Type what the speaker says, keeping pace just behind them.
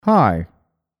Hi,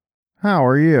 how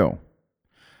are you?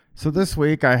 So this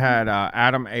week I had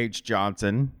Adam H.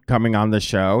 Johnson coming on the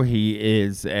show. He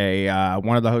is a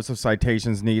one of the hosts of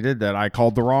Citations Needed that I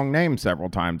called the wrong name several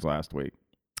times last week.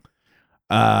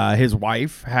 His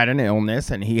wife had an illness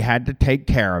and he had to take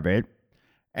care of it.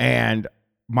 And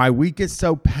my week is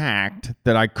so packed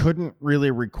that I couldn't really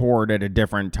record at a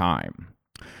different time.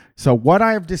 So what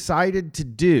I have decided to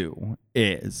do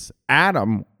is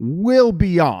Adam will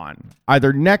be on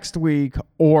either next week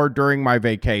or during my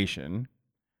vacation.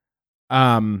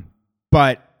 But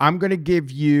I'm going to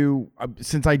give you,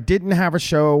 since I didn't have a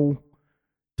show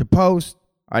to post,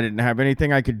 I didn't have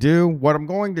anything I could do. What I'm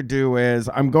going to do is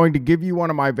I'm going to give you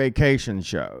one of my vacation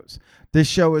shows. This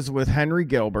show is with Henry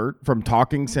Gilbert from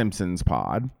Talking Simpsons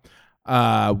Pod.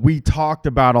 We talked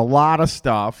about a lot of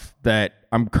stuff that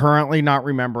I'm currently not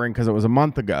remembering because it was a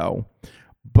month ago.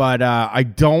 But I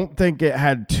don't think it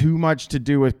had too much to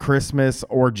do with Christmas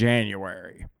or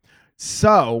January.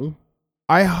 So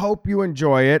I hope you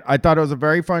enjoy it. I thought it was a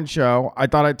very fun show. I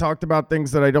thought I talked about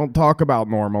things that I don't talk about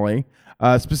normally,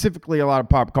 specifically a lot of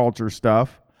pop culture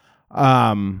stuff.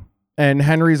 And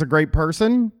Henry's a great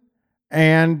person.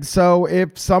 And so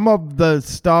if some of the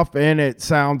stuff in it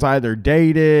sounds either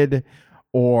dated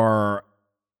or,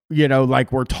 you know,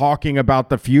 like we're talking about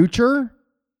the future,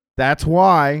 that's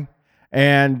why.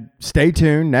 And stay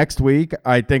tuned next week.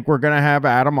 I think we're going to have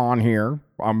Adam on here.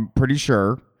 I'm pretty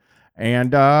sure.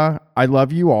 And I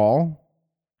love you all.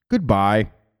 Goodbye.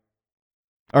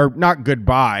 Or not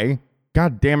goodbye.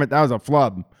 God damn it. That was a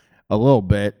flub. A little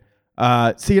bit.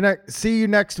 See you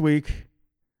next week.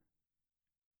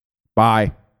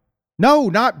 Bye. No,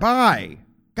 not bye.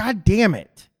 God damn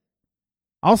it.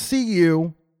 I'll see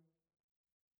you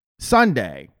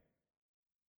Sunday.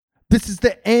 This is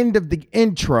the end of the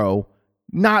intro,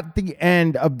 not the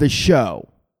end of the show.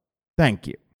 Thank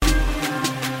you.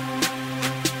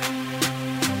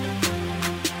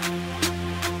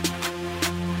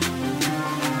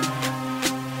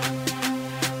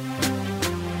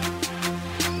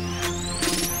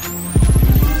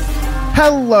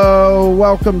 Hello,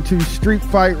 welcome to Street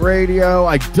Fight Radio.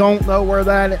 I don't know where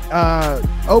that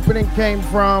opening came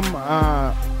from.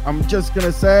 I'm just going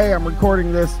to say I'm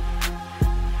recording this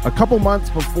a couple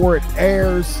months before it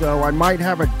airs, so I might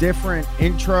have a different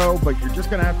intro, but you're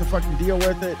just going to have to fucking deal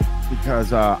with it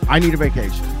because I need a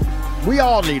vacation. We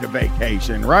all need a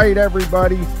vacation, right,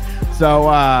 everybody? So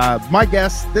my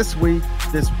guest this week,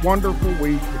 this wonderful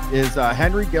week, is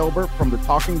Henry Gilbert from the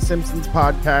Talking Simpsons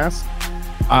podcast.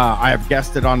 I have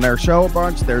guested on their show a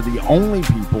bunch. They're the only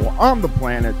people on the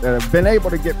planet that have been able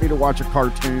to get me to watch a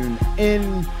cartoon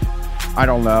in, I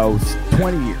don't know,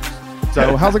 20 years.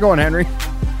 So how's it going, Henry?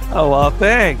 Oh, well,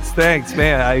 thanks,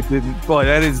 man. I didn't. Boy,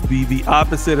 that is the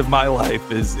opposite of my life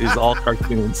is all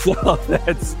cartoons. So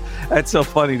that's so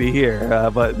funny to hear.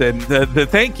 But then the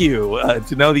thank you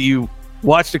to know that you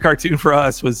watched a cartoon for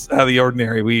us was out of the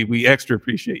ordinary. We extra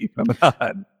appreciate you coming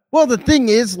on. Well, the thing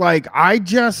is, like, I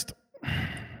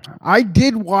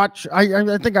did watch.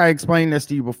 I think I explained this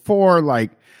to you before.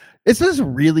 Like, this is a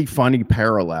really funny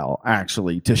parallel,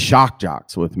 actually, to Shock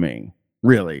Jocks with me.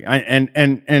 Really, and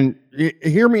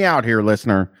hear me out here,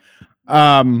 listener.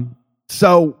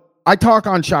 So I talk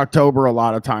on Shocktober a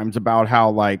lot of times about how,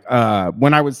 like,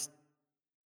 when I was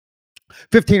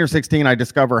 15 or 16, I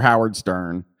discover Howard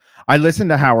Stern. I listened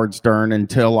to Howard Stern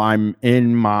until we're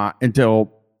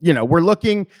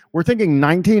thinking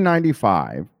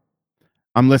 1995.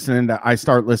 I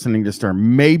start listening to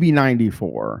Stern, maybe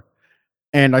 94.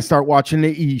 And I start watching the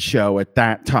E! Show at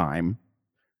that time.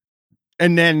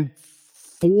 And then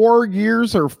 4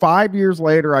 years or 5 years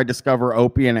later, I discover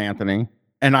Opie and Anthony.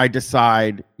 And I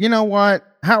decide, you know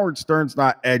what? Howard Stern's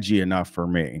not edgy enough for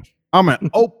me. I'm an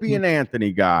Opie and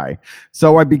Anthony guy.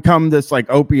 So I become this like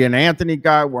Opie and Anthony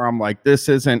guy where I'm like, this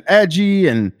isn't edgy.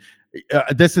 And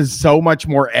this is so much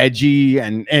more edgy.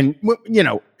 And you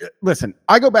know, listen,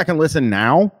 I go back and listen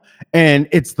now, and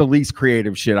it's the least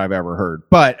creative shit I've ever heard.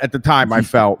 But at the time, I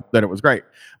felt that it was great.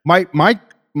 My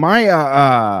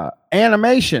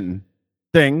animation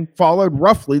thing followed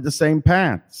roughly the same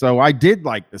path. So I did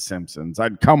like The Simpsons.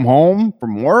 I'd come home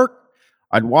from work.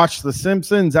 I'd watch The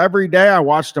Simpsons every day. I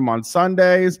watched them on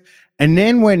Sundays. And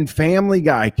then when Family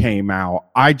Guy came out,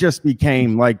 I just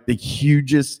became like the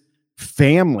hugest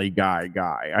Family Guy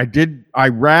guy. I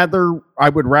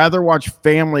would rather watch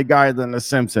Family Guy than The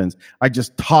Simpsons. I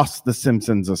just tossed The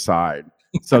Simpsons aside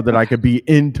so that I could be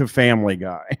into Family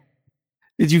Guy.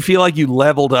 Did you feel like you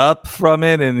leveled up from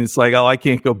it? And it's like, oh, I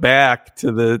can't go back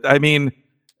to the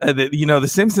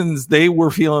Simpsons, they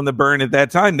were feeling the burn at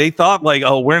that time. They thought like,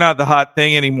 oh, we're not the hot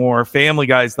thing anymore. Family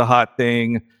Guy's the hot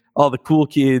thing. all the cool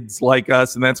kids like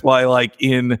us. And that's why, like,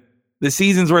 in the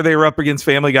seasons where they were up against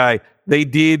Family Guy, they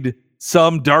did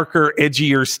some darker,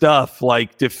 edgier stuff,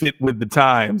 like, to fit with the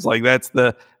times. Like, that's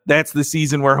the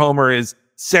season where Homer is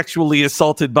sexually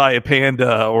assaulted by a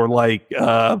panda, or like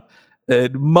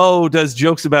Mo does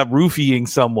jokes about roofying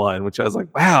someone, which I was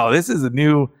like, wow, this is a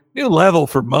new level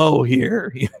for Mo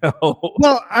here.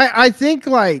 Well, I think,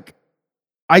 like,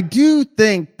 I do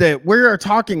think that we're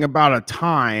talking about a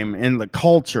time in the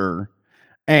culture,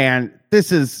 and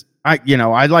this is, I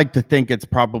like to think it's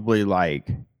probably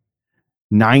like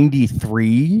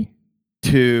 93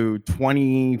 to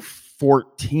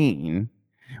 2014,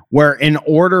 where in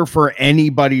order for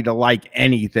anybody to like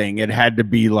anything, it had to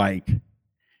be like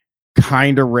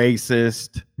kind of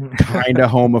racist, kind of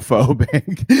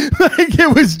homophobic. Like,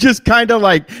 it was just kind of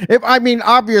like,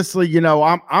 obviously,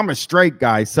 I'm a straight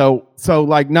guy, so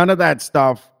like none of that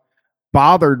stuff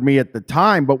bothered me at the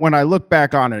time. But when I look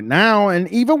back on it now,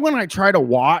 and even when I try to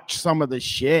watch some of the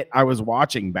shit I was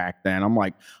watching back then, I'm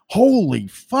like, holy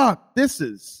fuck, this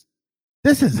is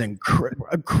incredible.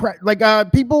 Like,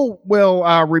 people will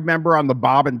remember on the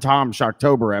Bob and Tom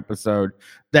Shocktober episode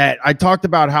that I talked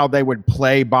about how they would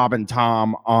play Bob and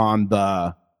Tom on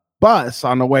the bus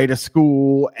on the way to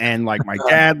school, and like my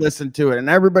dad listened to it, and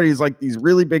everybody's like these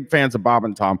really big fans of Bob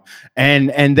and Tom,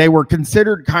 and they were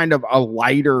considered kind of a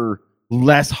lighter,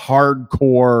 less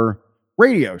hardcore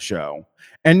radio show.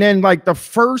 And then, like, the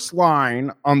first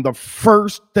line on the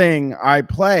first thing I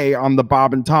play on the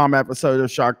Bob and Tom episode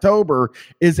of Shocktober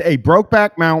is a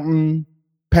Brokeback Mountain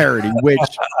parody, which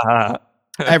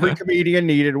every comedian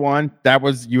needed one. That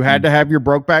was, you had to have your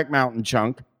Brokeback Mountain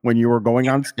chunk when you were going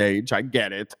on stage. I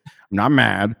get it. I'm not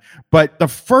mad. But the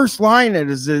first line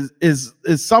is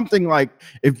something like,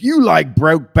 if you like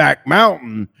Brokeback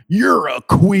Mountain, you're a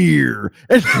queer.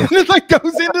 And it like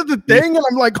goes into the thing, and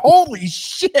I'm like, holy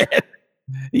shit.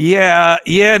 Yeah.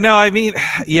 No, I mean,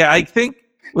 yeah, I think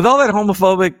with all that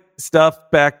homophobic stuff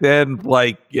back then,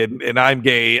 like, and I'm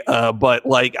gay, but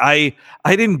like, I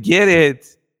didn't get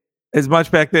it as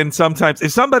much back then. Sometimes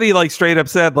if somebody like straight up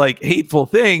said like hateful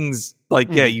things, like,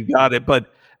 yeah, you got it.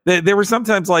 But there were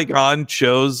sometimes, like, on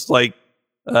shows like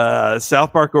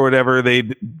South Park or whatever,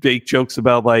 they'd make jokes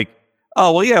about like,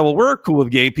 oh, well, yeah, well, we're cool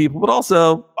with gay people, but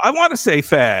also I want to say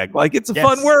fag. Like, it's a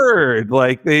fun word.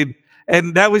 Like,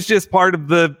 and that was just part of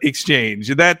the exchange.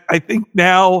 And that, I think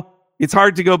now it's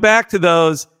hard to go back to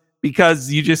those, because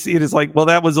you just see it as like, well,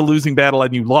 that was a losing battle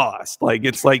and you lost. Like,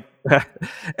 it's like,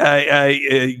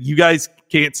 you guys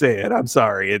can't say it. I'm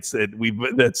sorry.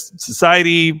 That's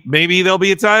society. Maybe there'll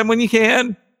be a time when you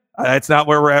can. That's not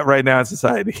where we're at right now in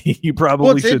society. You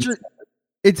probably should.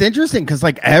 It's interesting because,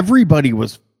 like, everybody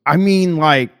was,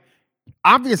 like,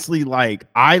 obviously, like,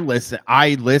 I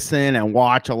listen and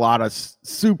watch a lot of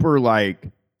super, like,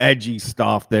 edgy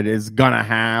stuff that is gonna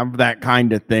have that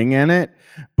kind of thing in it.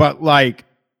 But, like,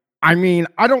 I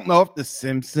don't know if The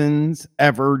Simpsons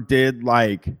ever did,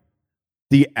 like,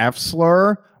 the F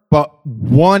slur, but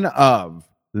one of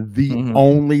the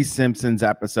only Simpsons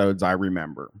episodes I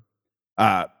remember,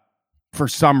 for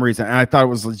some reason, and I thought it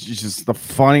was just the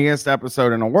funniest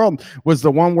episode in the world, was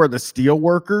the one where the steel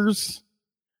workers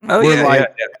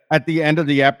at the end of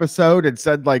the episode, it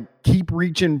said, like, keep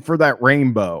reaching for that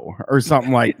rainbow or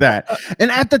something like that.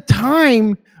 And at the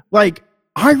time, like,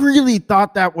 I really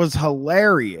thought that was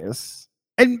hilarious.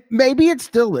 And maybe it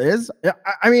still is.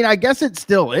 I guess it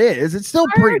still is. It's still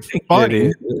pretty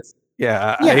funny.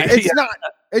 Yeah. It's not,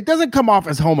 it doesn't come off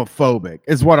as homophobic,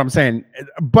 is what I'm saying.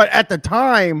 But at the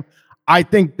time, I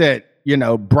think that,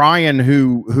 Brian,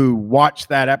 who watched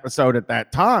that episode at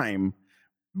that time,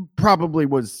 probably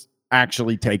was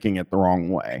actually taking it the wrong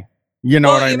way. You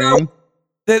know what I mean?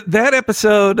 That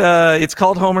episode, it's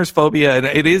called Homer's Phobia, and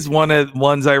it is one of the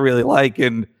ones I really like.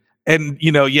 And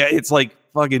it's like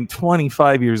fucking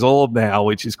 25 years old now,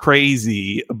 which is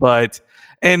crazy.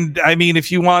 And I mean,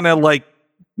 if you want to, like,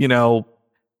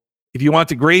 if you want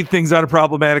to grade things on a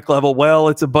problematic level, well,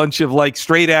 it's a bunch of, like,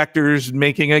 straight actors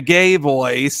making a gay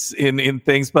voice in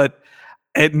things, but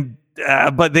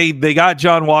they got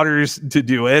John Waters to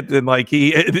do it, and like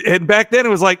and back then it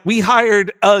was like, we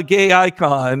hired a gay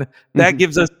icon that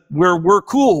gives us, we're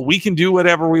cool, we can do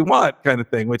whatever we want, kind of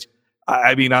thing. Which,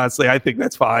 I mean, honestly, I think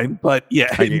that's fine. But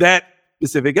yeah, that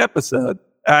specific episode,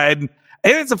 and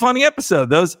it's a funny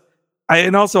episode.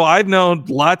 And also, I've known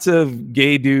lots of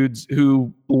gay dudes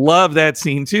who love that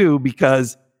scene too,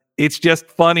 because it's just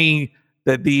funny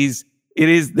that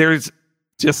there's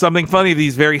just something funny.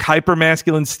 These very hyper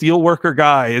masculine steelworker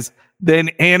guys then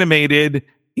animated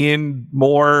in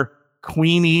more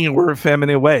queeny or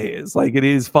feminine ways. Like, it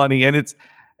is funny, and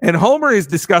And Homer is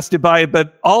disgusted by it,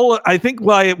 but I think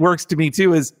why it works to me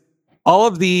too is all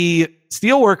of the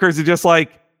steelworkers are just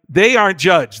like, they aren't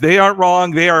judged. They aren't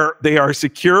wrong. They are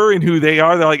secure in who they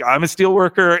are. They're like, I'm a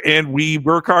steelworker and we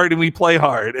work hard and we play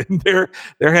hard. And they're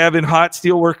having hot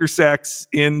steelworker sex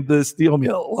in the steel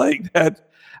mill like that.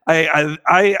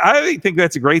 I think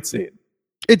that's a great scene.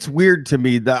 It's weird to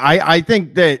me that I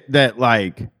think that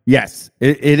like, yes,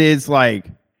 it is like,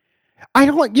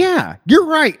 yeah, you're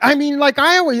right. I mean, like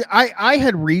I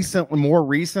had more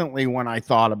recently when I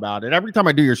thought about it, every time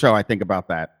I do your show, I think about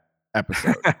that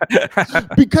episode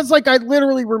because like I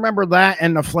literally remember that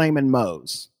and the Flamin'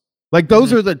 Moe's. Like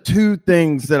those are the two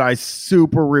things that I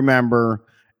super remember.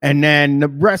 And then the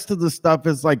rest of the stuff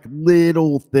is like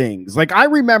little things. Like I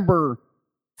remember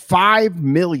 5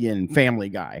 million Family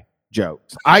Guy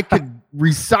jokes. I could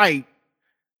recite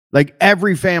like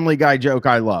every Family Guy joke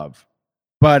I love.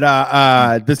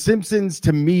 But The Simpsons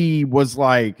to me was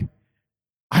like,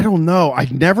 I don't know. I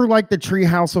never liked the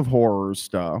Treehouse of Horrors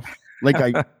stuff. Like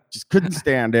I just couldn't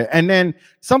stand it. And then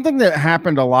something that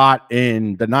happened a lot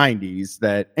in the 90s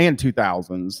and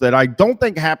 2000s that I don't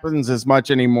think happens as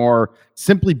much anymore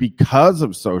simply because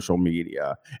of social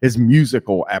media is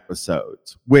musical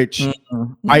episodes, which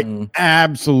I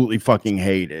absolutely fucking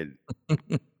hated.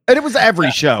 And it was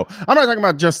every show. I'm not talking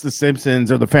about just The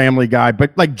Simpsons or The Family Guy,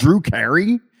 but like Drew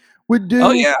Carey would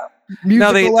do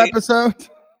musical episodes.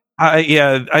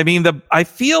 I mean, I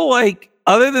feel like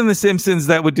other than The Simpsons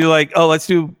that would do like,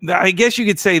 I guess you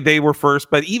could say they were first,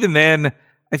 but even then,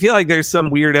 I feel like there's some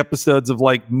weird episodes of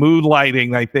like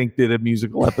Moonlighting, I think, did a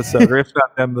musical episode, or if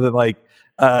not them, then like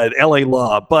LA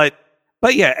Law. But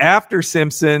yeah, after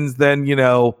Simpsons, then,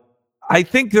 I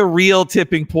think the real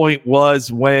tipping point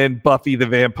was when Buffy the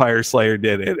Vampire Slayer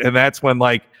did it. And that's when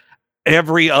like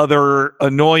every other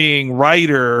annoying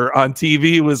writer on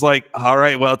TV was like, all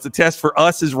right, well, it's a test for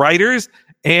us as writers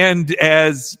and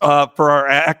as for our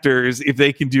actors, if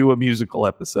they can do a musical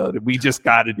episode. We just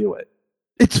got to do it.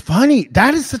 It's funny.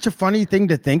 That is such a funny thing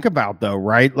to think about, though,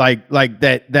 right? Like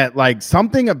that like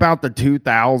something about the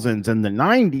 2000s and the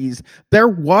 90s, there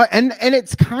was, and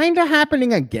it's kind of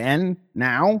happening again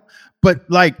now, but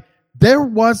like there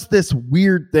was this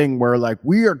weird thing where like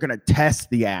we are going to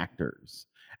test the actors.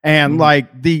 And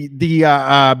like the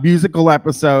musical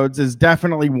episodes is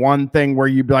definitely one thing where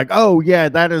you'd be like, oh yeah,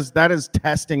 that is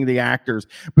testing the actors.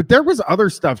 But there was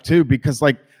other stuff too, because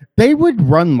like they would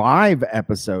run live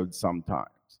episodes sometimes.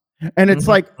 And it's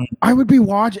like I would be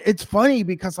watching. It's funny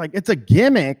because like it's a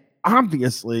gimmick.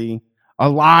 Obviously, a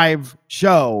live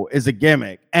show is a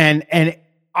gimmick. And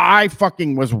I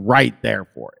fucking was right there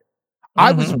for it.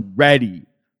 I was ready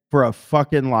for a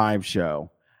fucking live show.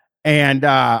 And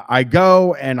I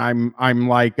go and I'm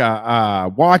like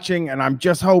watching, and I'm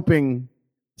just hoping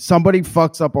somebody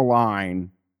fucks up a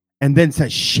line and then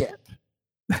says shit.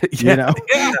 You know?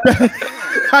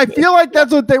 I feel like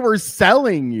that's what they were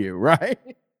selling you, right?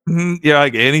 Yeah,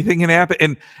 like anything can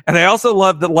happen. And I also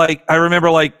love that, like, I remember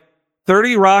like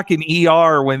 30 Rock and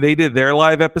ER when they did their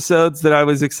live episodes that I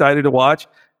was excited to watch.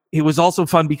 It was also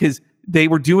fun because they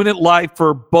were doing it live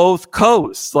for both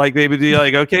coasts. Like they would be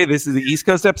like, okay, this is the East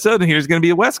Coast episode and here's going to be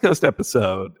a West Coast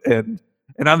episode. And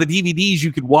on the DVDs,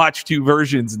 you could watch two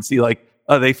versions and see like,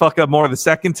 they fuck up more the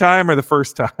second time or the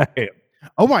first time.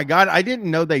 Oh my God. I didn't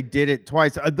know they did it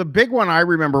twice. The big one I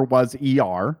remember was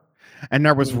ER. And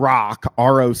there was Rock,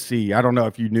 R-O-C. I don't know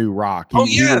if you knew Rock.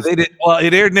 They did. Well,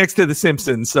 it aired next to The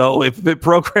Simpsons. So if it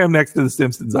programmed next to The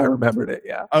Simpsons, I remembered it.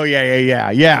 Yeah. Oh,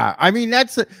 yeah. I mean,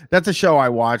 that's a show I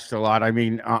watched a lot. I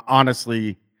mean,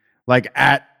 honestly, like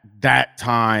at that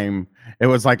time, it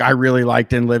was like I really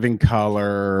liked In Living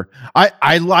Color.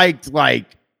 I liked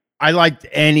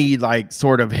any like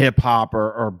sort of hip hop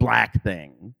or black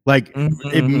thing, like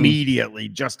immediately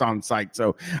just on sight.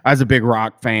 So I was a big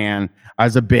Rock fan. I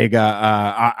was a big,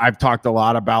 I've talked a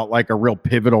lot about like a real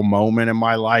pivotal moment in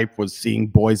my life was seeing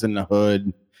Boys in the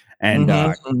Hood and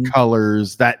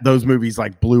Colors. Those movies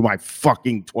like blew my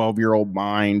fucking 12-year-old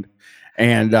mind.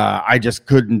 And I just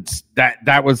couldn't,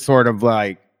 that was sort of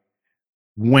like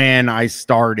when I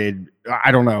started.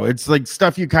 I don't know. It's like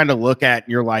stuff you kind of look at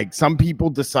and you're like, some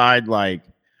people decide like,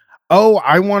 oh,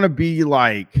 I want to be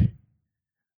like,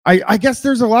 I guess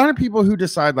there's a lot of people who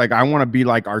decide like, I want to be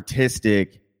like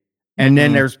artistic. And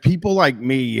then there's people like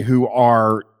me who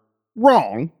are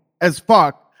wrong as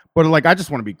fuck, but like, I just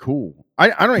want to be cool.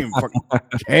 I don't even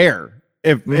fucking care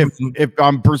if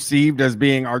I'm perceived as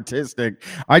being artistic.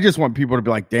 I just want people to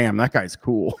be like, damn, that guy's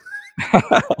cool.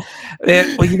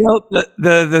 Well, you know,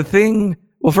 the thing.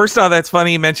 Well, first off, that's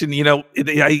funny you mentioned. You know,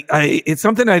 it's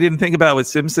something I didn't think about with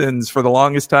Simpsons for the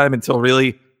longest time until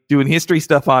really doing history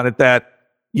stuff on it. That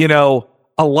you know,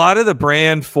 a lot of the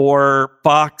brand for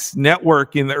Fox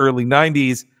Network in the early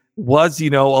 90s was, you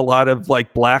know, a lot of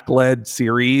like black-led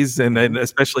series and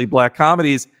especially black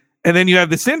comedies. And then you have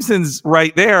The Simpsons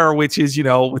right there, which is, you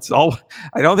know, it's all,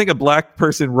 I don't think a black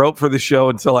person wrote for the show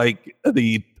until like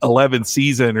the 11th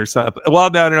season or something. Well,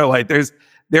 no. Like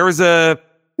there was a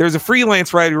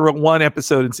freelance writer who wrote one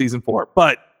episode in season 4,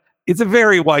 but it's a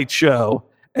very white show.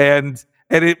 And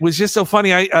it was just so funny.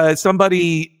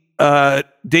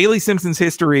 Daily Simpsons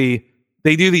History,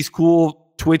 they do these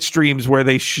cool Twitch streams where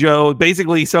they show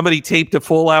basically somebody taped a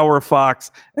full hour of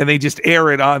Fox and they just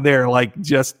air it on there. Like,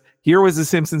 just here was The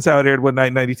Simpsons how it aired one night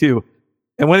in 92.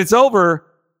 And when it's over,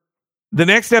 the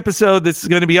next episode that's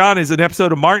going to be on is an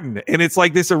episode of Martin. And it's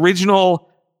like this original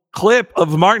clip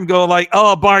of Martin going like,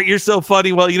 "Oh, Bart, you're so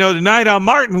funny. Well, you know, tonight on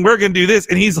Martin, we're going to do this."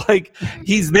 And he's like,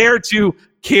 he's there to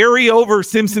carry over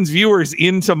Simpsons viewers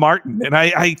into Martin. And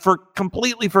I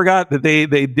completely forgot that they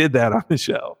did that on the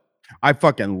show. I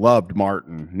fucking loved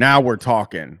Martin. Now we're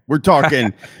talking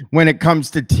when it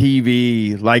comes to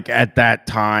TV, like at that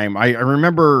time. I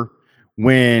remember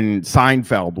when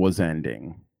Seinfeld was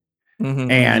ending.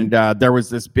 And there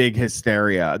was this big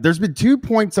hysteria. There's been 2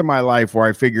 points in my life where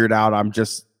I figured out I'm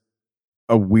just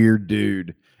a weird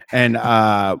dude. And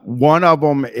one of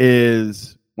them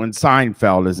is when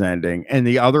Seinfeld is ending, and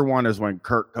the other one is when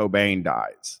Kurt Cobain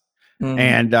dies.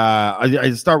 And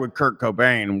I start with Kurt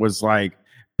Cobain. Was like,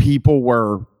 people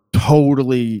were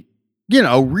totally, you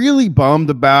know, really bummed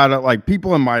about it. Like,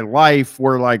 people in my life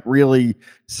were like really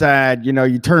sad. You know,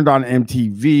 you turned on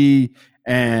MTV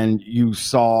and you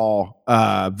saw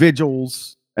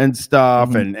vigils and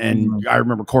stuff. And I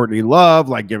remember Courtney Love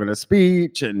like giving a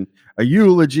speech and a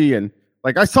eulogy. And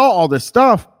like, I saw all this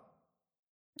stuff.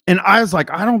 And I was like,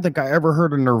 I don't think I ever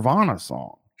heard a Nirvana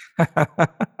song.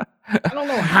 I don't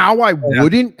know how I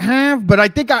wouldn't have, but I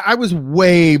think I was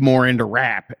way more into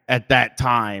rap at that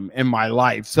time in my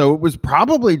life. So it was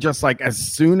probably just like, as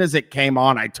soon as it came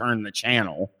on, I turned the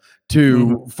channel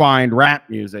to find rap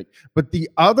music. But the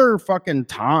other fucking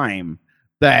time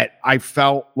that I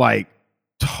felt like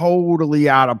totally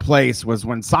out of place was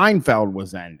when Seinfeld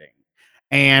was ending.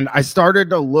 And I started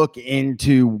to look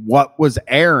into what was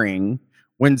airing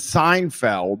when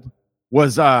Seinfeld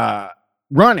was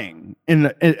running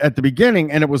at the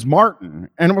beginning, and it was Martin.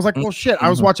 And it was like, well, shit, I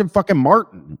was watching fucking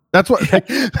Martin. That's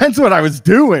what I was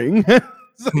doing.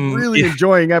 Really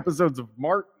enjoying episodes of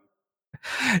Martin.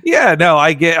 Yeah, no,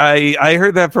 I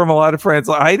heard that from a lot of friends.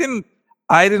 I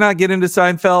did not get into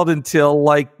Seinfeld until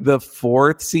like the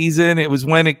 4th season. It was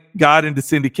when it got into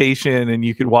syndication and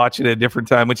you could watch it at a different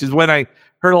time, which is when I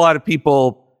heard a lot of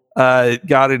people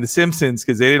got into Simpsons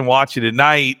because they didn't watch it at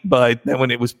night, but then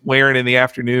when it was wearing in the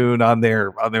afternoon on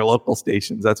their local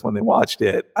stations, that's when they watched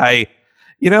it.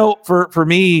 For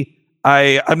me,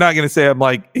 I'm not going to say I'm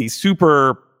like a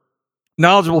super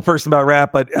knowledgeable person about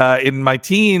rap, but in my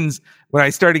teens, when I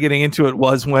started getting into it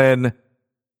was when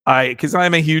because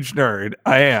I'm a huge nerd.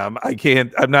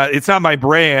 It's not my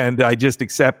brand. I just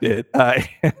accept it.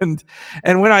 And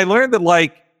when I learned that,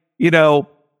 like, you know,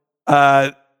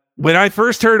 when I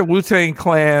first heard a Wu-Tang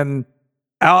Clan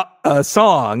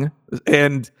song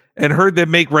and heard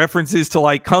them make references to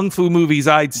like kung fu movies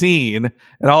I'd seen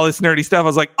and all this nerdy stuff, I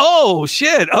was like, oh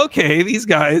shit, okay, these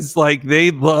guys, like,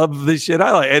 they love the shit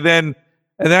I like. And then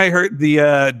I heard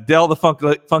the Del the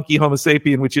Funky Homo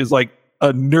Sapien, which is like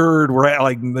a nerd,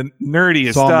 like the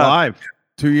nerdiest Saw stuff. him live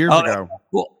 2 years ago.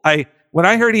 Well, when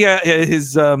I heard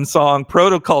his song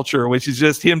Protoculture, which is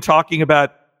just him talking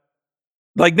about,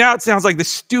 like, now it sounds like the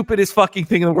stupidest fucking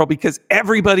thing in the world, because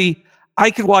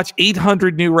I could watch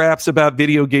 800 new raps about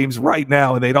video games right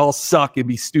now and they'd all suck and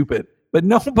be stupid. But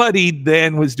nobody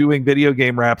then was doing video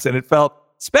game raps, and it felt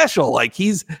special. Like,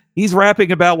 he's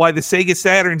rapping about why the Sega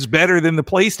Saturn's better than the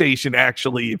PlayStation,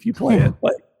 actually, if you play it.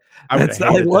 Like, I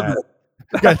love it.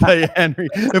 I gotta tell you, Henry,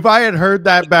 if I had heard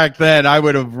that back then, I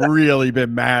would have really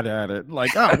been mad at it.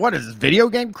 Like, oh, what is this, video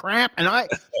game crap? And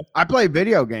I play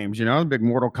video games, you know. I'm a big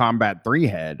Mortal Kombat 3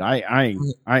 head. I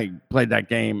played that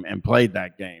game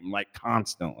like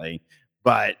constantly,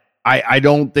 but I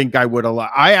don't think I would allow.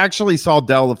 I actually saw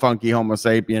Del the Funky Homo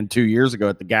Sapien 2 years ago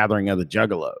at the Gathering of the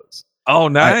Juggalos. Oh,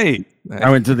 nice. I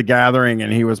went to the Gathering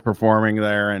and he was performing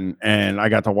there, and I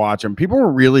got to watch him. People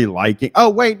were really liking. Oh,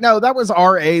 wait, no, that was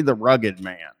R.A. the Rugged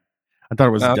Man. I thought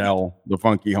it was Del the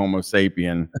Funky Homo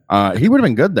Sapien. He would have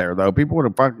been good there, though. People would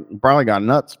have probably got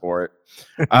nuts for it.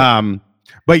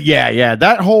 But yeah,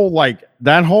 that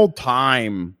whole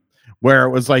time where it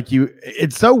was like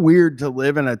it's so weird to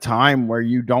live in a time where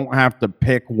you don't have to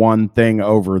pick one thing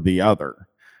over the other.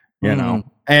 you know.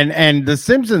 And the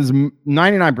Simpsons,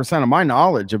 99% of my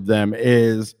knowledge of them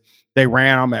is they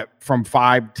ran them from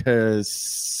 5 to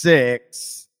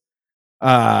 6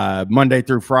 Monday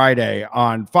through Friday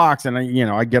on Fox, and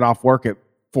I get off work at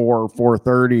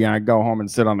 4:30, and I go home and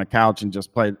sit on the couch and just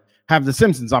have the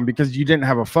Simpsons on, because you didn't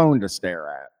have a phone to stare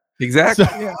at. Exactly.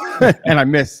 So, and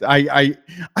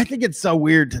I think it's so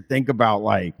weird to think about,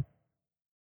 like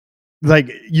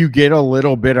you get a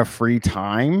little bit of free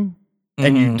time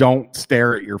and you don't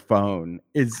stare at your phone,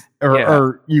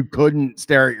 or you couldn't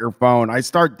stare at your phone. I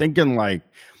start thinking, like,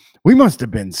 we must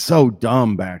have been so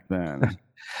dumb back then.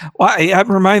 Well,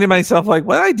 I'm reminding myself, like,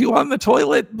 what did I do on the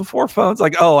toilet before phones?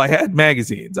 Like, oh, I had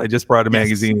magazines. I just brought a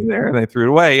magazine in there and I threw it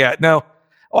away. Yeah, no.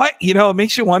 It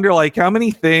makes you wonder, like, how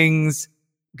many things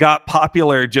got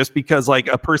popular just because, like,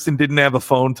 a person didn't have a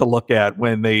phone to look at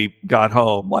when they got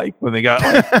home. Like, when they got,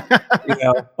 like,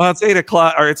 well, it's 8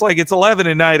 o'clock, or it's 11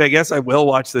 at night. I guess I will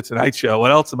watch the Tonight Show.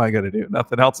 What else am I going to do?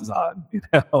 Nothing else is on.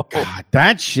 God,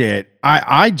 that shit.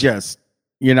 I just,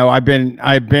 I've been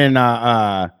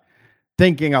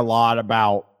thinking a lot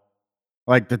about,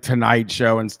 like, the Tonight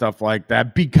Show and stuff like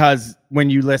that, because when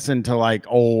you listen to, like,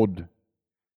 old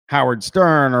Howard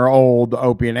Stern or old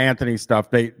Opie and Anthony stuff,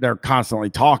 they're constantly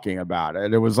talking about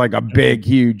it. It was like a big,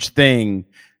 huge thing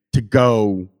to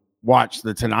go watch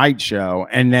the Tonight Show.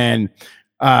 And then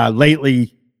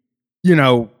lately,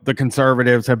 the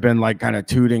conservatives have been, like, kind of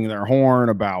tooting their horn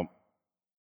about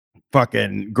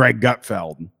fucking Greg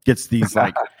Gutfeld gets these,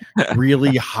 like,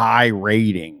 really high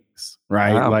ratings,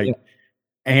 right? Wow.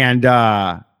 And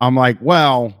I'm like,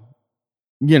 well,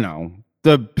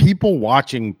 the people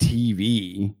watching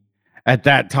TV at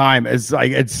that time is,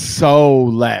 like, it's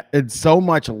so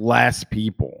much less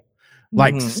people,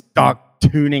 like, stuck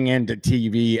tuning into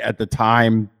TV at the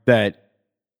time that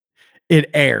it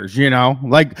airs,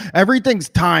 like, everything's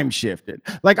time shifted.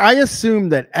 Like, I assume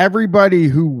that everybody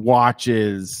who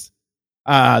watches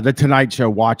the Tonight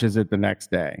Show watches it the next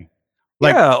day.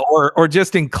 Like, yeah, or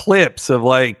just in clips of,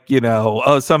 like,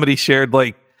 somebody shared,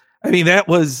 like, I mean, that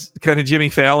was kind of Jimmy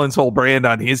Fallon's whole brand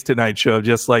on his Tonight Show.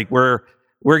 Just like, we're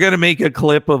going to make a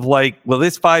clip of, like, well,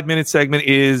 this 5-minute segment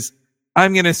is,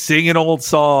 I'm going to sing an old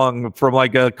song from,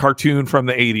 like, a cartoon from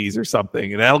the 80s or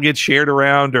something, and that'll get shared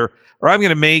around, or I'm going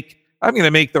to make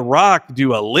The Rock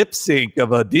do a lip sync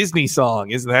of a Disney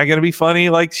song. Isn't that going to be funny?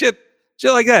 Like, shit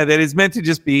like that is meant to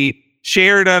just be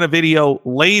shared on a video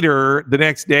later the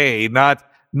next day, not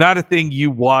a thing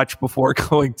you watch before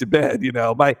going to bed.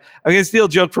 I'm going to steal a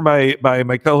joke from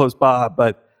my co-host Bob,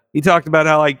 but he talked about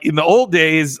how, like, in the old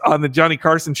days on the Johnny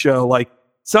Carson show, like,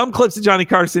 some clips of Johnny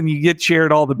Carson, you get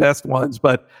shared all the best ones,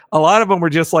 but a lot of them were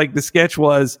just, like, the sketch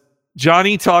was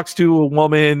Johnny talks to a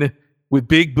woman with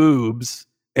big boobs,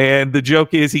 and the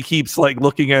joke is he keeps, like,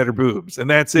 looking at her boobs, and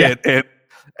that's it.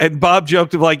 And Bob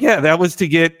joked of, like, yeah, that was to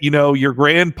get, your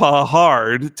grandpa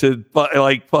hard to,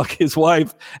 like, fuck his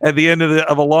wife at the end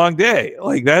of a long day.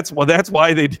 Like, that's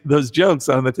why they did those jokes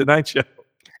on the Tonight Show.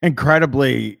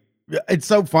 Incredibly, it's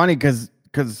so funny because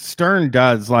Stern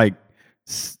does like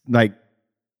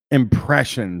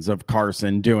impressions of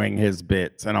Carson doing his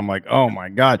bits, and I'm like, oh my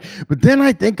God. But then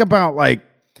I think about, like,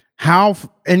 how,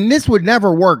 and this would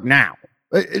never work now,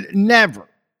 never,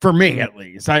 for me at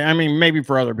least. I mean, maybe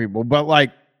for other people, but,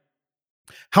 like,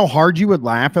 how hard you would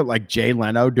laugh at, like, Jay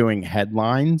Leno doing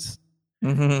headlines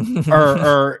or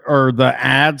the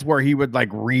ads where he would, like,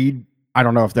 read. I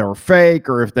don't know if they were fake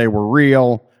or if they were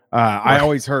real. I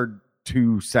always heard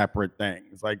two separate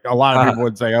things. Like, a lot of people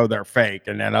would say, oh, they're fake,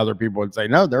 and then other people would say,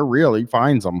 no, they're real. He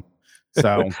finds them.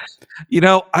 So,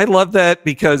 I love that,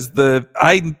 because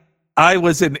I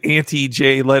was an anti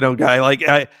Jay Leno guy. Like,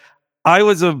 I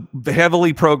was a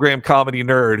heavily programmed comedy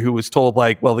nerd who was told,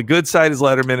 like, well, the good side is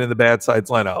Letterman and the bad side's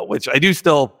Leno, which I do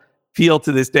still feel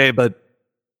to this day. But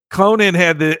Conan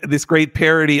had this great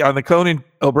parody on the Conan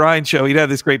O'Brien show. He'd have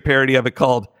this great parody of it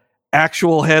called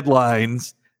Actual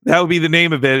Headlines. That would be the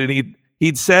name of it. And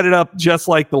he'd set it up just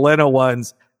like the Leno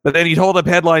ones, but then he'd hold up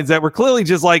headlines that were clearly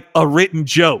just like a written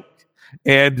joke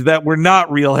and that were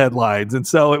not real headlines. And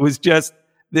so it was just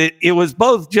that it was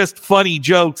both just funny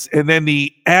jokes, and then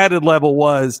the added level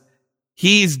was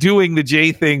he's doing the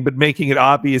Jay thing, but making it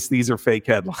obvious these are fake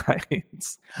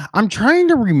headlines. I'm trying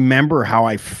to remember how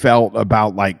I felt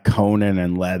about, like, Conan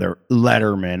and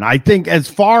Letterman. I think as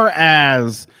far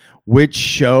as which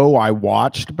show I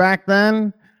watched back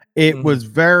then, it was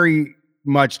very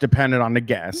much dependent on the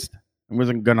guest. It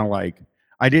wasn't gonna, like,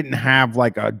 I didn't have,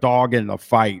 like, a dog in the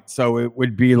fight. So it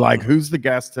would be like, who's the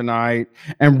guest tonight?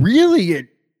 And really it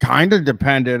kind of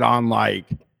depended on, like,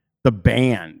 the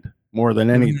band more than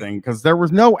anything, because there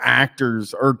was no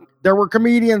actors, or were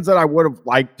comedians that I would have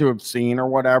liked to have seen or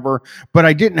whatever, but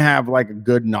I didn't have like a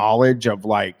good knowledge of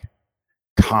like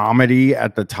comedy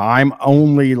at the time,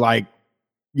 only like,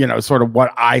 sort of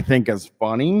what I think is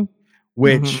funny,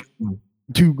 which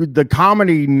to the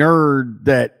comedy nerd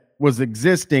that was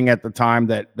existing at the time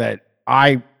that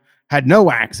I had no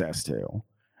access to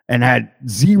and had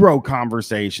zero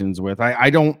conversations with. I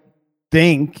don't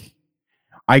think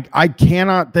I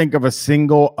cannot think of a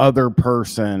single other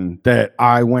person that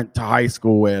I went to high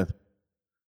school with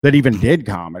that even did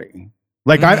comedy.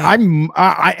 Like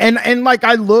and like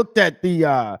I looked at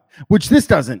the which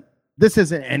this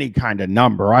isn't any kind of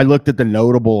number. I looked at the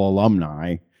notable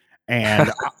alumni,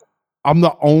 and I'm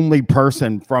the only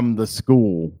person from the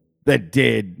school that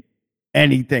did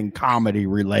anything comedy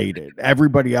related.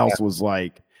 Everybody else was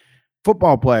like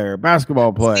football player,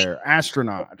 basketball player,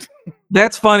 astronaut.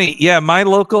 That's funny. Yeah,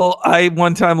 I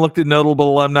one time looked at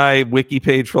notable alumni wiki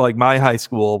page for like my high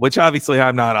school, which obviously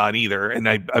I'm not on either, and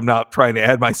I'm not trying to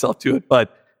add myself to it.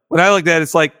 But when I looked at it,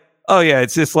 it's like, oh yeah,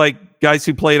 it's just like guys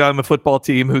who played on the football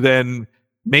team who then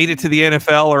made it to the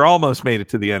NFL or almost made it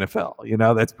to the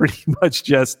NFL. That's pretty much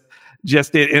just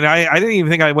it. And I didn't even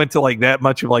think I went to like that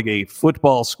much of like a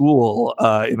football school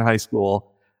in high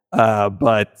school.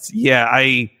 But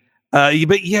yeah,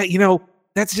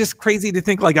 that's just crazy to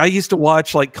think. Like I used to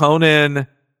watch like Conan.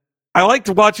 I liked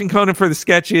watching Conan for the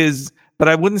sketches, but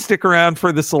I wouldn't stick around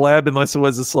for the celeb unless it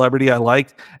was a celebrity I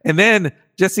liked. And then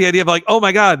just the idea of like, oh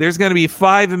my God, there's going to be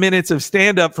 5 minutes of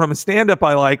stand-up from a stand-up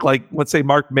I like let's say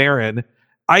Marc Maron.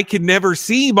 I could never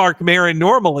see Marc Maron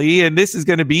normally, and this is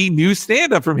going to be new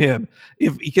stand-up from him.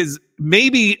 Because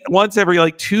maybe once every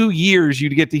like 2 years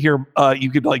you'd get to hear, you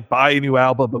could like buy a new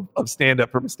album of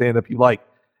stand-up from a stand-up you like.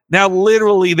 Now,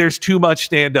 literally, there's too much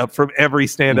stand-up from every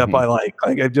stand-up I like.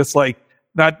 Like I'm just like,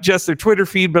 not just their Twitter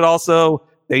feed, but also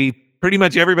they pretty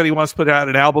much everybody wants to put out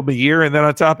an album a year. And then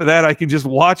on top of that, I can just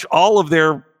watch all of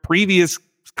their previous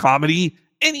comedy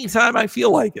anytime I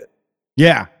feel like it.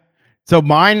 Yeah. So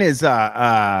mine is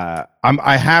I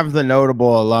have the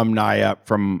notable alumni up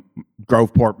from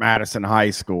Groveport Madison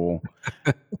High School.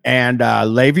 And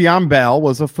Le'Veon Bell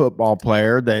was a football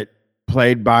player that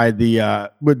played by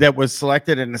that was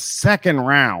selected in the second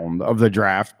round of the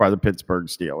draft by the Pittsburgh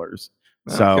Steelers.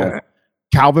 So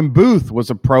Calvin Booth was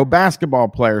a pro basketball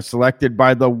player selected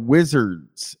by the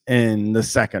Wizards in the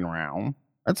second round.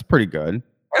 That's pretty good.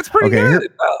 That's pretty good.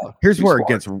 Here's where it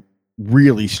gets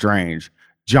really strange.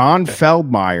 John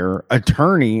Feldmeyer,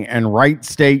 attorney and Wright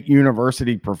State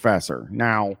University professor.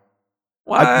 Now,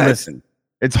 listen,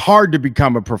 it's hard to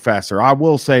become a professor. I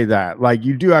will say that. Like,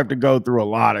 you do have to go through a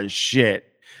lot of shit.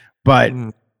 But,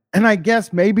 and I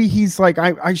guess maybe he's like,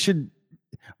 I should,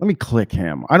 let me click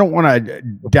him. I don't want to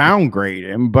downgrade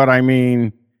him, but I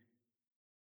mean,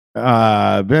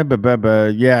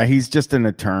 yeah, he's just an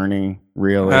attorney,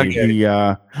 really. Okay.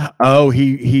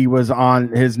 He was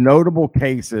on, his notable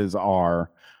cases are,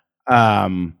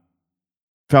 Feldmeyer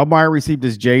received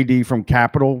his JD from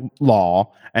Capital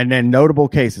Law, and then notable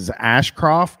cases: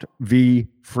 Ashcroft v.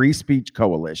 Free Speech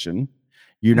Coalition,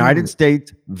 United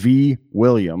States v.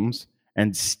 Williams,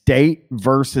 and State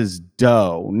versus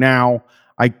Doe. Now,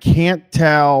 I can't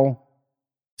tell.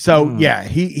 So, yeah,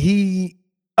 he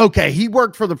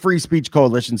worked for the Free Speech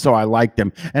Coalition, so I liked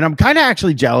him. And I'm kind of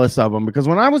actually jealous of him because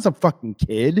when I was a fucking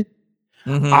kid,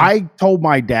 I told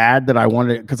my dad that I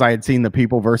wanted it because I had seen The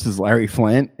People versus Larry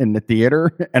Flint in the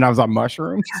theater and I was on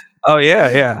mushrooms. Oh,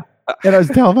 yeah. And I was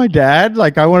telling my dad,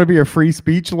 like, I want to be a free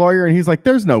speech lawyer. And he's like,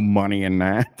 there's no money in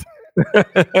that.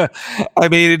 I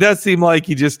mean, it does seem like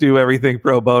you just do everything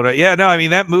pro bono. Yeah, no, I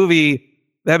mean, that movie,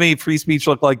 that made free speech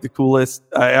look like the coolest.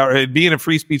 Being a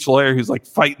free speech lawyer who's like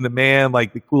fighting the man,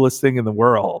 like the coolest thing in the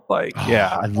world. Like,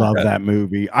 yeah, I love that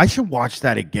movie. I should watch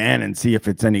that again and see if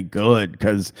it's any good.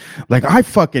 Because, like,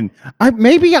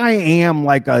 maybe I am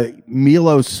like a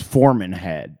Milos Forman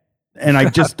head, and I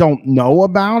just don't know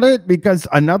about it. Because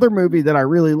another movie that I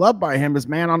really love by him is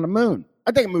Man on the Moon.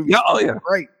 I think a movie.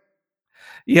 Great.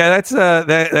 Yeah, that's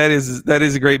that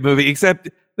is a great movie. Except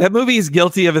that movie is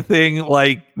guilty of a thing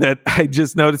like that I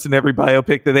just noticed in every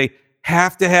biopic, that they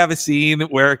have to have a scene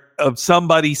where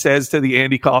somebody says to the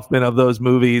Andy Kaufman of those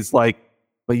movies, like,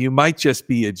 but you might just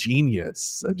be a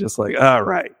genius. I'm just like, all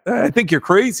right, I think you're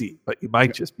crazy, but you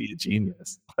might just be a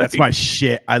genius. That's my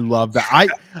shit. I love that.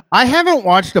 I haven't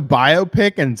watched a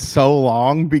biopic in so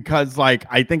long because, like,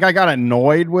 I think I got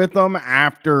annoyed with them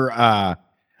after, I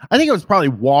think it was probably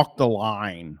Walk the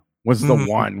Line was the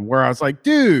one where I was like,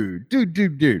 dude.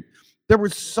 There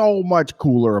was so much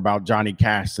cooler about Johnny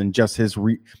Cash than just his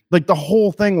like the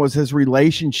whole thing was his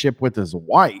relationship with his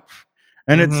wife.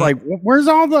 And it's like, where's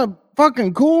all the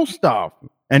fucking cool stuff?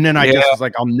 And then I just was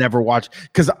like, I'll never watch,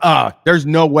 because there's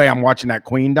no way I'm watching that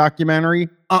Queen documentary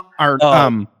or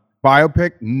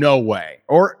biopic. No way.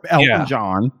 Or Elton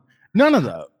John. None of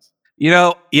those.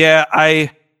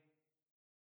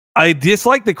 I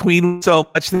dislike the Queen so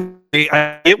much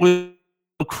that it was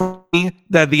crummy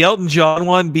that the Elton John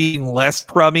one being less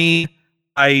crummy,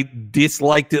 I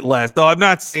disliked it less. Though I'm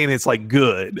not saying it's like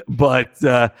good, but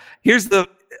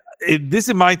this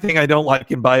is my thing I don't like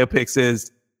in biopics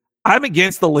is I'm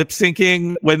against the lip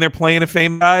syncing when they're playing a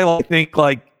famous guy. I think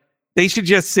like they should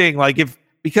just sing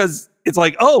because it's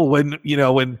like,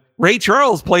 when Ray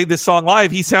Charles played this song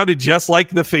live, he sounded just like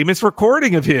the famous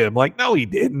recording of him. Like, no, he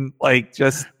didn't. Like,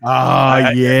 just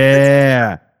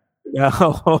yeah.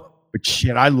 No. But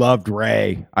shit, I loved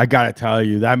Ray. I gotta tell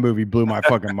you, that movie blew my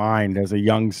fucking mind as a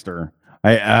youngster.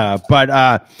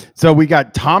 So we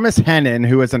got Thomas Hennon,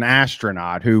 who is an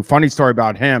astronaut. Who, funny story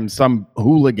about him, some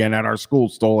hooligan at our school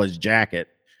stole his jacket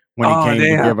when he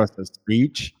came to give us a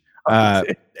speech.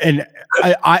 And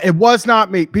it was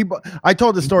not me. I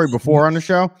told the story before on the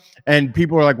show, and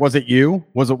people were like, "Was it you?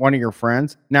 Was it one of your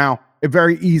friends?" Now, it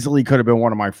very easily could have been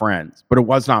one of my friends, but it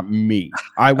was not me.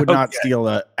 I would not steal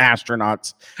an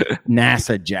astronaut's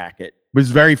NASA jacket. It was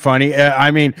very funny.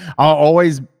 I mean,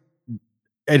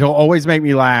 it'll always make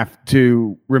me laugh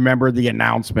to remember the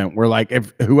announcement where, like,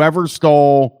 if whoever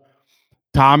stole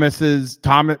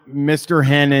Mr.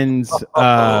 Hennon's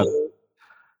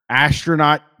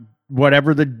astronaut,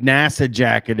 whatever the NASA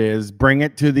jacket is, bring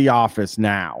it to the office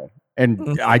now.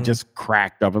 And I just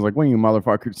cracked up. I was like, "When you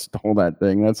motherfuckers stole that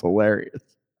thing? That's hilarious."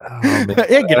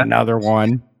 Get another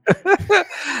one.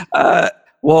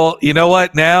 Well, you know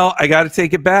what? Now I got to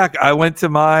take it back. I went to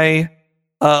my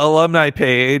alumni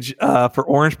page for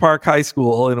Orange Park High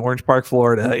School in Orange Park,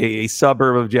 Florida, a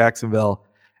suburb of Jacksonville.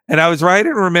 And I was right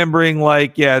in remembering,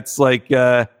 it's like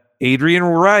Adrian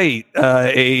Wright,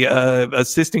 a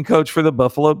assistant coach for the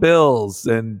Buffalo Bills,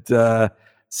 and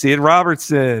Sid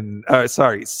Robertson,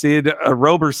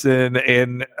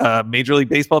 and Major League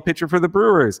Baseball pitcher for the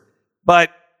Brewers. But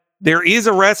there is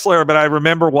a wrestler, but I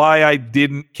remember why I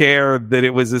didn't care that it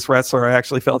was this wrestler. I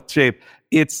actually felt shame.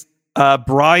 It's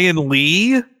Brian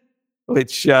Lee,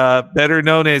 which better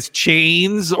known as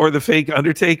Chains or the Fake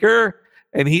Undertaker.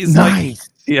 And he's nice.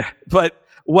 But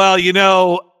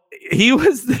he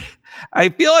was, I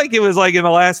feel like it was like in the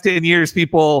last 10 years,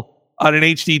 people on an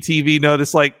HDTV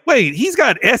noticed, like, wait, he's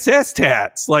got SS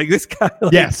tats. Like, this guy.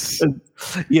 Like, yes.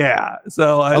 Yeah.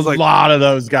 So I was a lot of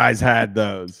those guys had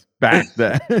those back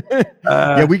then.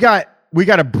 We got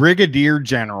a brigadier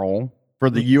general for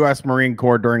the U.S. Marine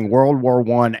Corps during World War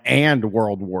I and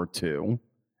World War II,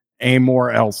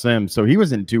 Amor L. Sims. So he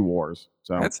was in 2 wars.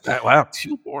 So wow,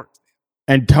 2 wars.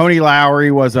 And Tony Lowry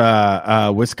was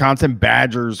a Wisconsin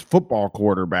Badgers football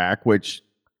quarterback,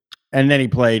 and then he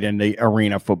played in the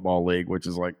Arena Football League, which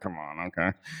is like, come on,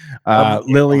 okay.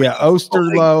 Lilia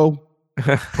Osterloh,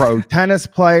 pro tennis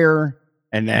player,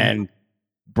 and then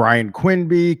Brian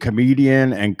Quinby,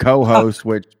 comedian and co-host,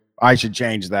 which I should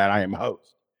change that. I am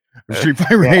host of Street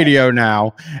Fight Radio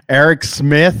now. Eric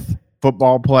Smith,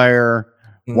 football player.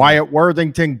 Wyatt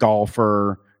Worthington,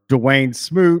 golfer. Dwayne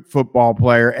Smoot, football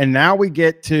player. And now we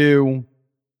get to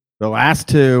the last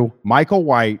 2, Michael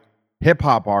White,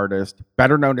 hip-hop artist,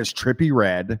 better known as Trippie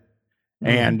Redd,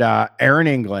 and Aaron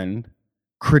England,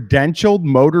 credentialed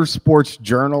motorsports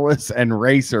journalist and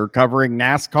racer covering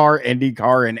NASCAR,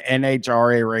 IndyCar, and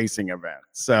NHRA racing events.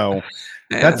 So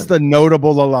that's the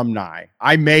notable alumni.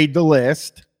 I made the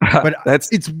list, but that's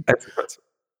impressive.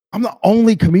 I'm the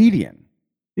only comedian.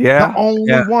 Yeah. The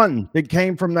only one that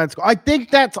came from that school. I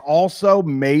think that's also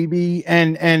maybe,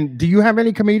 and do you have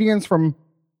any comedians on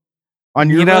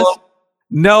your list?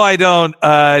 No, I don't.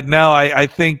 No, I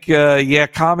think,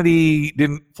 comedy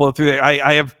didn't flow through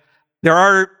there. There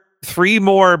are 3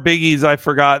 more biggies I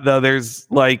forgot, though. There's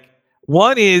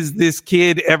one is this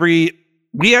kid,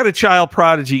 we had a child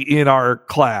prodigy in our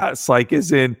class,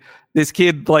 as in this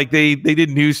kid, they did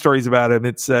news stories about him.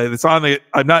 It's on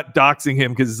I'm not doxing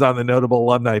him because it's on the notable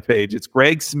alumni page. It's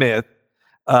Greg Smith.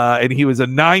 And he was a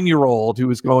 9-year-old who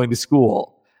was going to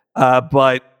school.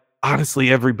 But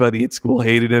honestly, everybody at school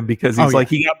hated him because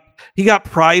he got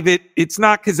private. It's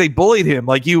not because they bullied him.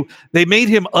 They made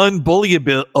him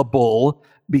unbullyable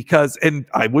because, and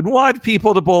I wouldn't want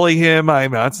people to bully him.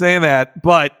 I'm not saying that,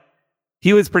 but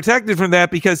he was protected from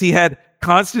that because he had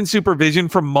constant supervision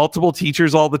from multiple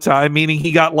teachers all the time, meaning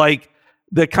he got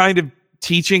the kind of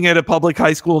teaching at a public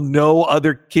high school no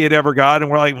other kid ever got. And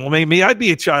we're like, well, maybe I'd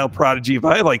be a child prodigy if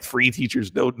I had 3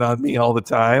 teachers doting on me all the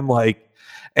time.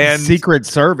 And Secret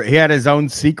Service. He had his own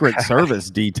Secret Service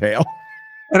detail.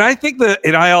 And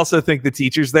I also think the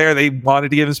teachers there, they wanted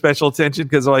to give him special attention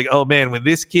because they're like, oh man, when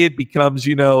this kid becomes,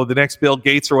 the next Bill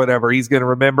Gates or whatever, he's going to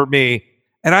remember me.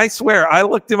 And I swear, I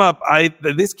looked him up.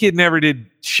 This kid never did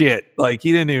shit. Like,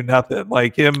 he didn't do nothing.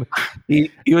 Like him,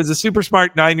 he was a super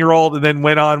smart 9-year-old, and then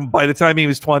went on. By the time he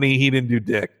was 20, he didn't do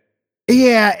dick.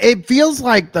 Yeah, it feels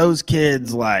like those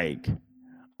kids. Like,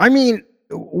 I mean,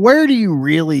 where do you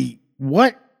really?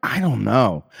 What? I don't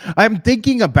know. I'm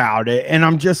thinking about it, and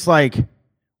I'm just like,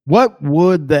 what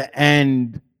would the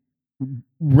end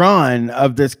run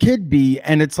of this kid be?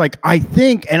 And it's like, I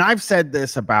think, and I've said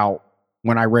this about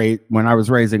when I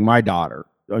was raising my daughter.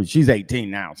 She's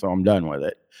 18 now, so I'm done with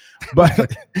it.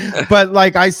 But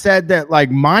like I said that,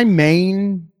 like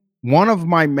one of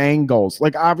my main goals,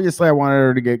 like obviously I wanted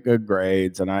her to get good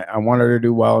grades, and I wanted her to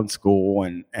do well in school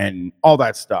and all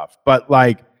that stuff. But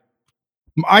like,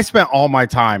 I spent all my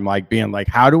time like being like,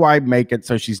 how do I make it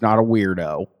so she's not a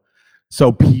weirdo?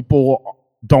 So people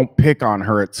don't pick on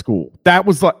her at school. That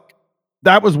was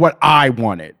what I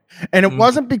wanted. And it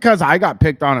wasn't because I got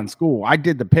picked on in school. I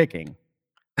did the picking.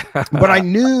 But I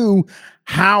knew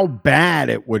how bad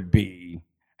it would be,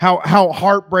 how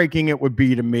heartbreaking it would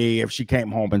be to me if she came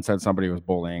home and said somebody was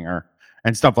bullying her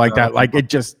and stuff like that. Like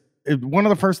one of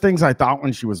the first things I thought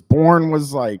when she was born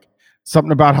was like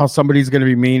something about how somebody's going to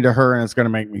be mean to her and it's going to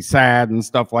make me sad and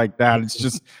stuff like that. It's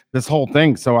just this whole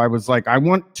thing. So I was like, I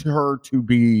want her to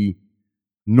be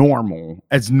normal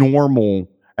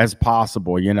as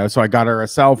possible, so I got her a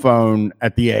cell phone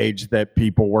at the age that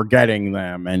people were getting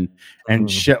them and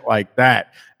shit like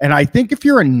that. And I think if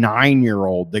you're a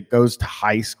 9-year-old that goes to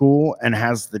high school and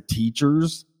has the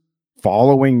teachers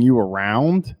following you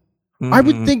around, I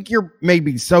would think your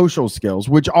maybe social skills,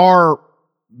 which are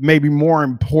maybe more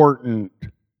important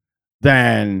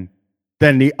than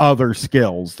the other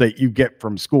skills that you get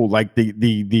from school, like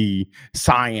the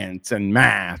science and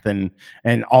math and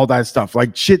all that stuff.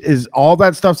 Like all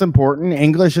that stuff's important.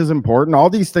 English is important. All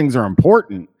these things are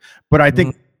important. But I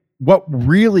think what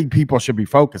really people should be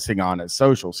focusing on is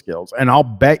social skills. And I'll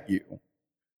bet you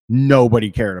nobody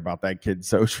cared about that kid's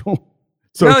social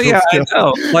no, yeah, skills. I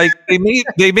know. Like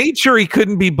they made sure he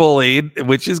couldn't be bullied,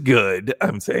 which is good.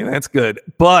 I'm saying that's good.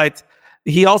 But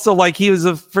he also, like, he was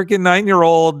a freaking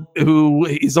 9-year-old who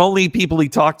his only people he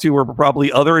talked to were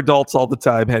probably other adults all the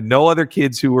time, had no other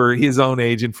kids who were his own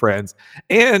age and friends,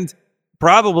 and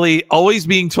probably always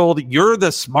being told, you're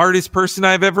the smartest person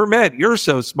I've ever met. You're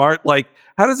so smart. Like,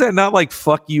 how does that not like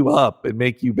fuck you up and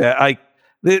make you bad? Like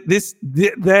this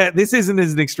isn't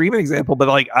as an extreme example, but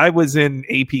like I was in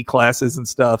AP classes and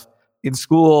stuff in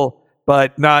school,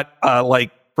 but not like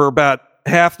for about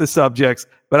half the subjects.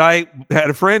 But I had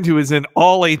a friend who was in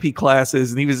all AP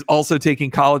classes, and he was also taking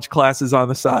college classes on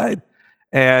the side.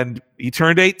 And he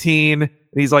turned 18, and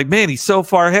he's like, man, he's so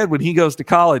far ahead when he goes to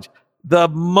college. The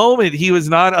moment he was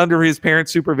not under his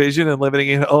parents' supervision and living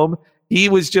at home, he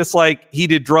was just like, he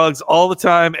did drugs all the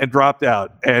time and dropped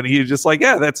out. And he was just like,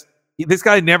 yeah, this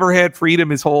guy never had freedom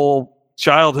his whole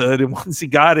childhood. And once he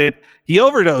got it, he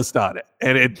overdosed on it.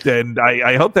 And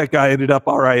I hope that guy ended up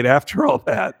all right after all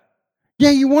that. Yeah,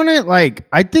 you want to like,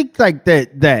 I think like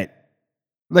that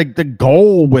like the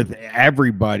goal with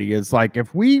everybody is like,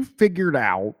 if we figured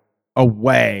out a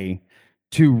way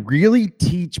to really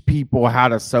teach people how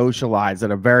to socialize at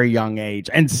a very young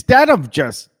age, instead of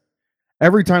just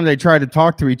every time they try to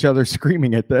talk to each other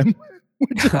screaming at them,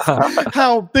 which is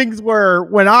how things were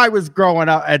when I was growing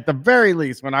up. At the very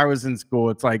least, when I was in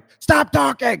school, it's like, stop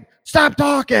talking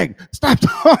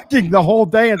the whole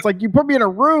day. It's like, you put me in a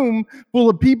room full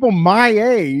of people my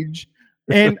age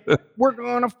and we're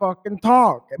gonna fucking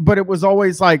talk. But it was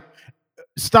always like,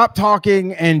 stop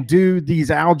talking and do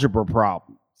these algebra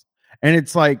problems. And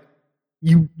it's like,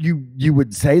 you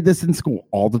would say this in school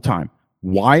all the time.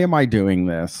 Why am I doing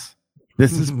this?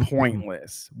 This is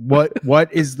pointless.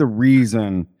 What is the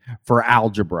reason for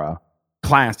algebra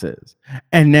classes?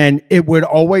 And then it would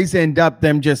always end up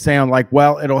them just saying like,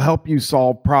 well, it'll help you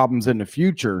solve problems in the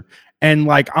future. And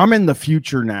like, I'm in the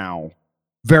future now,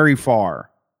 very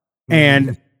far.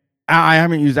 And I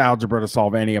haven't used algebra to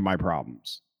solve any of my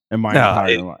problems in my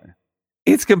entire life.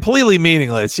 It's completely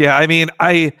meaningless. Yeah. I mean,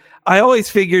 I always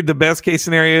figured the best case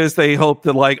scenario is they hope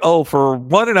that like, oh, for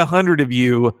 1 in 100 of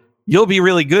you, you'll be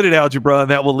really good at algebra,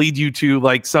 and that will lead you to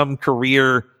like some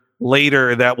career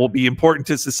later that will be important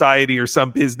to society or some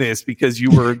business because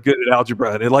you were good at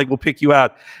algebra, and it like will pick you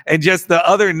out. And just the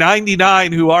other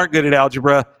 99 who aren't good at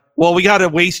algebra, well, we got to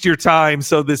waste your time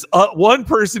so this one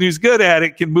person who's good at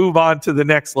it can move on to the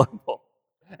next level.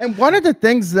 And one of the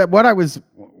things that what I was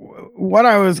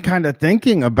kind of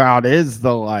thinking about is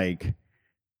the like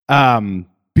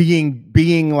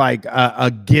being like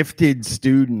a gifted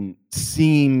student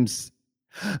seems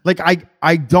like I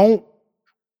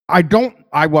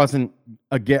wasn't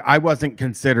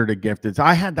considered a gifted.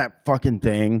 I had that fucking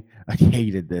thing. I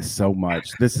hated this so much.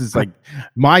 This is like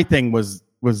my thing was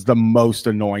the most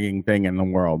annoying thing in the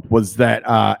world was that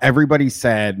everybody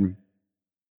said,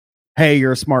 "Hey,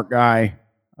 you're a smart guy.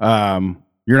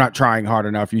 You're not trying hard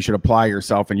enough. You should apply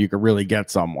yourself and you could really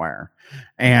get somewhere."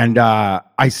 And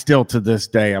I still to this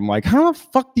day, I'm like, how the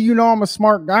fuck do you know I'm a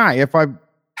smart guy if I've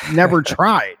never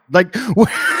tried? Like,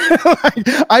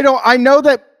 I know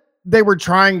that they were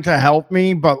trying to help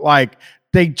me, but like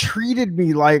they treated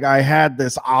me like I had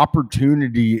this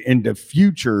opportunity in the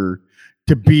future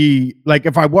to be like,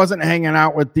 if I wasn't hanging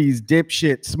out with these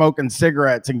dipshits smoking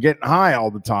cigarettes and getting high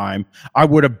all the time, I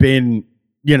would have been,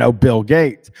 Bill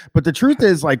Gates. But the truth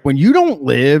is, like, when you don't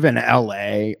live in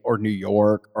LA or New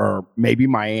York or maybe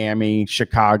Miami,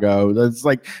 Chicago,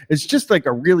 it's just like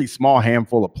a really small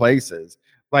handful of places.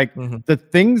 Like the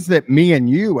things that me and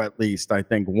you, at least, I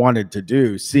think, wanted to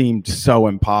do seemed so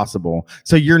impossible.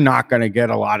 So you're not going to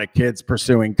get a lot of kids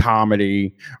pursuing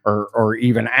comedy or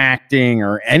even acting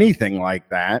or anything like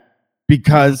that.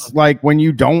 Because like when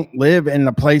you don't live in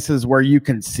the places where you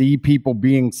can see people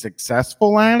being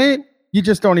successful at it, you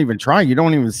just don't even try. You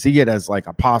don't even see it as like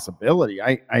a possibility.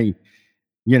 I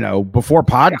before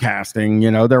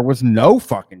podcasting, there was no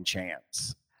fucking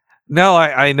chance. No,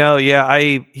 I know.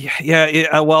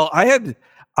 Yeah, well, I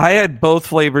had both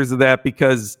flavors of that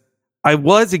because I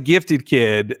was a gifted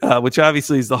kid, which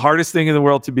obviously is the hardest thing in the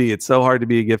world to be. It's so hard to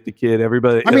be a gifted kid.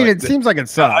 Everybody. I mean, it seems like it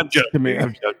sucks I'm joking, to me.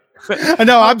 I'm joking.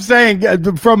 No, I'm saying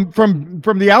from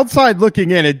the outside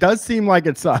looking in, it does seem like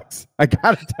it sucks. I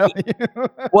gotta tell you.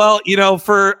 Well,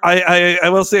 I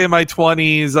will say in my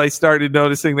 20s, I started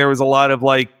noticing there was a lot of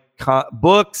like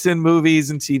books and movies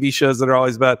and TV shows that are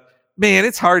always about, man,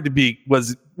 it's hard to be.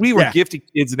 We were gifted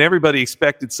kids, and everybody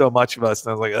expected so much of us,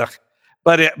 and I was like, ugh.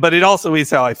 But it also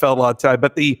is how I felt a lot of time.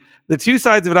 But the two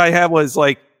sides of it I had was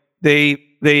like they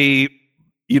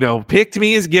picked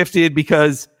me as gifted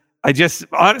because I just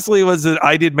honestly was that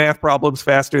I did math problems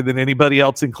faster than anybody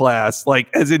else in class, like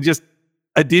as in just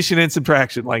addition and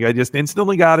subtraction. Like I just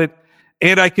instantly got it,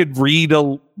 and I could read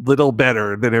a little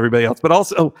better than everybody else. But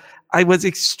also, I was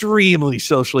extremely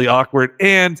socially awkward,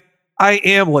 and I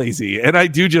am lazy, and I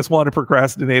do just want to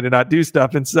procrastinate and not do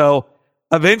stuff. And so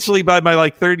eventually by my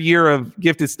like third year of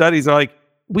gifted studies, I'm like,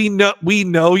 we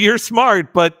know you're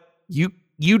smart, but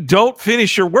you don't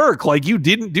finish your work. Like you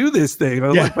didn't do this thing. I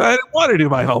was like, I didn't want to do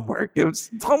my homework.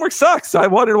 Homework sucks. I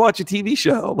wanted to watch a TV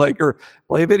show, or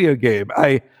play a video game.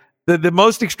 The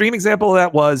most extreme example of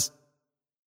that was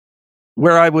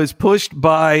where I was pushed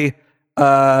by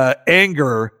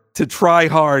anger to try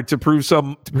hard to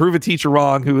prove a teacher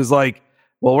wrong who was like,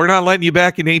 well, we're not letting you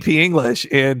back in AP English.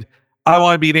 And I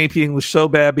want to be in AP English so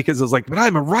bad because I was like, but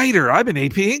I'm a writer. I'm in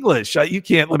AP English. You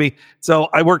can't let me. So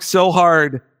I worked so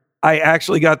hard. I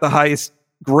actually got the highest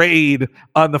grade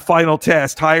on the final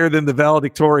test, higher than the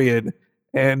valedictorian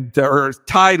or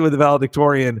tied with the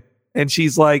valedictorian. And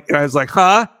she's like, and I was like,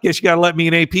 huh? Guess you got to let me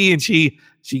in AP. And she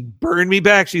burned me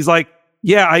back. She's like,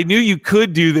 yeah, I knew you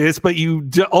could do this, but you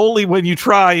only when you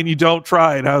try and you don't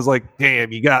try. And I was like,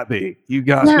 damn, you got me. You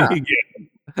got me again.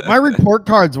 My report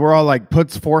cards were all like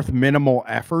puts forth minimal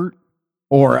effort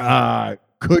or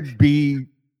could be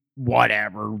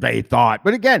whatever they thought.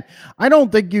 But again, I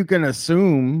don't think you can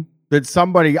assume that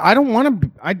somebody, I don't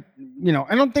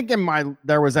think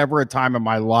there was ever a time in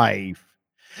my life.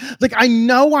 Like, I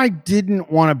know I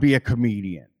didn't want to be a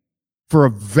comedian for a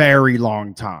very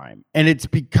long time. And it's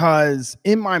because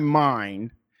in my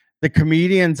mind, the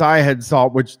comedians I had saw,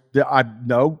 which I'm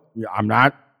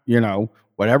not,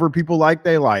 whatever people like,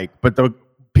 they like. But the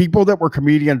people that were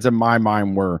comedians in my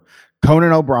mind were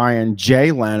Conan O'Brien,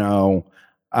 Jay Leno,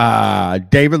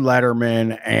 David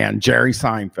Letterman, and Jerry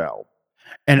Seinfeld.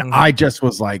 And I just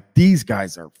was like, these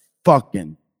guys are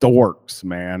fucking dorks,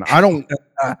 man.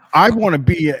 I want to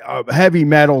be a heavy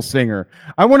metal singer.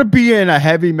 I want to be in a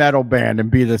heavy metal band and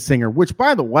be the singer, which,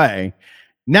 by the way,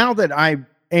 now that I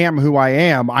am who I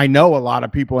am, I know a lot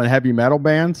of people in heavy metal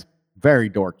bands. Very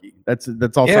dorky. That's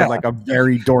also like a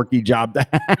very dorky job to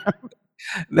have.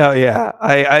 No, yeah.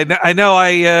 I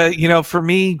know. For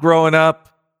me growing up,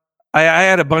 I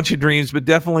had a bunch of dreams, but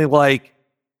definitely like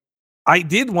I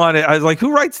did want to. I was like,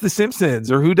 who writes The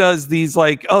Simpsons or who does these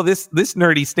like, oh, this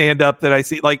nerdy stand up that I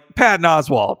see, like Patton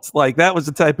Oswalt. Like that was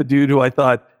the type of dude who I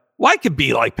thought, well, I could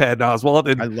be like Patton Oswalt.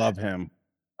 And I love him.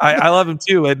 I love him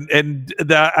too. And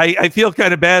I feel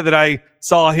kind of bad that I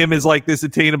saw him as like this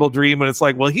attainable dream. And it's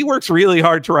like, well, he works really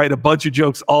hard to write a bunch of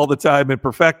jokes all the time and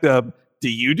perfect them. do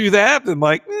you do that? I'm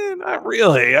like, not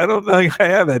really. I don't think I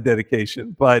have that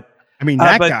dedication. But I mean,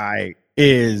 that guy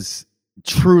is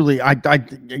truly,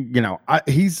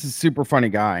 he's a super funny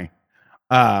guy.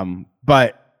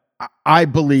 But I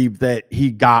believe that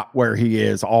he got where he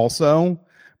is also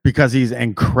because he's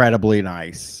incredibly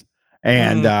nice.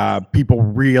 And people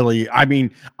really, I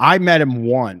mean, I met him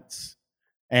once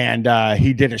and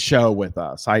he did a show with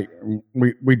us.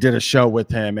 We did a show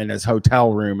with him in his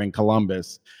hotel room in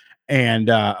Columbus. And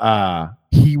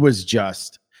he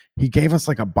gave us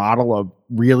like a bottle of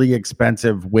really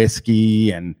expensive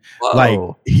whiskey, and like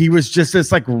he was just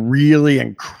this like really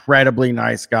incredibly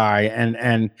nice guy.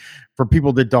 And for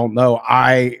people that don't know,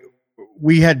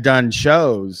 we had done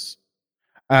shows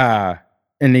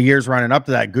in the years running up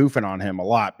to that, goofing on him a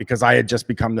lot because I had just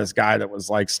become this guy that was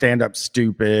like stand up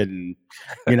stupid. And,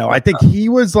 I think he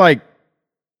was like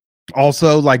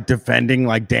also like defending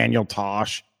like Daniel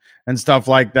Tosh and stuff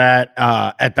like that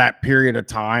at that period of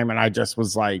time. And I just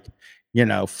was like,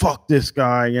 fuck this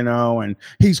guy, and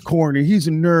he's corny. He's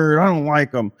a nerd. I don't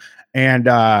like him. And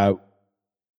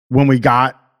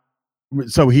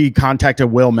so he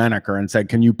contacted Will Menaker and said,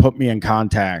 can you put me in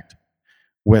contact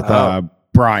with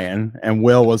Brian? And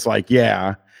Will was like,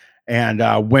 yeah.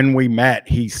 And when we met,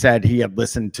 he said he had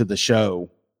listened to the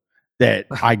show that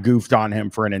I goofed on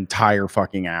him for an entire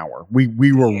fucking hour.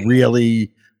 We were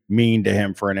really mean to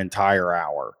him for an entire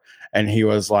hour. And he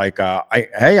was like,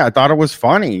 I thought it was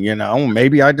funny,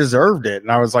 maybe I deserved it.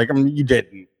 And I was like, you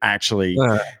didn't actually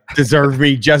deserve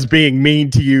me just being mean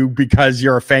to you because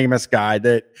you're a famous guy.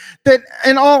 That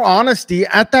in all honesty,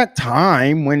 at that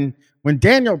time when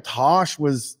Daniel Tosh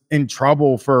was in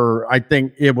trouble for, I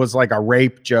think it was like a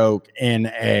rape joke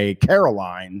in a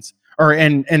Caroline's or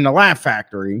in the Laugh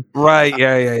Factory. Right.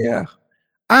 Yeah.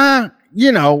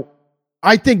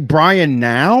 I think Brian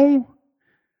now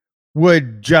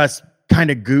would just kind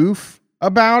of goof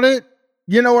about it.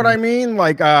 You know what I mean?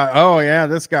 Like, oh yeah,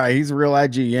 this guy, he's real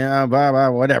edgy. Yeah, blah, blah,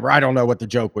 whatever. I don't know what the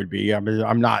joke would be. I mean,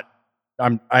 I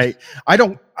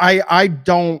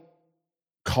don't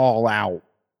call out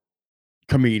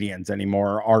comedians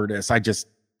anymore, artists. I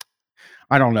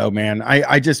don't know, man.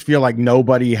 I just feel like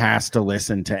nobody has to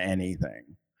listen to anything.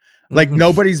 Like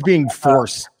nobody's being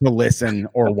forced to listen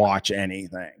or watch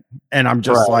anything. And I'm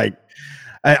just like,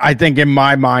 I think in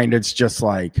my mind, it's just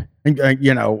like,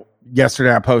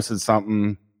 yesterday I posted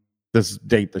something, this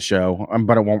date the show,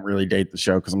 but it won't really date the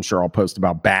show because I'm sure I'll post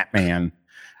about Batman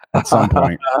at some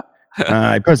point.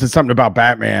 I posted something about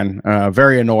Batman,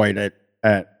 very annoyed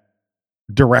at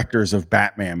directors of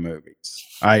Batman movies.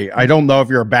 I don't know if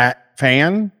you're a Bat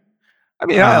fan. I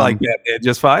mean, I like Batman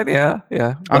just fine. Yeah.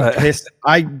 I'm pissed.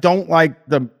 I don't like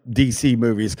the DC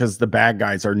movies because the bad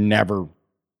guys are never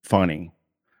funny.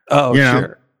 Oh,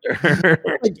 sure.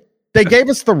 Like, they gave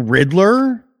us the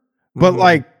Riddler, but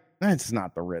like that's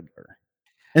not the Riddler.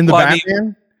 In the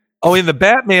Batman? In the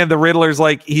Batman, the Riddler's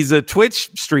like he's a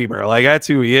Twitch streamer. Like that's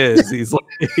who he is. He's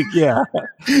like, yeah.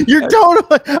 You're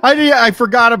totally. I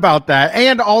forgot about that.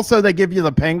 And also, they give you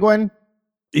the Penguin.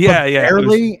 Yeah.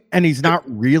 Barely, and he's not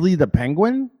really the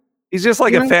Penguin. He's just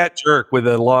like a fat jerk with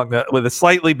a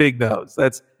slightly big nose.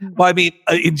 That's. Well, I mean,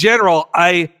 in general,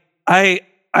 I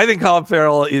think Colin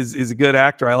Farrell is a good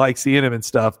actor. I like seeing him and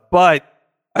stuff. But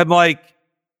I'm like,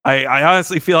 I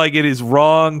honestly feel like it is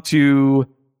wrong to.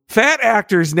 Fat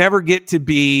actors never get to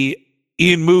be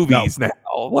in movies now,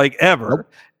 like ever.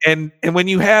 Nope. And when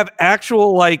you have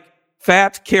actual like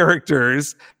fat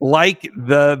characters like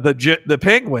the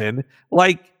Penguin,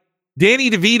 like Danny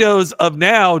DeVito's of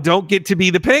now don't get to be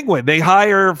the Penguin. They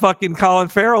hire fucking Colin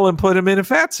Farrell and put him in a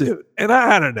fat suit. And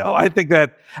I don't know. I think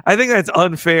that's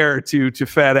unfair to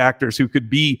fat actors who could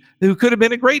have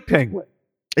been a great Penguin.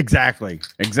 Exactly.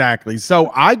 So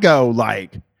I go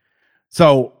like.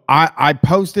 So I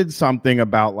posted something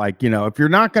about like, if you're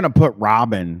not going to put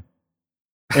Robin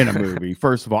in a movie,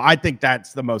 first of all, I think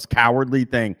that's the most cowardly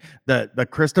thing. The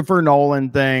Christopher Nolan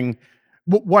thing.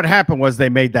 What happened was they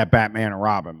made that Batman and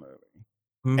Robin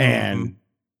movie and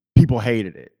people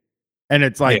hated it. And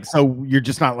it's like, so you're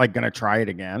just not like going to try it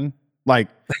again. Like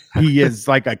he is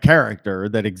like a character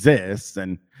that exists.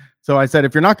 And so I said,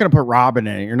 if you're not going to put Robin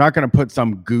in it, you're not going to put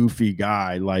some goofy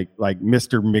guy like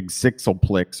Mr.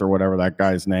 McSixelplix or whatever that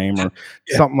guy's name or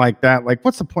something like that. Like,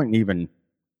 what's the point in even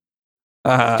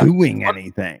doing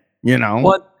anything?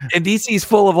 Well, and DC's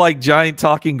full of like giant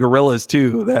talking gorillas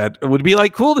too. That would be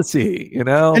like cool to see,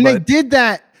 And they did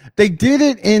that. They did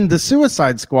it in the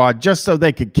Suicide Squad just so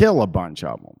they could kill a bunch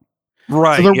of them.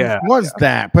 Right. So there was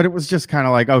that, but it was just kind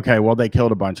of like, okay, well, they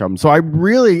killed a bunch of them. So I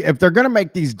really, if they're going to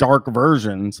make these dark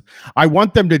versions, I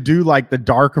want them to do like the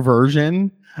dark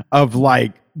version of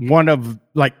like one of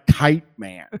like Kite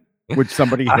Man, which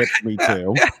somebody hit me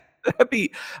to. That'd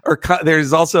be,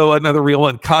 there's also another real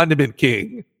one, Condiment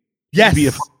King. Yes. Be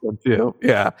a fun one too.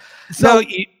 Yeah. So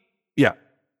yeah.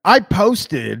 I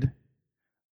posted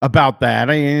about that.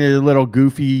 A little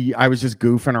goofy. I was just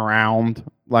goofing around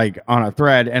like on a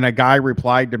thread, and a guy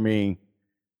replied to me,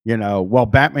 well,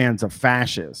 Batman's a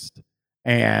fascist,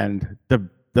 and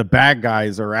the bad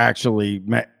guys are actually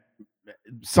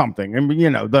something, and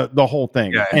the whole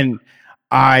thing. Yeah. And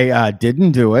I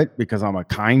didn't do it because I'm a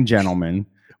kind gentleman,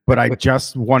 but I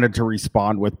just wanted to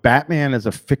respond with Batman as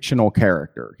a fictional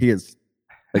character. He is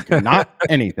like not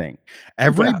anything.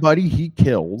 Everybody he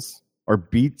kills or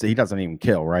beats, he doesn't even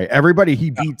kill, right? Everybody he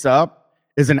beats up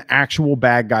is an actual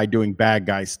bad guy doing bad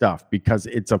guy stuff because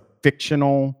it's a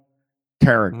fictional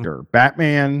character. Mm-hmm.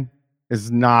 Batman is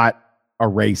not a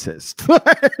racist.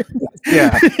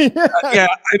 Yeah. Yeah.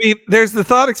 I mean, there's the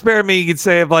thought experiment you could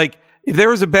say of like, if there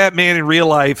was a Batman in real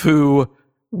life who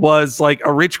was like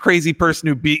a rich, crazy person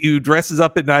who dresses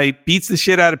up at night, beats the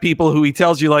shit out of people, who he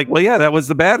tells you like, well, yeah, that was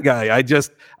the bad guy.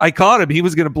 I caught him. He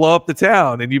was going to blow up the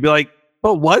town. And you'd be like,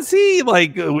 but was he?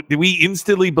 Like, did we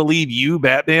instantly believe you,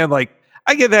 Batman? Like,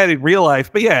 I get that in real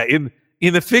life. But yeah, in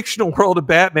the fictional world of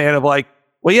Batman, of like,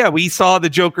 well, yeah, we saw the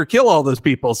Joker kill all those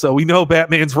people, so we know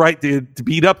Batman's right to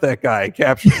beat up that guy,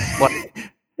 capture him.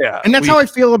 Like, yeah, and that's how I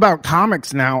feel about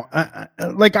comics now.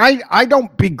 Like I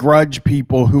don't begrudge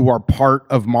people who are part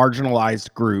of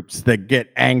marginalized groups that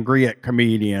get angry at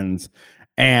comedians,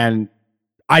 and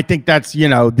I think that's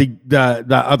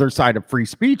the other side of free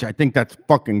speech. I think that's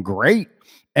fucking great.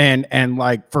 And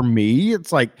like for me,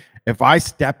 it's like if I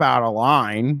step out of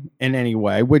line in any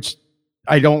way, which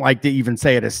I don't like to even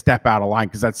say it as step out of line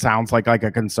because that sounds like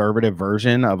a conservative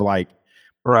version of like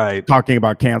right talking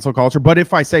about cancel culture. But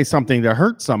if I say something that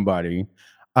hurts somebody,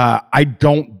 I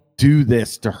don't do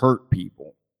this to hurt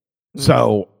people. Mm-hmm.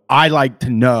 So I like to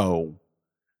know,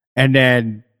 and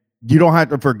then you don't have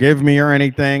to forgive me or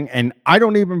anything. And I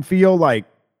don't even feel like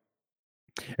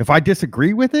if I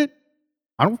disagree with it,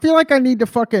 I don't feel like I need to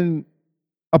fucking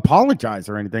apologize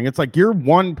or anything. It's like you're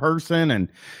one person and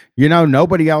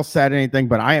nobody else said anything,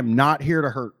 but I am not here to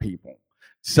hurt people.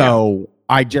 So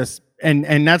I just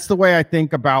and that's the way I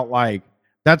think about, like,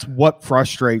 that's what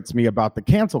frustrates me about the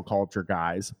cancel culture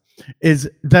guys, is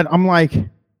that I'm like,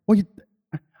 well,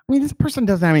 this person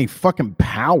doesn't have any fucking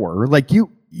power. Like you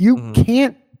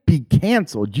can't be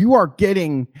canceled. You are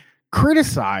getting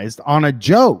criticized on a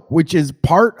joke, which is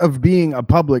part of being a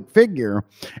public figure,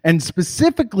 and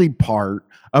specifically part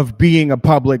of being a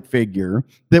public figure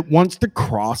that wants to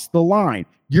cross the line.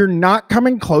 You're not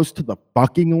coming close to the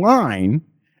fucking line.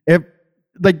 If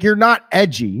like you're not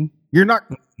edgy, you're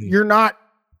not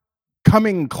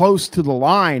coming close to the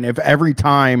line. If every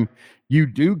time you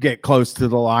do get close to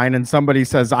the line and somebody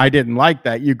says, I didn't like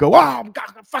that, you go, oh,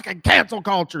 God, fucking cancel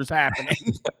culture's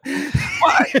happening.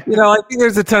 I think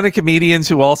there's a ton of comedians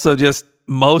who also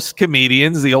most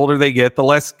comedians, the older they get, the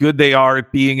less good they are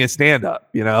at being a stand-up.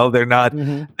 They're not,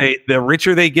 the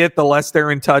richer they get, the less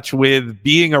they're in touch with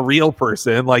being a real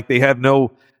person. Like they have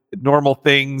no normal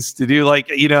things to do. Like,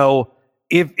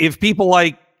 if people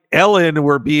like Ellen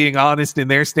were being honest in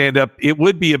their stand-up, it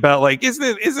would be about like,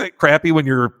 isn't it crappy when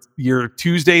your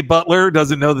Tuesday butler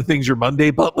doesn't know the things your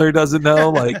Monday butler doesn't know?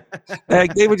 Like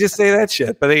they would just say that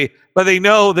shit, but they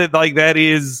know that like that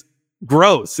is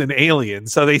gross and alien.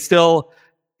 So they still,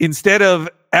 instead of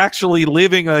actually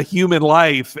living a human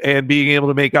life and being able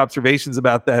to make observations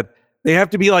about that, they have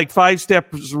to be like 5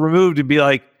 steps removed and be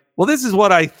like, well, this is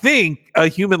what I think a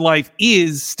human life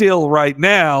is still right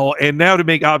now, and now to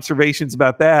make observations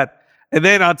about that. And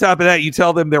then on top of that, you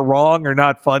tell them they're wrong or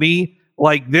not funny.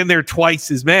 Like, then they're twice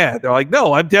as mad. They're like,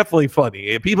 no, I'm definitely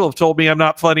funny. And people have told me I'm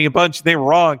not funny a bunch, and they were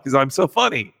wrong because I'm so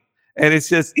funny. And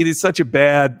it is such a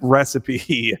bad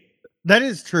recipe. That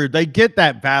is true. They get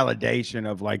that validation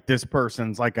of like, this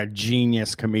person's like a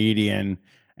genius comedian.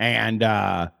 And,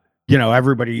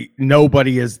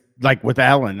 nobody is like with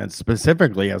Ellen, and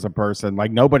specifically as a person, like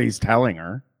nobody's telling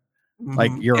her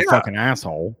like you're a fucking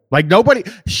asshole. Like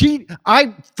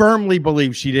I firmly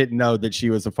believe she didn't know that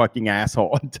she was a fucking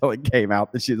asshole until it came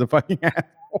out that she's a fucking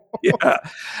asshole. Yeah.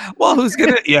 Well, who's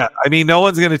gonna? Yeah. I mean, no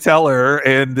one's gonna tell her.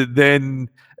 And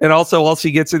also, all she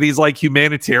gets are these like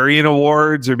humanitarian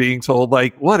awards, or being told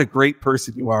like, what a great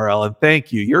person you are, Ellen.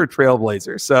 Thank you. You're a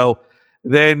trailblazer. So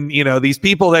then, these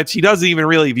people that she doesn't even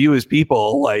really view as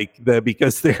people,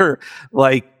 because they're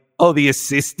like, oh, the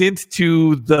assistant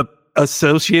to the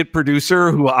associate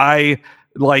producer who I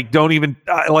like don't even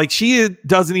she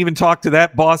doesn't even talk to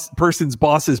that person's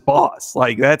boss's boss.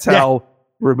 Like that's how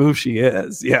removed she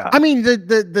is. Yeah. I mean,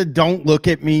 the don't look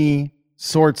at me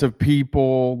sorts of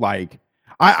people. Like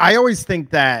I always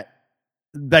think that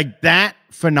like that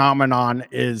phenomenon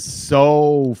is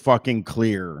so fucking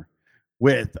clear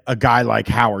with a guy like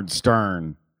Howard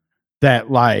Stern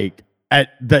that like at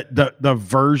the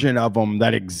version of him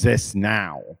that exists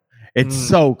now, it's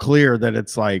so clear that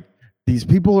it's like these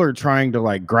people are trying to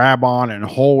like grab on and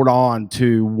hold on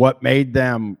to what made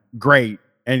them great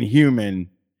and human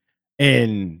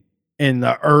in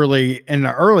the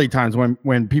early times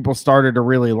when people started to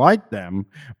really like them,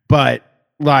 but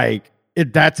like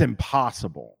that's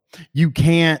impossible. You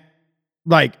can't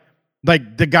like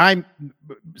the guy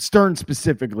Stern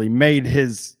specifically made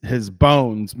his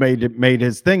bones, made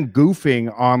his thing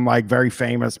goofing on like very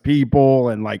famous people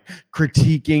and like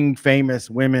critiquing famous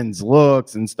women's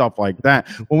looks and stuff like that.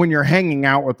 Well, when you're hanging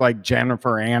out with like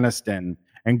Jennifer Aniston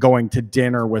and going to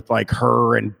dinner with like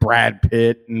her and Brad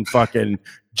Pitt and fucking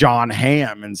John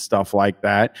Hamm and stuff like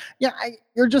that,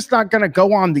 you're just not going to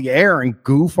go on the air and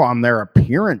goof on their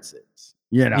appearances.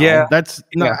 You know,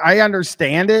 I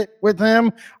understand it with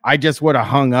him. I just would have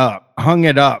hung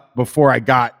it up before I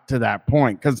got to that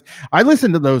point. Cause I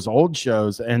listened to those old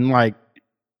shows and like,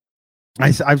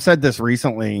 I've said this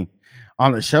recently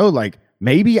on the show, like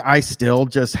maybe I still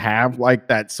just have like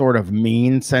that sort of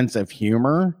mean sense of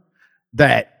humor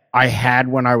that I had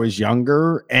when I was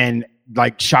younger. And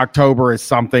like Shocktober is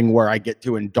something where I get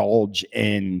to indulge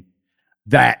in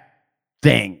that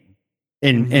thing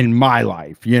in my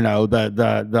life, you know,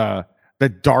 the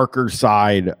darker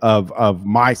side of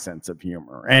my sense of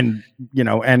humor. And, you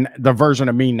know, and the version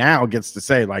of me now gets to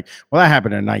say like, well, that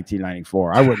happened in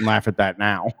 1994. I wouldn't laugh at that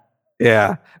now.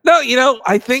 Yeah. No, you know,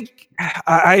 I think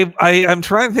I'm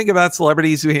trying to think about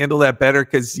celebrities who handle that better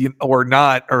or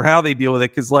not, or how they deal with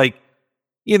it. Cause like,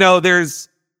 you know,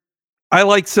 I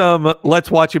like some Let's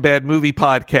Watch a Bad Movie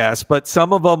podcast, but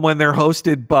some of them when they're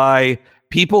hosted by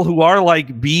people who are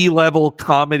like B-level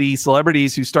comedy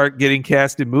celebrities who start getting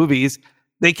cast in movies,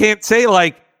 they can't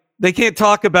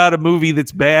talk about a movie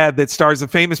that's bad that stars a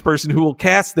famous person who will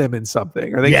cast them in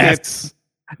something. Or they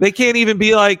can't even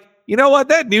be like, you know what,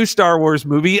 that new Star Wars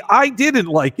movie, I didn't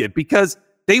like it, because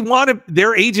they want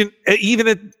their agent, even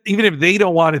if they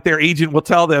don't want it, their agent will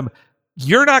tell them,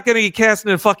 you're not going to get cast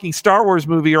in a fucking Star Wars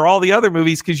movie or all the other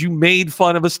movies because you made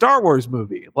fun of a Star Wars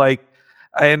movie. Like,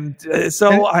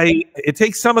 it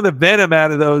takes some of the venom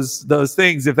out of those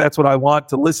things if that's what I want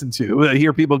to listen to. I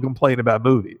hear people complain about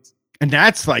movies. And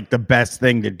that's like the best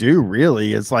thing to do,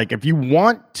 really, is like if you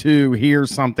want to hear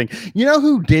something, you know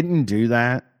who didn't do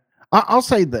that? I'll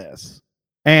say this.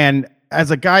 And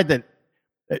as a guy that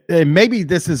maybe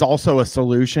this is also a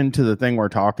solution to the thing we're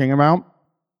talking about.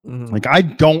 Mm-hmm. Like, I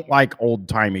don't like old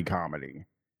timey comedy.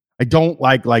 I don't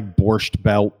like Borscht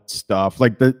Belt stuff,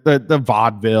 like the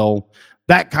vaudeville,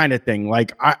 that kind of thing.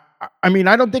 Like, I mean,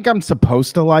 I don't think I'm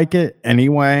supposed to like it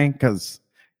anyway, because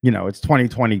you know it's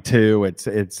 2022.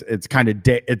 It's kind of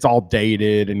it's all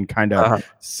dated and kind of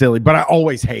silly. But I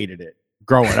always hated it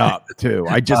growing up too.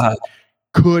 I just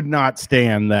could not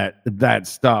stand that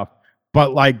stuff.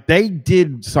 But like, they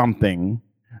did something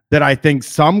that I think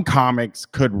some comics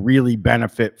could really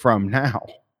benefit from now,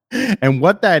 and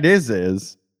what that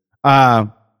is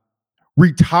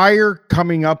retire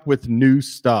coming up with new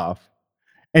stuff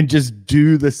and just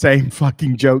do the same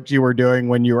fucking jokes you were doing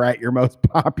when you were at your most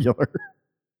popular.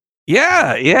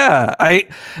 Yeah.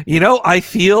 I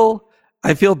feel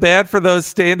bad for those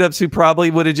stand-ups who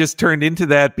probably would have just turned into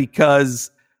that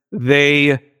because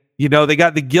they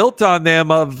got the guilt on them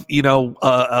of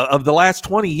the last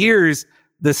 20 years.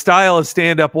 The style of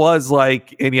stand-up was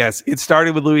like, and yes, it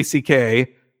started with Louis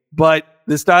C.K., but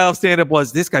the style of stand-up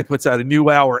was, this guy puts out a new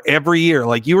hour every year.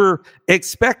 Like, you were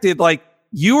expected, like,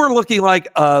 you were looking like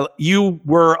you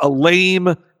were a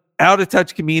lame,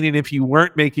 out-of-touch comedian if you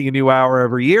weren't making a new hour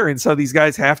every year. And so these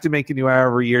guys have to make a new hour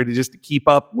every year to keep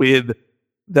up with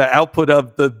the output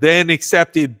of the then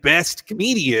accepted best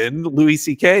comedian, Louis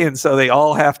C.K., and so they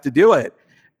all have to do it.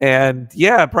 And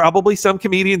yeah, probably some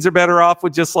comedians are better off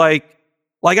with just like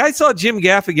I saw Jim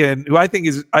Gaffigan, who I think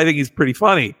he's pretty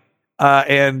funny.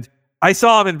 And I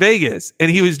saw him in Vegas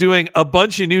and he was doing a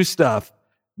bunch of new stuff.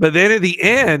 But then at the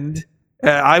end,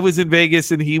 I was in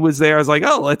Vegas and he was there. I was like,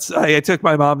 I took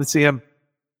my mom to see him.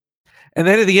 And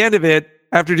then at the end of it,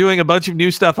 after doing a bunch of new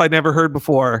stuff I'd never heard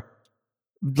before,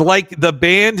 like the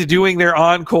band doing their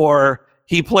encore,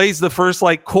 he plays the first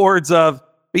like chords of,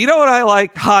 you know what I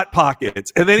like? Hot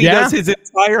Pockets. And then he does his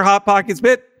entire Hot Pockets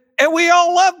bit. And we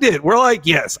all loved it. We're like,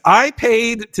 yes, I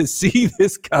paid to see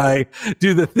this guy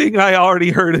do the thing I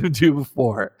already heard him do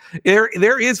before.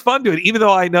 There is fun to it, even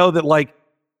though I know that, like,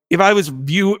 if I was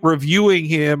reviewing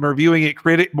him or viewing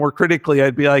it more critically,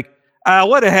 I'd be like,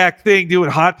 what a hack thing doing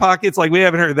Hot Pockets. Like, we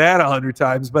haven't heard that 100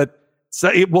 times, but so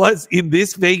it was in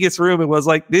this Vegas room. It was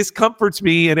like, this comforts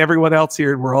me and everyone else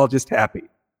here, and we're all just happy.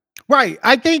 Right.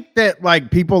 I think that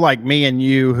like people like me and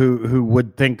you who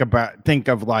would think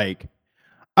of like,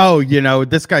 oh, you know,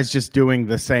 this guy's just doing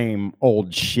the same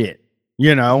old shit,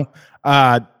 you know?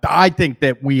 I think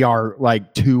that we are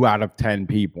like 2 out of 10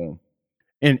 people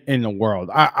in the world.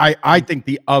 I think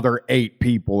the other 8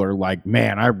 people are like,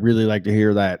 man, I really like to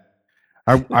hear that.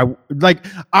 I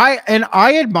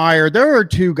admire, there are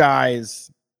 2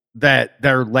 guys that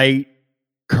their late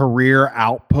career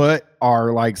output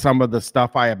are like some of the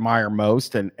stuff I admire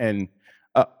most. And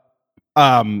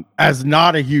as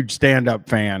not a huge stand-up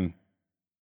fan,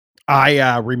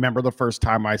 I remember the first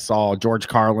time I saw George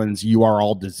Carlin's "You Are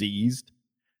All Diseased"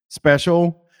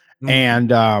 special,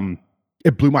 and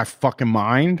it blew my fucking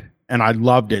mind, and I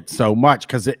loved it so much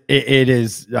because it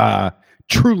is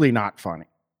truly not funny.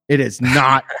 It is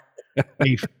not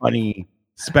a funny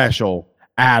special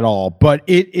at all, but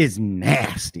it is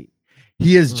nasty.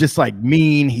 He is just like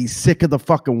mean. He's sick of the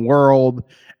fucking world,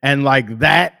 and like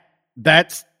that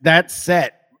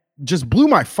set just blew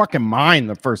my fucking mind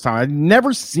the first time. I'd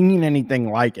never seen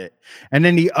anything like it. And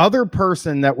then the other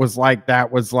person that was like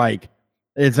that was like,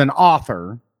 is an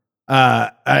author.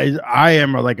 I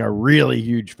am like a really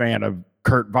huge fan of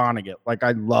Kurt Vonnegut. Like,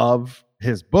 I love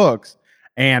his books,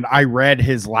 and I read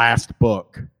his last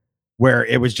book where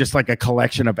it was just like a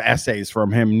collection of essays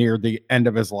from him near the end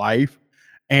of his life.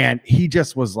 And he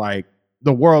just was like,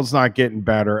 the world's not getting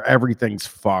better. Everything's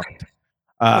fucked.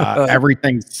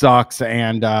 Everything sucks,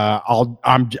 and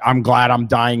I'm glad I'm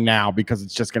dying now because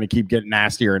it's just going to keep getting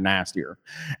nastier and nastier.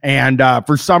 And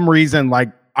for some reason,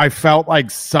 like, I felt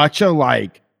like such a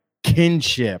like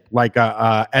kinship, like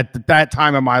at that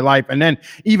time of my life, and then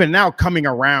even now coming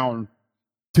around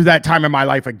to that time in my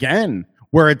life again,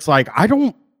 where it's like I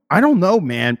don't know,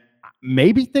 man.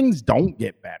 Maybe things don't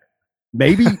get better.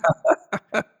 Maybe.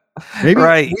 Maybe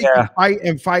right, yeah. Fight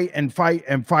and fight and fight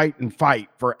and fight and fight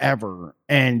forever,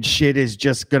 and shit is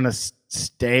just gonna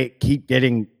keep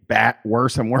getting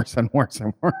worse and worse and worse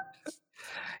and worse.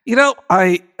 You know,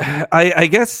 I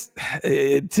guess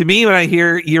to me, when I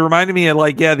hear, you reminded me of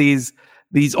like, yeah, these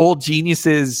old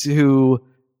geniuses who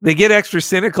they get extra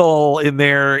cynical in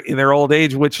their old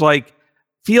age, which like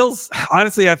feels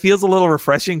a little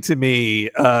refreshing to me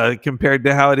compared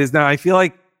to how it is now. I feel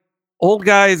like old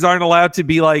guys aren't allowed to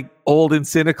be like old and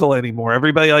cynical anymore.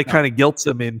 Everybody like kind of guilts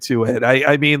them into it.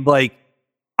 I mean, like,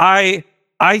 I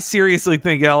seriously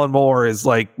think Alan Moore is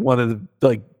like one of the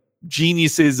like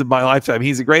geniuses of my lifetime.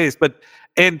 He's the greatest, but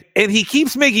and he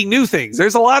keeps making new things.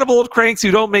 There's a lot of old cranks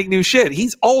who don't make new shit.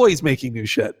 He's always making new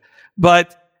shit.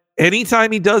 But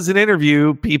anytime he does an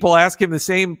interview, people ask him the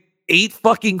same 8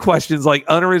 fucking questions, like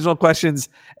unoriginal questions.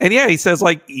 And yeah, he says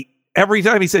like, every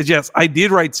time he says, yes, I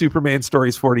did write Superman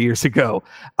stories 40 years ago.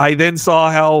 I then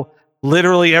saw how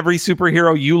literally every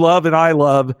superhero you love and I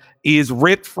love is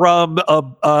ripped from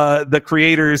the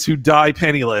creators who die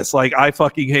penniless. Like, I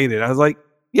fucking hate it. I was like,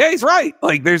 yeah, he's right.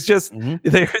 Like, there's just,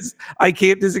 I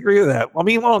can't disagree with that. I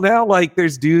mean, well, now, like,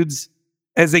 there's dudes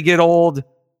as they get old,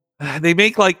 they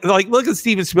make like look at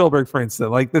Steven Spielberg, for instance.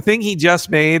 Like, the thing he just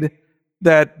made,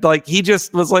 that like he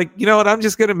just was like, you know what, I'm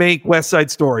just going to make West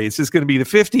Side Story. It's just going to be the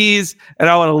 50s, and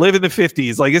I want to live in the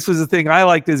 50s. Like, this was the thing I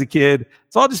liked as a kid,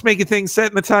 so I'll just make a thing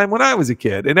set in the time when I was a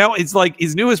kid. And now it's like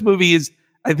his newest movie is,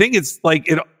 I think it's like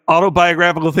an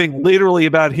autobiographical thing literally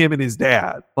about him and his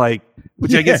dad, like,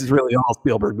 which I guess is really all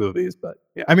Spielberg movies. But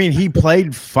yeah, I mean, he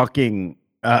played fucking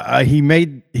he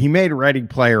made Ready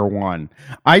Player One.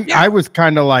 I was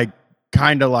kind of like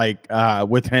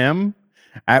with him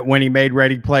when he made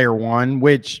Ready Player One,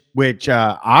 which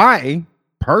I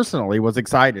personally was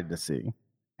excited to see.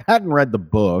 Hadn't read the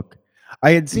book.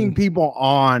 I had seen people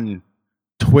on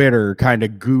Twitter kind of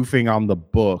goofing on the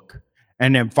book,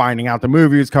 and then finding out the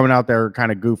movie was coming out, there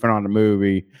kind of goofing on the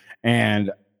movie.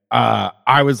 And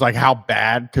I was like, how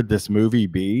bad could this movie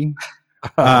be?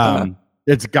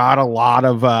 It's got a lot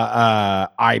of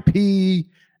IP,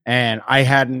 and I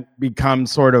hadn't become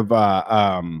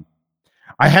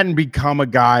I hadn't become a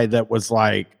guy that was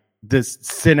like, this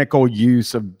cynical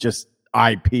use of just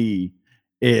IP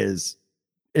is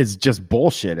just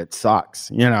bullshit. It sucks.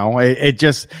 You know, it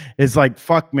just is like,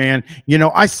 fuck, man. You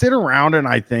know, I sit around and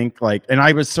I think like, and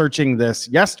I was searching this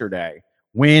yesterday,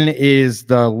 when is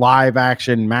the live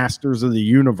action Masters of the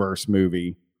Universe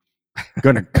movie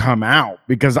going to come out?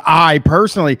 Because I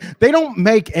personally, they don't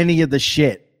make any of the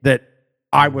shit that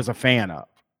I was a fan of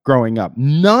growing up.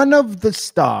 None of the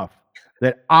stuff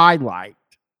that I liked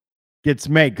gets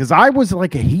made, because I was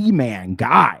like a He-Man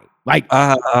guy. Like,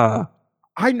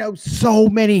 I know so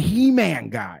many He-Man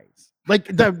guys.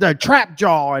 Like the Trap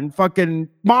Jaw and fucking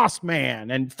Moss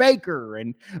Man and Faker.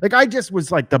 And like, I just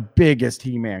was like the biggest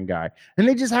He-Man guy. And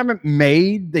they just haven't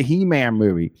made the He-Man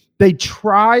movie. They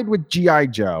tried with G.I.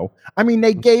 Joe. I mean,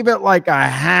 they gave it like a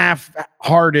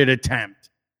half-hearted attempt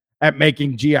at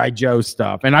making G.I. Joe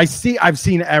stuff. And I've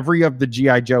seen every of the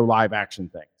G.I. Joe live action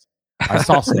things. I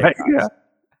saw Snake Eyes. Yeah.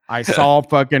 I saw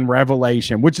fucking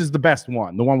Revelation, which is the best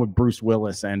one. The one with Bruce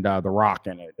Willis and The Rock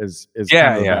in it is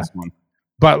kind of the best one.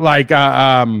 But like,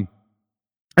 and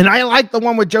I like the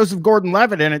one with Joseph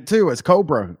Gordon-Levitt in it too as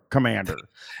Cobra Commander.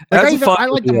 Like I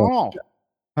like them all.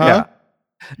 Huh? Yeah.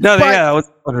 No, that was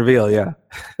a fun reveal. Yeah.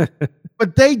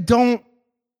 But they don't.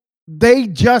 They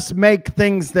just make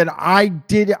things that I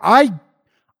didn't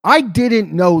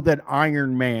know that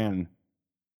Iron Man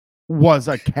was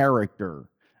a character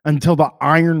until the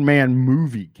Iron Man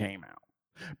movie came out,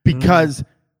 because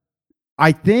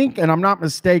I think, and I'm not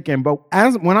mistaken, but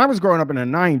when I was growing up in the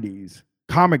 90s,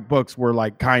 comic books were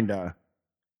like kind of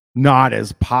not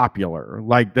as popular.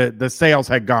 Like the sales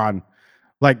had gone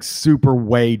like super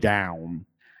way down.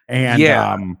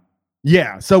 And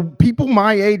so people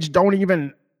my age don't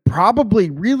even probably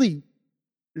really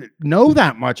know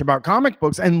that much about comic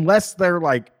books unless their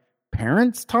like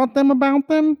parents taught them about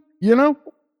them, you know?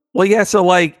 Well, yeah. So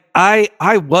like I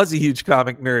was a huge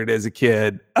comic nerd as a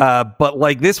kid. But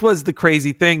like this was the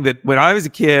crazy thing that when I was a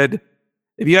kid,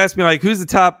 if you asked me like who's the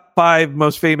top 5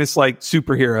 most famous like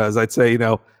superheroes, I'd say,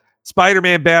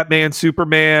 Spider-Man, Batman,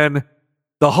 Superman,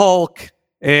 the Hulk,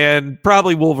 and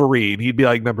probably Wolverine. He'd be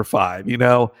like number 5,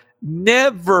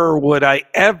 Never would I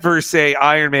ever say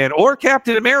Iron Man or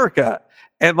Captain America.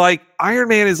 And like Iron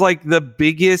Man is like the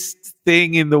biggest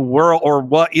thing in the world, or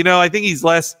what, I think he's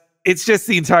less. It's just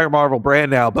the entire Marvel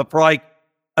brand now. But for like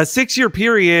a 6-year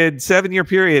period, 7-year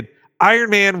period,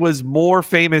 Iron Man was more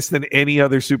famous than any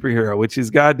other superhero, which is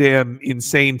goddamn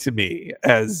insane to me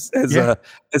as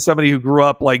somebody who grew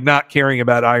up like not caring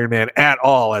about Iron Man at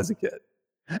all as a kid.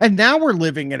 And now we're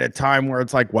living at a time where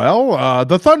it's like, well,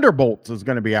 the Thunderbolts is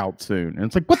going to be out soon. And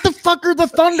it's like, what the fuck are the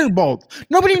Thunderbolts?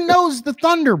 Nobody knows the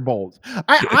Thunderbolts.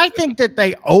 I think that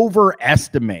they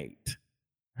overestimate.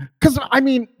 Because, I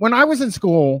mean, when I was in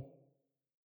school,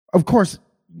 of course,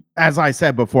 as I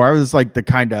said before, I was like the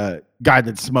kind of guy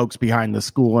that smokes behind the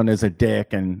school and is a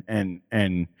dick and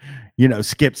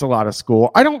skips a lot of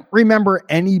school. I don't remember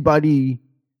anybody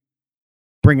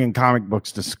bringing comic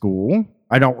books to school.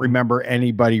 I don't remember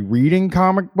anybody reading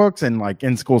comic books and like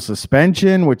in school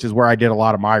suspension, which is where I did a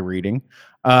lot of my reading.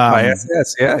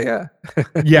 Yes, yeah.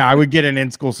 Yeah, I would get an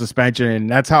in-school suspension, and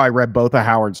that's how I read both of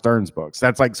Howard Stern's books.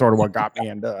 That's like sort of what got me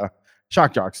into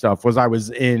Shock Jock stuff. Was I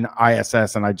was in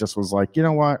ISS and I just was like, you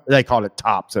know what? They called it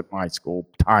TOPS at my school,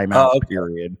 timeout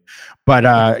period. But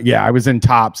I was in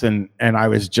TOPS and I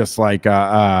was just like,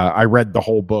 I read the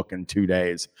whole book in 2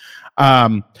 days.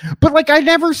 But like I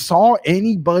never saw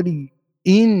anybody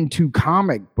into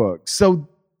comic books. So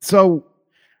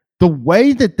the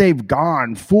way that they've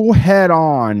gone full head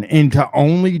on into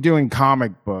only doing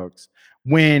comic books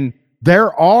when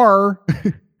there are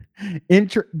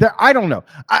I don't know.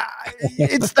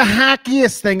 It's the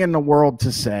hackiest thing in the world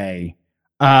to say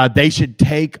they should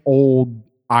take old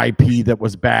IP that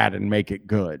was bad and make it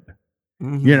good.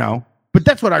 Mm-hmm. But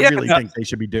that's what I really think they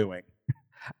should be doing.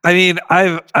 I mean,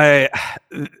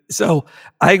 so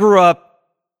I grew up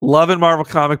loving Marvel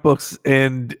comic books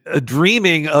and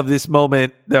dreaming of this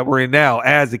moment that we're in now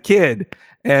as a kid.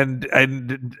 And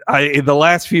I, in the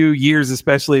last few years,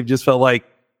 especially, have just felt like,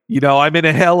 I'm in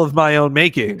a hell of my own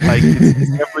making. Like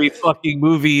every fucking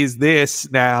movie is this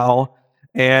now.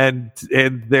 And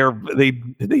they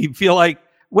feel like,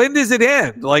 when does it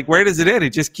end? Like, where does it end?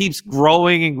 It just keeps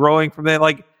growing and growing from there.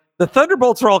 Like the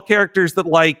Thunderbolts are all characters that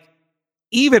like,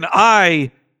 even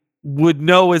I would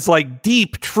know as like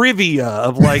deep trivia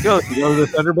of like, oh, the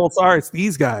Thunderbolts are, it's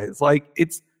these guys. Like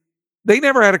they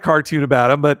never had a cartoon about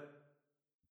them, but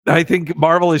I think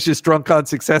Marvel is just drunk on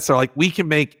success. They're like, we can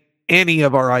make any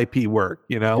of our IP work,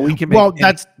 we can make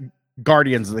that's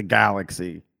Guardians of the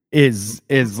Galaxy is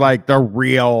like the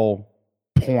real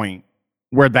point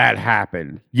where that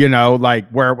happened, like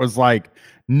where it was like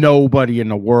nobody in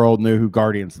the world knew who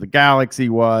Guardians of the Galaxy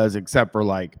was except for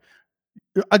like,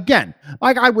 again,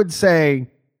 like I would say,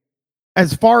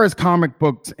 as far as comic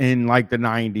books in like the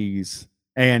 90s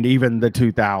and even the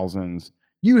 2000s,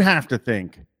 you'd have to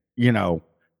think,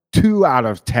 2 out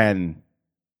of 10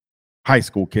 high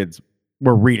school kids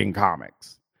were reading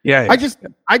comics. Yeah. I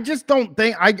just don't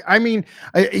think, I mean,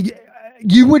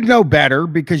 you would know better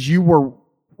because you were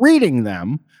reading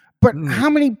them, but how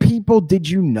many people did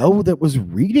you know that was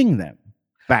reading them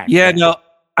back then? No.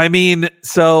 I mean,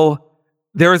 so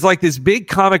there was like this big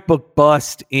comic book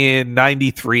bust in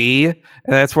 93, and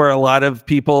that's where a lot of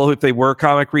people, if they were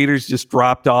comic readers, just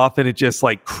dropped off, and it just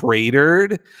like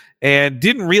cratered and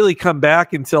didn't really come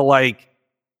back until like,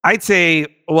 I'd say,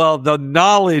 well, the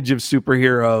knowledge of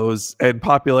superheroes and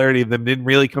popularity of them didn't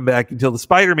really come back until the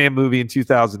Spider-Man movie in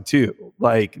 2002.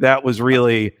 Like that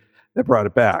brought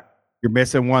it back. You're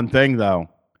missing one thing though.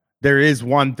 There is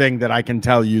one thing that I can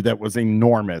tell you that was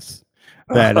enormous,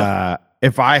 that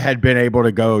if I had been able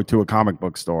to go to a comic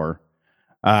book store,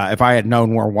 if I had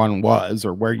known where one was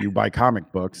or where you buy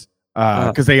comic books,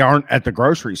 because they aren't at the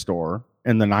grocery store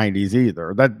in the 90s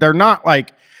either. That they're not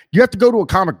like, you have to go to a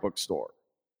comic book store.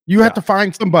 You have to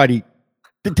find somebody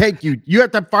to take you. You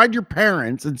have to find your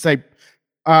parents and say,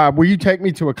 will you take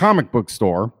me to a comic book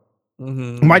store?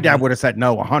 Mm-hmm. My dad would have said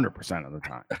no 100% of the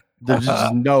time. There's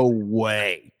just no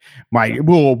way. What?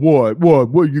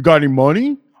 You got any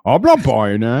money? I'm not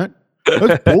buying that.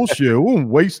 That's bullshit. What a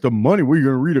waste of money. What, you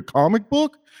gonna read a comic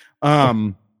book?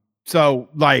 So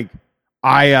like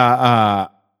I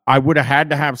would have had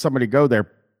to have somebody go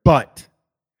there. But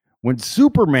when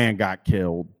Superman got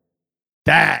killed,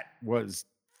 that was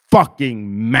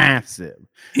fucking massive.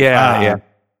 Yeah.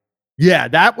 Yeah,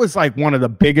 that was like one of the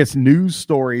biggest news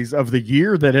stories of the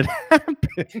year that it happened.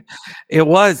 It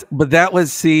was, but that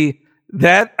was,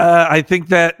 I think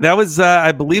that was,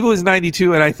 I believe it was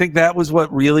 92. And I think that was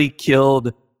what really killed,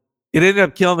 it ended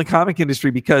up killing the comic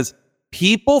industry, because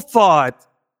people thought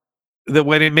that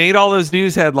when it made all those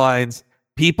news headlines,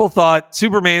 people thought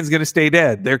Superman's going to stay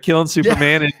dead. They're killing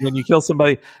Superman. And when you kill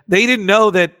somebody, they didn't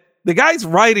know that the guys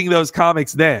writing those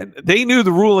comics then, they knew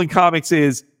the rule in comics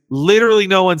is literally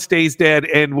no one stays dead.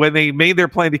 And when they made their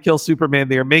plan to kill Superman,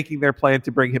 they are making their plan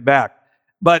to bring him back.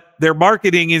 But their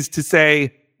marketing is to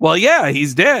say, well, yeah,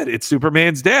 he's dead. It's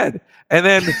Superman's dead. And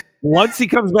then once he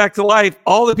comes back to life,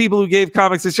 all the people who gave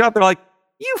comics a shot, they're like,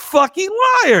 you fucking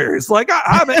liars. Like,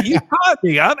 you caught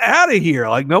me. I'm out of here.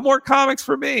 Like, no more comics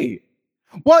for me.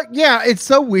 Well, yeah, it's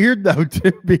so weird though,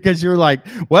 too, because you're like,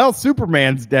 well,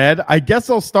 Superman's dead. I guess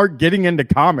I'll start getting into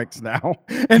comics now.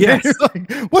 And then you're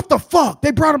like, what the fuck?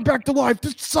 They brought him back to life.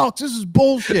 This sucks. This is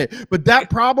bullshit. But that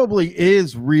probably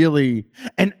is really,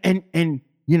 and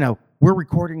you know, we're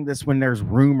recording this when there's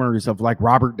rumors of like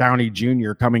Robert Downey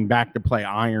Jr. coming back to play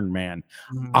Iron Man.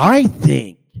 Mm-hmm. I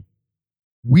think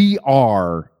we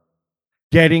are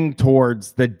getting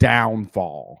towards the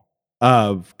downfall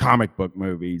of comic book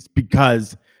movies,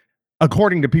 because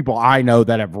according to people I know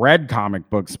that have read comic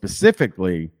books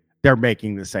specifically, they're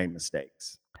making the same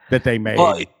mistakes that they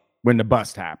made when the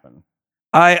bust happened.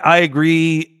 I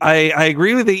agree. I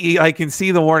agree with I can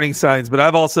see the warning signs, but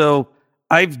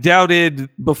I've doubted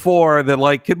before that,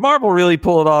 like, could Marvel really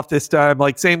pull it off this time?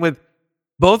 Like, same with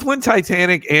both when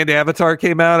Titanic and Avatar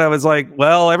came out, I was like,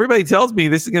 well, everybody tells me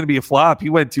this is going to be a flop. He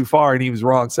went too far and he was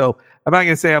wrong. So I'm not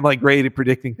going to say I'm like great at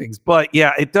predicting things, but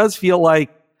yeah, it does feel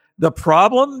like the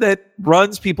problem that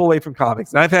runs people away from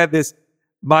comics. And I've had this,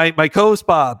 my co-host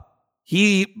Bob,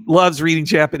 he loves reading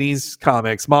Japanese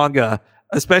comics, manga,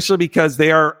 especially because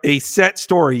they are a set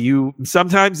story.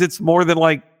 Sometimes it's more than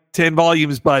like 10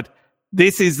 volumes, but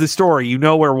this is the story. You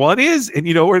know where one is and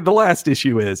you know where the last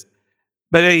issue is.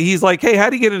 But he's like, hey, how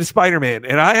do you get into Spider-Man?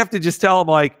 And I have to just tell him,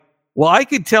 like, well, I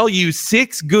could tell you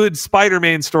 6 good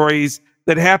Spider-Man stories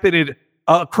that happened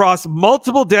across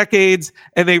multiple decades,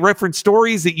 and they reference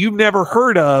stories that you've never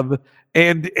heard of,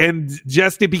 and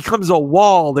just it becomes a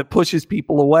wall that pushes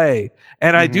people away.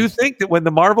 And I do think that when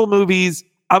the Marvel movies,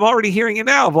 I'm already hearing it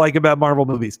now about Marvel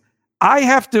movies. I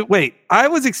have to wait. I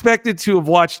was expected to have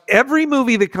watched every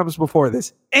movie that comes before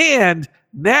this, and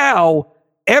now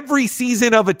every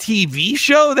season of a TV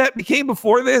show that became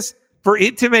before this, for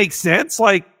it to make sense.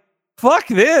 Like, fuck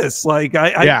this. Like,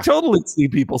 I totally see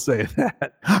people say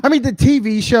that. I mean, the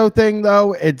TV show thing,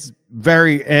 though, it's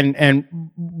very, and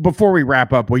before we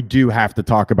wrap up, we do have to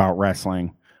talk about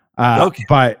wrestling. Okay.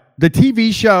 But the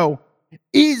TV show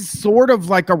is sort of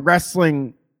like a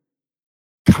wrestling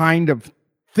kind of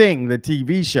thing, the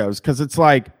TV shows, because it's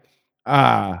like,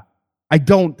 I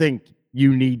don't think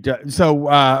you need to. So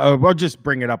I'll just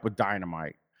bring it up with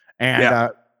Dynamite.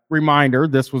 And reminder,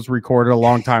 this was recorded a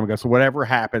long time ago. So whatever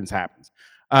happens.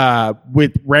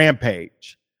 With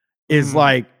Rampage is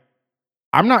like,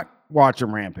 I'm not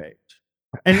watching Rampage.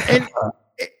 And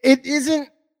it isn't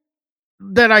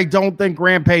that I don't think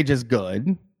Rampage is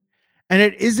good. And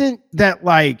it isn't that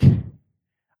like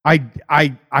I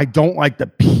don't like the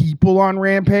people on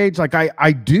Rampage. Like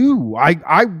I do.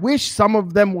 I wish some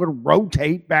of them would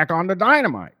rotate back onto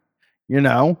Dynamite, you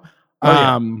know?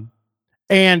 And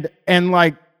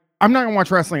like, I'm not gonna watch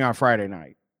wrestling on Friday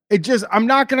night. I'm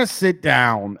not going to sit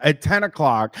down at 10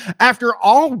 o'clock after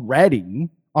already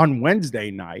on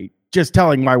Wednesday night, just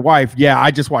telling my wife, yeah,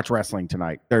 I just watched wrestling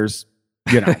tonight. There's,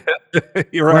 You're right.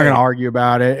 We're not going to argue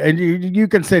about it. And you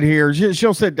can sit here.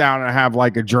 She'll sit down and have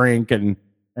like a drink and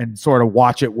sort of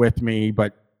watch it with me,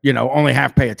 but only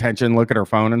half pay attention, look at her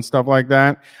phone and stuff like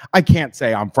that. I can't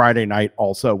say on Friday night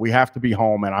also, we have to be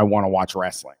home and I want to watch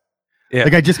wrestling. Yeah.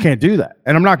 Like I just can't do that.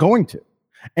 And I'm not going to.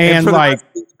 And like,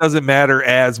 it doesn't matter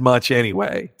as much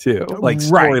anyway, too. Like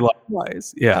storyline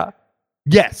wise. Yeah.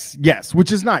 Yes,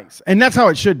 which is nice. And that's how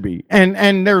it should be.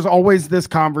 And there's always this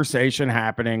conversation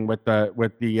happening with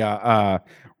the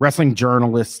wrestling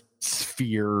journalist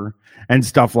sphere and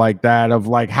stuff like that of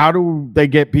like, how do they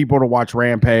get people to watch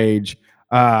Rampage?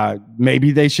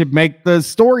 Maybe they should make the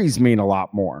stories mean a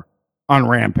lot more on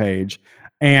Rampage.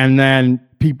 And then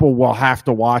people will have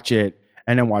to watch it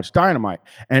and then watch Dynamite.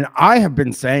 And I have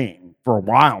been saying for a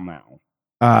while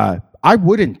now, I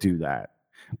wouldn't do that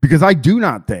because I do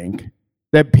not think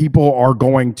that people are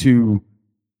going to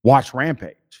watch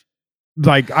Rampage.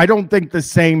 Like, I don't think the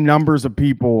same numbers of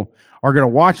people are going to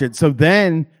watch it. So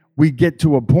then we get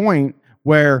to a point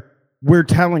where we're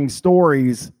telling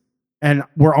stories and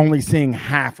we're only seeing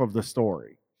half of the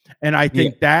story. And I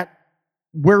think that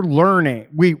we're learning.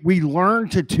 We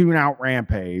learned to tune out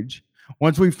Rampage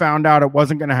once we found out it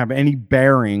wasn't going to have any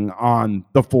bearing on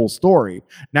the full story.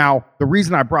 Now, the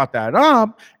reason I brought that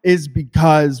up is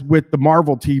because with the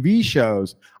Marvel TV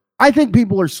shows, I think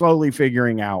people are slowly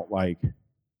figuring out, like,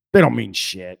 they don't mean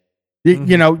shit.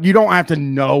 Mm-hmm. You don't have to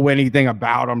know anything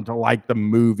about them to like the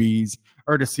movies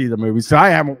or to see the movies. So I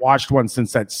haven't watched one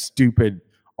since that stupid,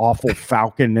 awful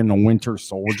Falcon and the Winter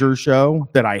Soldier show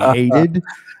that I hated.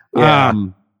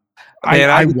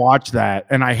 I watched that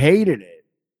and I hated it.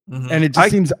 Mm-hmm. And it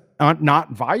just seems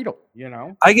not vital,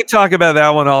 I could talk about that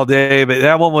one all day, but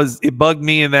that one it bugged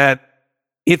me in that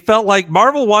it felt like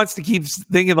Marvel wants to keep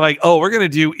thinking like, oh, we're going to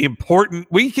do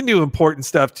we can do important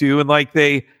stuff too. And like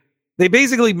they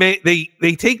basically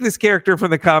they take this character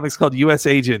from the comics called U.S.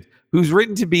 Agent, who's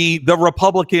written to be the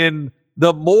Republican,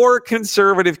 the more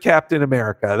conservative Captain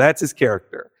America. That's his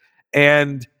character.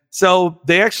 And so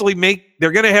they're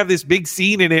going to have this big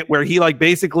scene in it where he like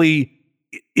basically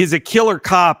is a killer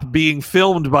cop being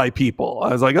filmed by people.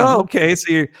 I was like, oh, okay.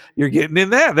 So you're getting in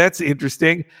that. That's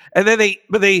interesting. And then they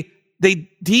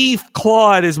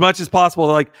declaw it as much as possible.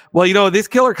 They're like, well, this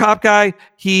killer cop guy,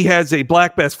 he has a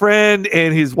black best friend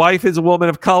and his wife is a woman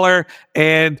of color.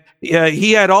 And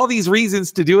he had all these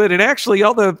reasons to do it. And actually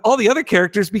all the other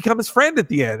characters become his friend at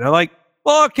the end. I'm like,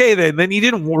 well, okay, then you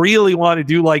didn't really want to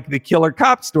do like the killer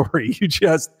cop story.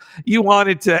 You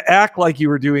wanted to act like you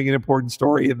were doing an important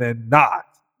story and then not.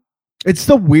 It's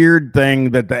the weird thing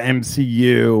that the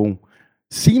MCU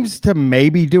seems to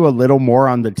maybe do a little more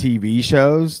on the TV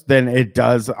shows than it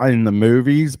does in the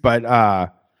movies.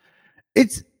 But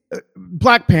it's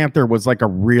Black Panther was like a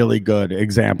really good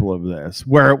example of this,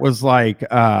 where it was like,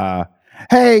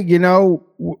 hey,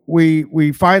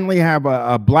 we finally have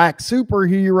a black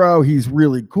superhero. He's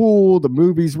really cool. The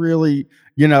movie's really,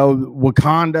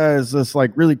 Wakanda is this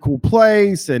like really cool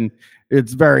place. And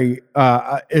it's very,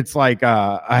 it's like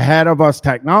ahead of us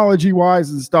technology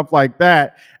wise and stuff like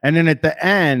that. And then at the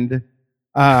end,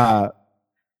 a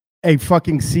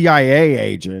fucking CIA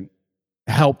agent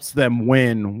helps them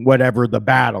win whatever the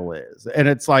battle is. And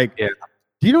it's like, do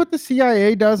you know what the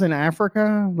CIA does in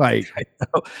Africa? Like,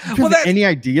 do you have any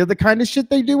idea the kind of shit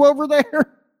they do over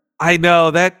there? I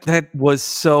know that was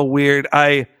so weird.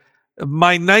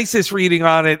 My nicest reading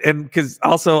on it, and because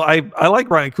also I like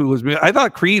Ryan Coogler's movie. I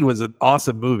thought Creed was an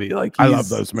awesome movie. Like I love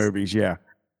those movies. Yeah.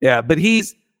 But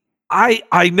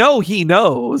I know he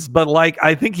knows, but like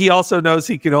I think he also knows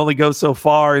he can only go so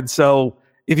far, and so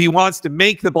if he wants to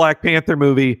make the Black Panther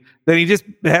movie, then he just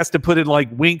has to put in like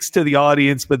winks to the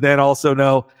audience, but then also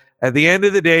know at the end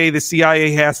of the day, the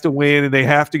CIA has to win and they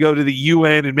have to go to the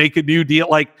UN and make a new deal.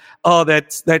 Like, oh,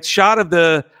 that shot of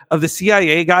the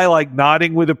CIA guy like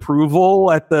nodding with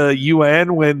approval at the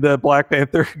UN when the Black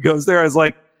Panther goes there. I was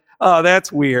like, oh,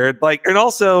 that's weird. Like, and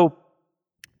also,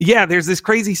 yeah, there's this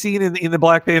crazy scene in the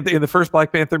Black Panther, in the first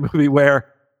Black Panther movie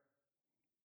where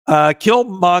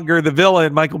Killmonger, the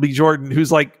villain, Michael B. Jordan,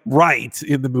 who's like right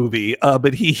in the movie,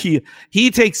 but he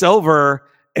takes over,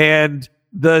 and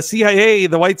the CIA,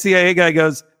 the white CIA guy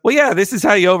goes, well, yeah, this is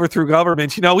how you overthrow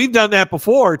governments. We've done that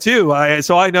before too.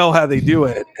 So I know how they do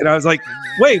it. And I was like,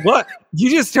 wait, what? He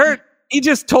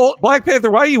just told Black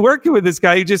Panther, why are you working with this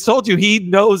guy? He just told you he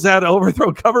knows how to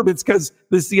overthrow governments because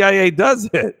the CIA does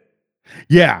it.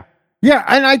 Yeah. Yeah.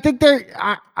 And I think they're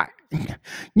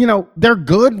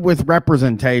good with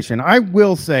representation. I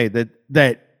will say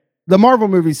that the Marvel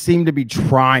movies seem to be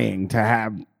trying to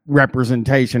have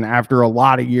representation after a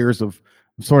lot of years of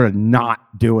sort of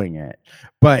not doing it.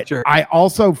 But Sure. I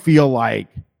also feel like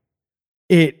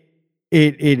it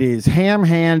is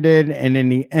ham-handed, and in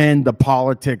the end, the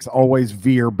politics always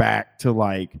veer back to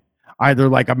like either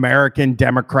like American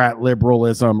Democrat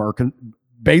liberalism or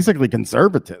basically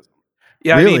conservatism.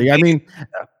 Yeah, Really, I mean,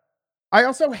 I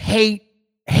also hate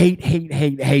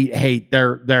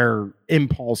their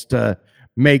impulse to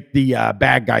make the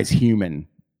bad guys human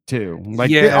too. Like,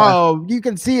 you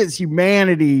can see his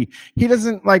humanity. He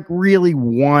doesn't like really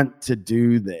want to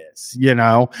do this, you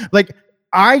know? Like,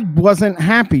 I wasn't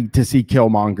happy to see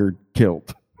Killmonger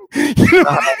killed.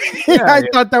 I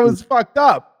thought that was fucked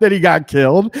up that he got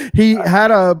killed. He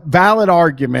had a valid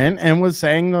argument and was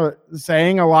saying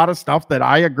a lot of stuff that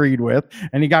I agreed with,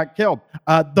 and he got killed.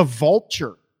 The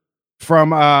Vulture from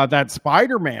that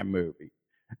Spider-Man movie.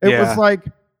 It was like,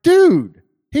 dude,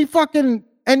 he fucking,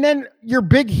 and then your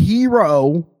big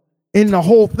hero in the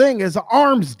whole thing is an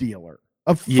arms dealer.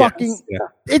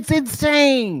 It's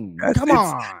insane. Come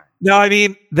on. No, I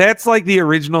mean, that's like the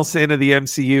original sin of the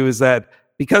MCU is that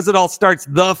because it all starts,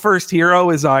 the first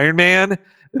hero is Iron Man,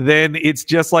 then it's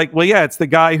just like, well, yeah, it's the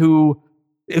guy who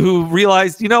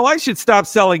realized, you know, I should stop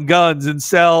selling guns and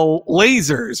sell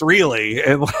lasers, really.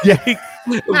 And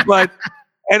like,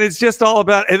 and it's just all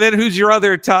about, and then who's your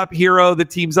other top hero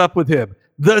that teams up with him?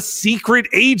 The secret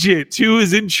agent who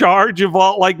is in charge of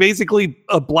all, like, basically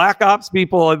black ops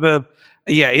people. And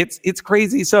it's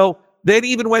crazy. So then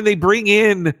even when they bring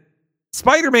in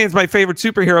Spider-Man's my favorite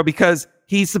superhero because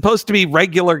he's supposed to be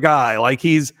regular guy. Like,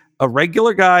 he's a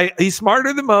regular guy. He's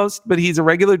smarter than most, but he's a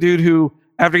regular dude who,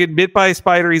 after getting bit by a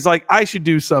spider, he's like, I should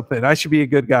do something. I should be a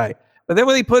good guy. But then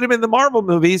when they put him in the Marvel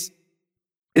movies,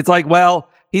 it's like, well,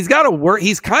 he's got to work.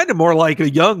 He's kind of more like a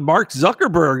young Mark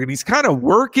Zuckerberg, and he's kind of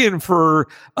working for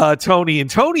Tony. And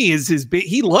Tony is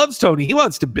he loves Tony. He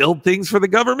wants to build things for the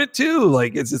government too.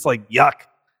 Like, it's just like, yuck.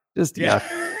 Just yuck.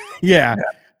 Yeah.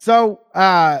 So,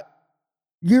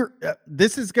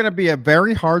 this is going to be a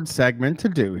very hard segment to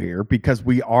do here because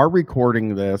we are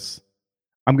recording this.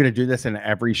 I'm going to do this in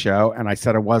every show, and I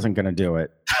said I wasn't going to do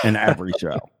it in every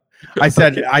show. I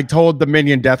said, I told the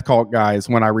Minion Death Cult guys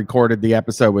when I recorded the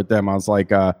episode with them, I was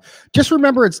like, just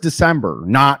remember it's December,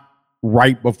 not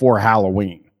right before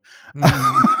Halloween.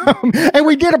 And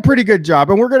we did a pretty good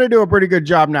job, and we're going to do a pretty good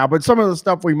job now, but some of the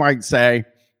stuff we might say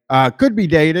could be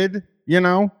dated, you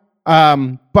know?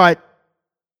 But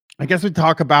I guess we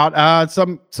talk about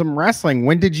some wrestling.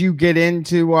 When did you get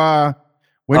into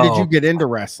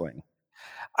wrestling?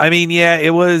 I mean, yeah,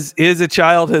 it is a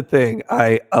childhood thing.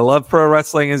 I loved pro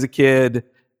wrestling as a kid,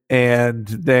 and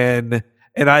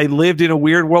I lived in a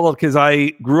weird world because I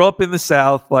grew up in the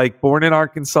South, like born in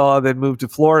Arkansas, then moved to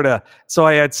Florida. So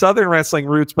I had Southern wrestling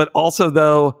roots, but also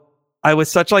though I was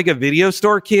such like a video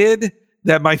store kid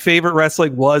that my favorite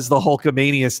wrestling was the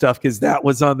Hulkamania stuff because that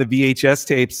was on the VHS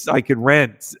tapes I could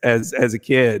rent as a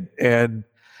kid. And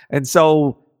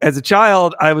so as a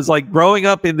child, I was like growing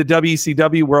up in the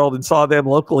WCW world and saw them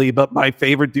locally, but my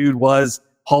favorite dude was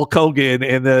Hulk Hogan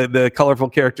and the colorful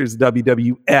characters of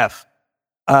WWF.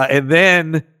 And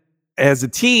then as a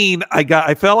teen,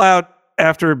 I fell out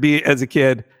as a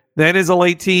kid. Then as a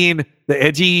late teen, the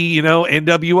edgy, you know,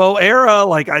 NWO era,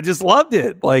 like I just loved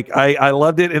it. Like I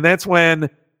loved it. And that's when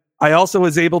I also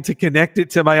was able to connect it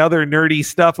to my other nerdy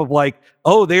stuff of like,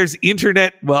 oh, there's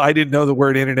internet. Well, I didn't know the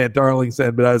word internet darlings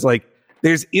then, but I was like,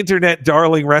 there's internet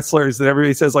darling wrestlers that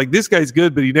everybody says like, this guy's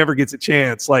good, but he never gets a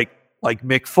chance. Like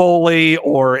Mick Foley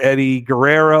or Eddie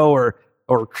Guerrero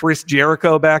or Chris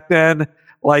Jericho back then.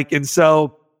 Like, and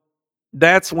so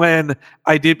that's when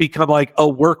I did become like a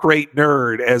work rate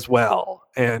nerd as well.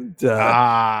 And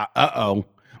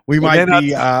we might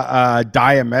be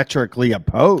diametrically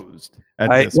opposed at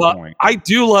this point. I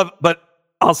do love, but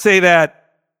I'll say that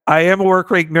I am a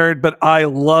work rate nerd, but I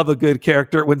love a good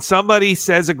character. When somebody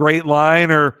says a great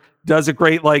line or does a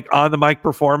great like on the mic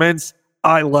performance,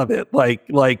 I love it. Like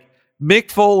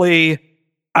Mick Foley,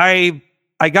 I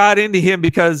got into him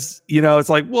because, you know, it's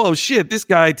like, whoa, shit, this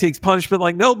guy takes punishment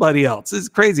like nobody else. This is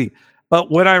crazy. But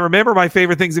when I remember my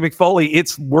favorite things in Mick Foley,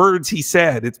 it's words he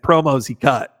said, it's promos he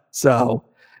cut. So,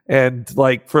 and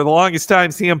like for the longest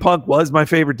time, CM Punk was my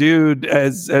favorite dude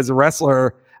as a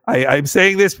wrestler. I'm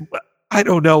saying this, I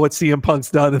don't know what CM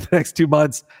Punk's done in the next 2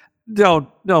 months. Don't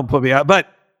put me out. But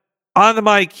on the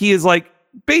mic, he is like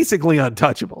basically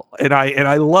untouchable. And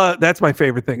I love, that's my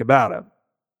favorite thing about him.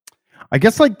 I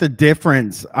guess like the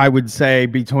difference I would say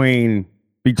between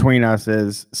us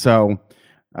is, so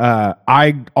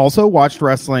I also watched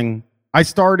wrestling. I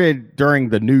started during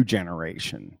the New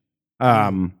Generation.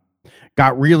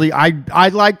 got really I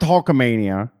liked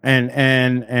Hulkamania,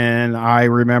 and I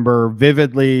remember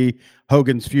vividly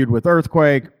Hogan's feud with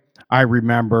Earthquake. I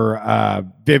remember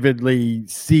vividly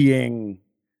seeing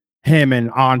him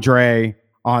and Andre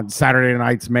on Saturday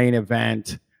night's main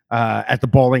event at the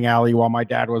bowling alley while my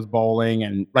dad was bowling,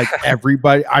 and like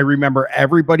everybody, I remember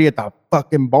everybody at the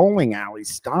fucking bowling alley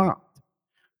stopped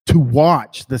to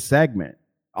watch the segment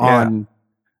on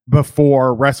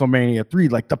before WrestleMania 3.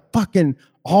 Like the fucking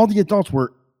all the adults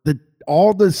were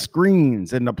all the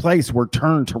screens in the place were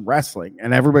turned to wrestling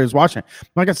and everybody was watching.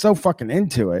 I got so fucking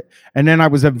into it. And then I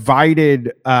was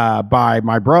invited by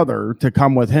my brother to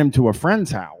come with him to a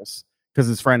friend's house because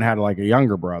his friend had like a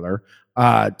younger brother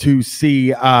to see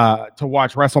to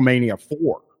watch WrestleMania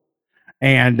 4.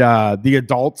 And the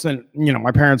adults and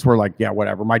my parents were like, yeah,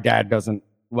 whatever. My dad doesn't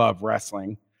love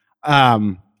wrestling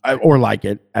or like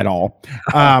it at all.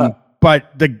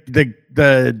 But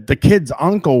the kid's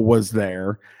uncle was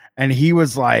there. And he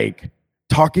was like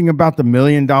talking about the $1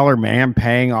 Million Man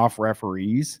paying off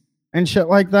referees and shit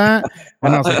like that.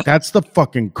 And I was like, that's the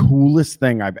fucking coolest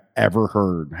thing I've ever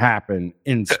heard happen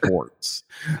in sports.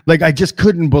 Like, I just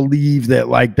couldn't believe that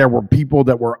like there were people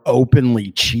that were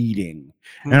openly cheating.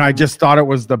 And I just thought it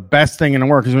was the best thing in the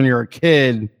world. Because when you're a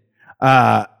kid,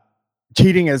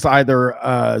 cheating is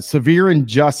either severe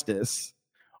injustice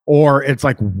or it's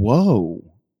like, whoa.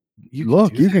 You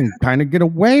can kind of get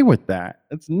away with that.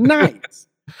 It's nice.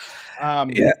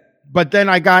 But then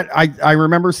I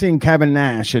remember seeing Kevin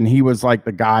Nash, and he was like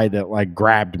the guy that like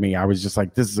grabbed me. I was just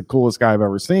like, this is the coolest guy I've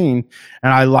ever seen.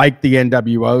 And I liked the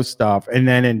NWO stuff. And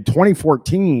then in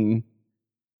 2014,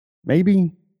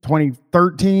 maybe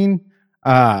 2013,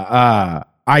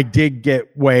 I did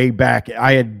get way back.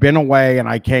 I had been away and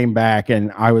I came back,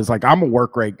 and I was like, I'm a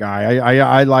work rate guy.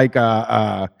 I like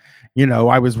I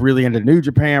was really into New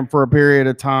Japan for a period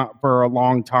of time, for a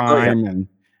long time.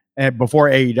 And before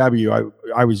AEW,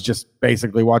 I was just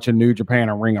basically watching New Japan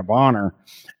and Ring of Honor.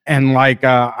 And like,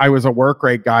 I was a work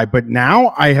rate guy, but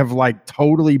now I have like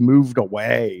totally moved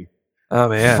away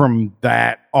from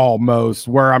that almost,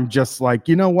 where I'm just like,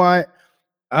 you know what?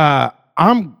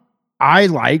 I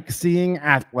like seeing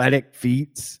athletic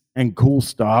feats and cool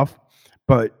stuff,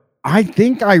 but I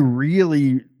think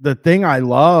the thing I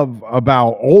love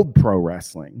about old pro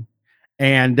wrestling,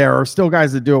 and there are still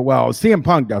guys that do it well, CM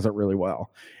Punk does it really well,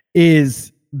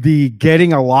 is the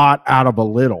getting a lot out of a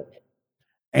little.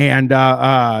 And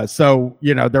so,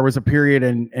 there was a period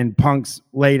in Punk's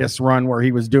latest run where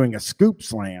he was doing a scoop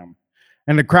slam,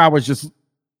 and the crowd was just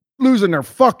losing their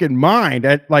fucking mind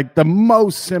at like the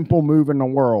most simple move in the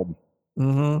world.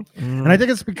 And I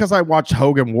think it's because I watched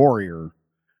Hogan Warrior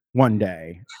one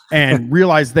day and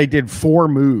realized they did 4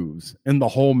 moves in the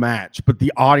whole match, but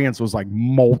the audience was like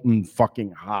molten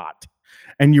fucking hot.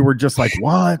 And you were just like,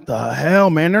 what the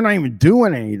hell, man? They're not even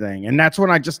doing anything. And that's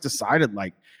when I just decided,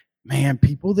 like, man,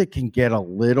 people that can get a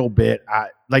little bit,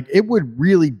 like, it would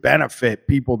really benefit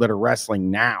people that are wrestling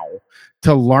now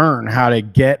to learn how to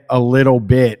get a little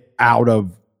bit out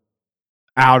of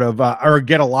or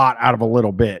get a lot out of a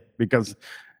little bit, because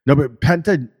but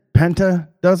Penta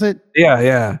does it.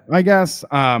 Yeah. I guess.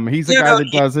 He's the guy that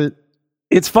does it.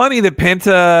 It's funny that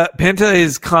Penta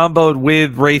is comboed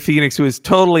with Ray Phoenix, who is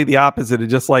totally the opposite.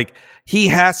 It's just like he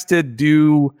has to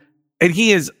do, and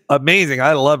he is amazing.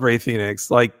 I love Ray Phoenix,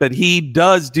 but he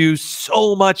does do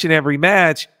so much in every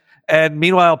match. And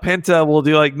meanwhile, Penta will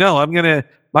do like, no,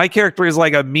 my character is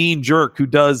like a mean jerk who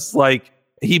does like,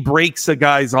 he breaks a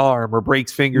guy's arm or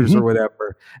breaks fingers or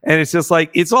whatever. And it's just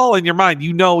like, it's all in your mind.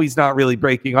 He's not really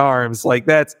breaking arms. Like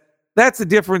that's the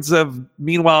difference of,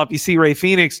 meanwhile, if you see Ray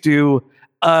Phoenix do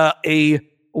a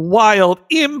wild,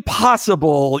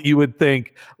 impossible, you would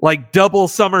think, like double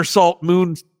somersault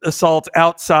moon assault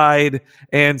outside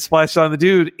and splash on the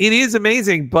dude, it is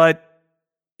amazing, but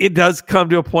it does come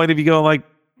to a point of you going like,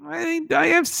 I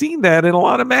have seen that in a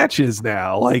lot of matches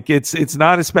now. Like it's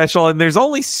not as special, and there's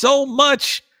only so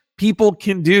much people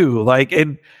can do. Like,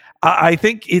 and I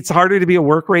think it's harder to be a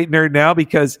work rate nerd now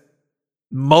because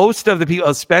most of the people,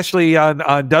 especially on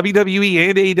WWE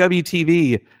and AEW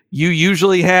TV, you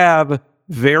usually have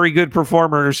very good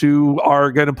performers who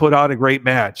are going to put on a great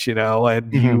match, and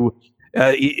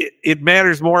it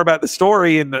matters more about the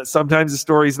story, and sometimes the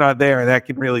story's not there, and that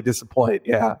can really disappoint.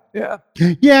 Yeah.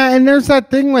 And there's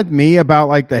that thing with me about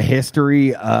like the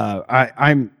history.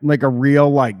 I'm like a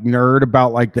real like nerd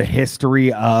about like the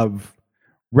history of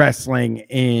wrestling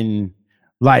in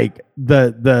like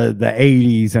the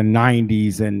 80s and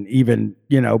 90s, and even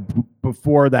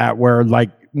before that, where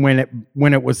like when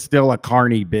it was still a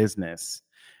carny business.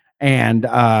 And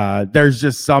there's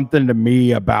just something to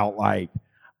me about like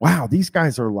wow, these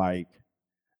guys are like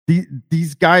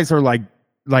these guys are like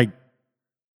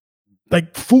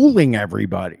fooling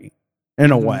everybody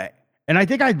in a way. And I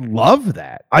think I love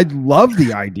that. I love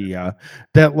the idea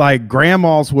that like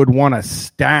grandmas would want to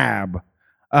stab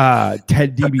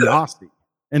Ted DiBiase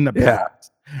in the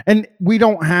past. And we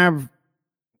don't have,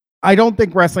 I don't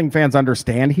think wrestling fans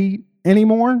understand heat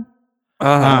anymore.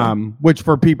 Which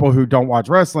for people who don't watch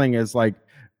wrestling is like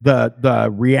the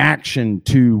reaction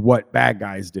to what bad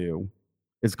guys do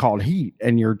is called heat.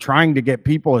 And you're trying to get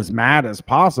people as mad as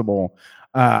possible.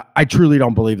 I truly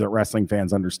don't believe that wrestling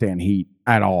fans understand heat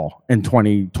at all in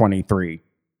 2023.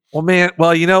 Well, man,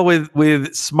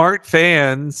 with smart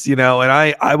fans, and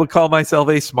I would call myself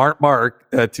a smart mark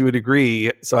to a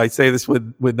degree. So I say this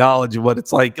with knowledge of what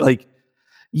it's like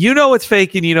what's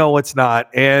fake and what's not.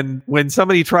 And when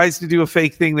somebody tries to do a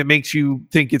fake thing that makes you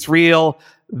think it's real,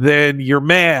 then you're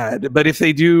mad. But if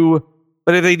they do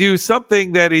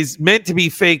something that is meant to be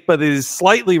fake, but is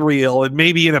slightly real and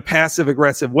maybe in a passive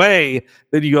aggressive way,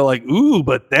 then you go like, ooh,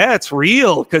 but that's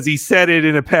real because he said it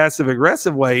in a passive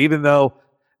aggressive way, even though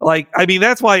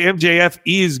that's why MJF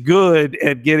is good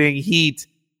at getting heat.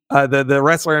 The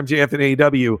wrestler MJF in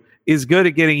AEW is good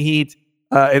at getting heat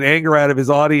and anger out of his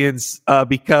audience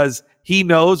because he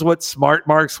knows what smart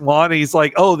marks want. And he's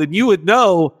like, oh, then you would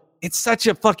know. It's such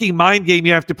a fucking mind game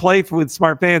you have to play with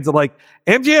smart fans. I'm like,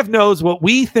 MJF knows what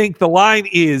we think the line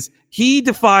is. He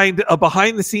defined a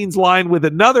behind the scenes line with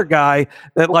another guy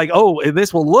that and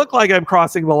this will look like I'm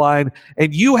crossing the line.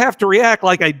 And you have to react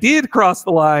like I did cross the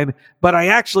line, but I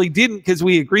actually didn't because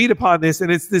we agreed upon this.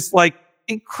 And it's this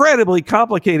incredibly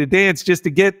complicated dance just to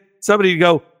get somebody to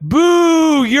go,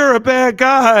 boo, you're a bad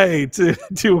guy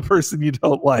to a person you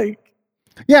don't like.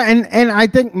 Yeah, and I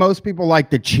think most people like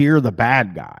to cheer the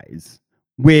bad guys,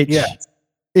 which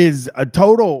is a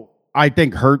total, I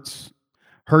think, hurts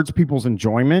people's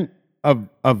enjoyment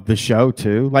of the show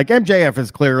too. Like MJF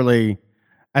is clearly,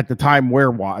 at the time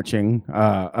we're watching,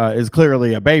 is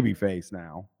clearly a babyface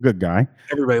now. Good guy.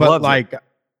 Everybody loves it.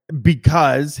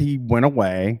 Because he went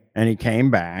away and he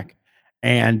came back,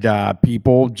 and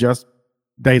people just,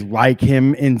 they like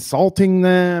him insulting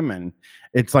them, and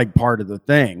it's like part of the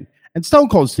thing. And Stone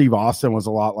Cold Steve Austin was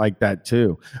a lot like that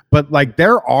too. But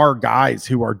there are guys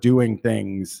who are doing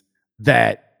things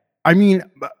that,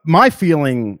 my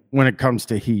feeling when it comes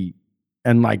to heat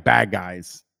and bad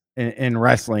guys in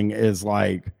wrestling is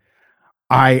all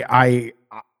I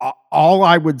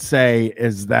would say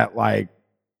is that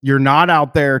you're not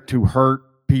out there to hurt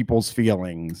people's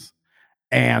feelings,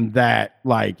 and that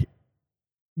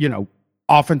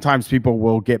oftentimes people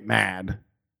will get mad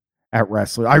at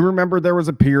wrestling. I remember there was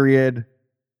a period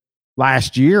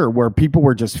last year where people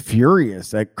were just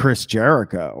furious at Chris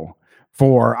Jericho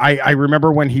for, I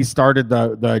remember when he started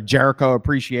the Jericho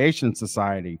Appreciation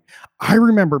Society. I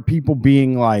remember people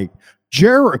being like,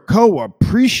 Jericho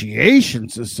Appreciation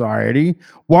Society?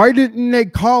 Why didn't they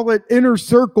call it Inner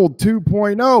Circle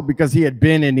 2.0? Because he had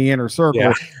been in the Inner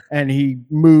Circle and he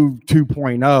moved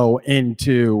 2.0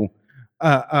 into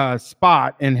a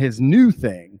spot in his new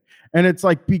thing. And it's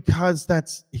because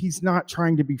he's not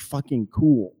trying to be fucking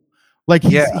cool.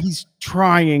 He's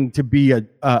trying to be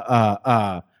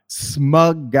a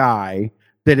smug guy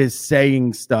that is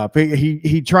saying stuff.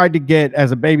 He tried to get,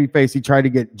 as a babyface, he tried to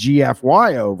get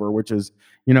GFY over, which is,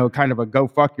 kind of a go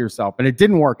fuck yourself. And it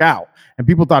didn't work out. And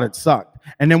people thought it sucked.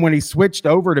 And then when he switched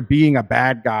over to being a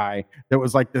bad guy that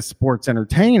was this sports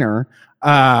entertainer,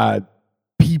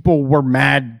 people were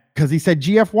mad because he said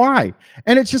GFY.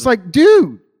 And it's just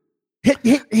dude,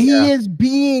 he is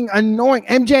being annoying.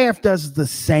 MJF does the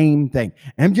same thing.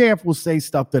 MJF will say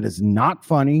stuff that is not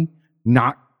funny,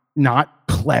 not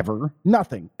clever,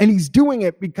 nothing. And he's doing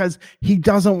it because he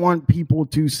doesn't want people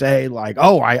to say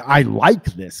I like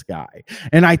this guy.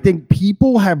 And I think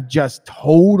people have just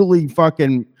totally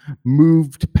fucking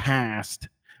moved past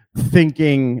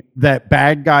thinking that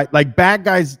bad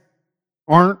guys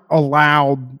aren't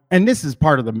allowed. And this is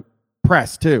part of the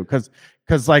press too, because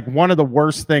one of the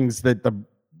worst things that the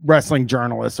wrestling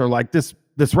journalists are this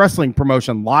wrestling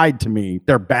promotion lied to me.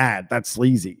 They're bad. That's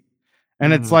sleazy.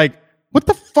 And it's what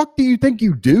the fuck do you think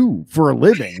you do for a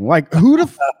living?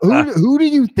 Who do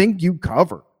you think you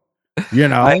cover?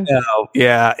 I know.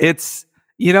 Yeah. It's,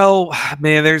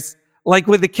 man, there's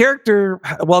with the character.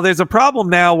 Well, there's a problem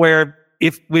now where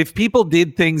if people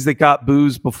did things that got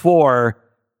boos before,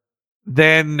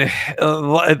 then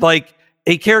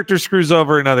a character screws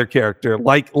over another character.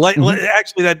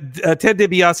 Actually, that Ted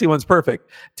DiBiase one's perfect.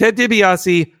 Ted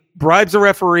DiBiase bribes a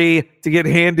referee to get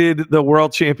handed the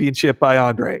world championship by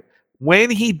Andre.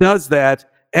 When he does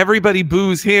that, everybody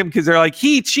boos him because they're like,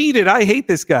 he cheated. I hate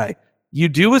this guy. you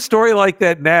do a story like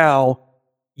that now,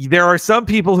 there are some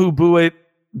people who boo it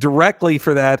directly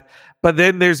for that, but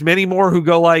then there's many more who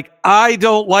go like, I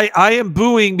am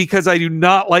booing because I do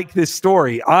not like this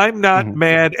story. I'm not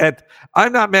mad at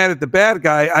the bad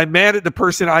guy. I'm mad at the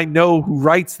person I know who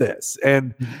writes this.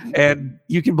 And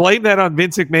you can blame that on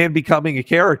Vince McMahon becoming a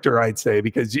character, I'd say,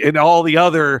 because and all the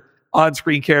other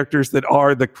on-screen characters that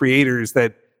are the creators,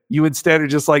 that you instead are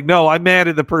just like, no, I'm mad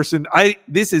at the person.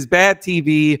 This is bad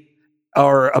TV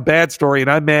or a bad story,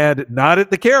 and I'm mad not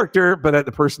at the character, but at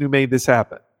the person who made this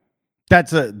happen.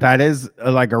 That is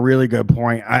like a really good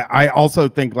point. I also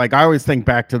think, like, I always think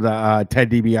back to the Ted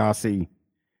DiBiase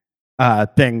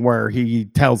thing where he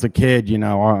tells a kid, you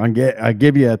know, I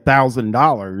give you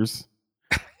 $1,000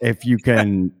 if you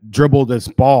can dribble this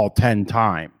ball 10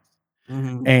 times.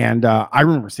 Mm-hmm. And I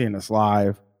remember seeing this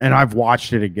live, and I've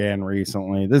watched it again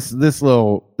recently.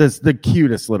 The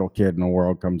cutest little kid in the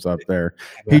world comes up there.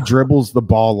 He dribbles the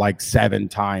ball like 7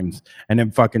 times, and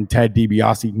then fucking Ted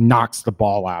DiBiase knocks the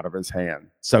ball out of his hand,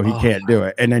 so he can't do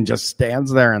it, and then just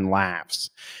stands there and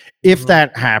laughs. If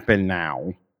that happened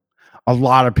now, a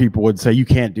lot of people would say you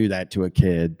can't do that to a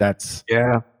kid. That's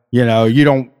you know, you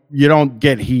don't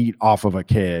get heat off of a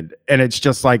kid. And it's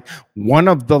just like one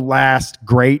of the last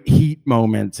great heat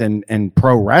moments in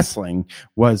pro wrestling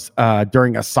was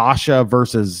during a Sasha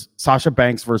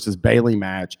Banks versus Bayley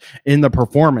match in the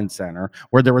Performance Center,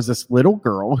 where there was this little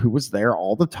girl who was there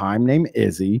all the time named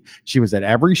Izzy. She was at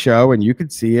every show and you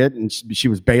could see it. And she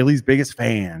was Bayley's biggest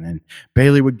fan, and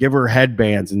Bayley would give her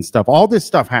headbands and stuff. All this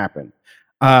stuff happened.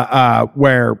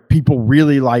 Where people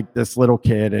really liked this little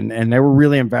kid and they were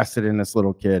really invested in this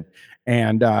little kid.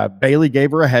 And Bayley gave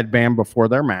her a headband before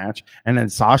their match, and then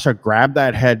Sasha grabbed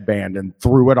that headband and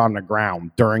threw it on the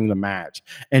ground during the match.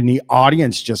 And the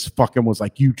audience just fucking was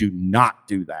like, you do not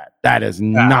do that. That is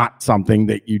not something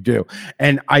that you do.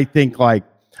 And I think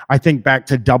back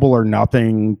to Double or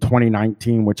Nothing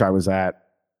 2019, which I was at.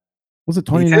 Was it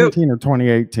 2019 or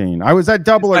 2018? I was at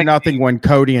Double or Nothing when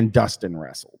Cody and Dustin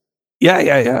wrestled.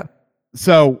 Yeah.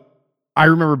 So I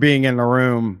remember being in the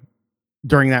room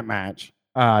during that match.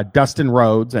 Dustin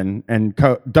Rhodes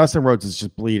Dustin Rhodes is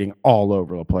just bleeding all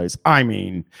over the place. I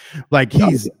mean, like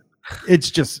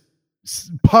it's just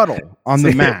puddle on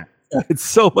the mat. It's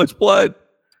so much blood.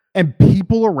 And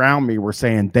people around me were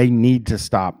saying they need to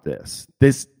stop this.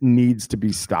 This needs to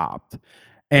be stopped.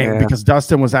 And because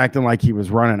Dustin was acting like he was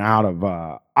running out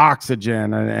of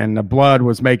oxygen and the blood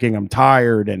was making him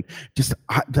tired. And just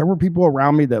there were people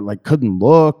around me that like couldn't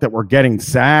look, that were getting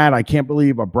sad. I can't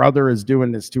believe a brother is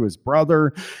doing this to his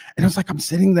brother. And I was like, I'm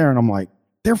sitting there and I'm like,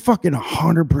 they're fucking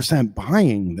 100%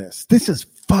 buying this. This is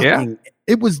fucking,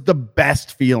 it was the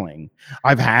best feeling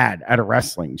I've had at a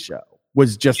wrestling show.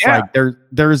 Was just like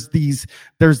there's these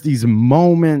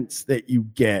moments that you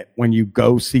get when you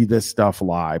go see this stuff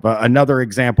live. Another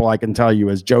example I can tell you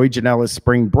is Joey Janela's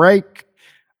Spring Break,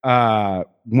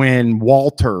 when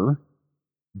Walter,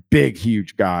 big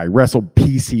huge guy, wrestled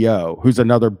PCO, who's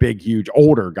another big huge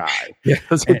older guy. Yeah,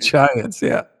 those are giants.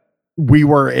 Yeah,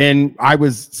 I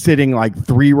was sitting like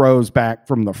 3 rows back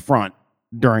from the front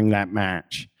during that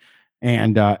match.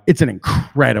 And it's an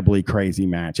incredibly crazy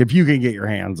match. If you can get your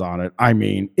hands on it, I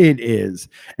mean, it is.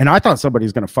 And I thought somebody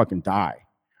was going to fucking die.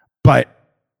 But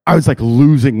I was like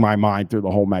losing my mind through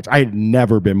the whole match. I had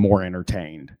never been more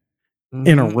entertained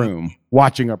in a room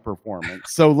watching a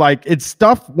performance. So like it's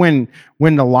stuff when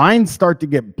the lines start to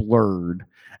get blurred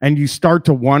and you start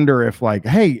to wonder if like,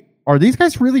 hey, are these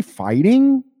guys really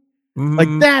fighting? Like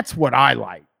that's what I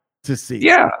like to see.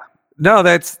 Yeah. No,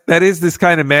 that is this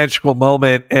kind of magical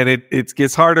moment, and it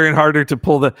gets harder and harder to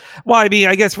pull the. Well, I mean,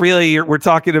 I guess really we're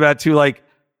talking about too, like,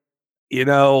 you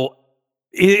know,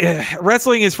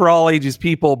 wrestling is for all ages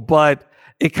people, but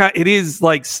it is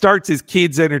like starts as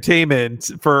kids entertainment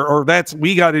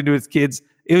we got into as kids.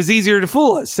 It was easier to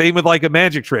fool us. Same with like a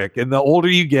magic trick, and the older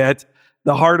you get,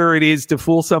 the harder it is to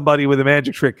fool somebody with a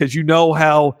magic trick because you know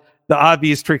how the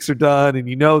obvious tricks are done and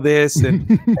you know this and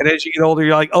as you get older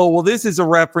you're like, oh well, this is a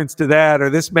reference to that, or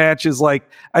this match is like,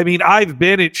 I mean, I've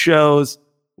been at shows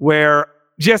where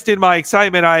just in my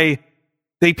excitement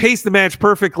they pace the match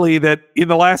perfectly that in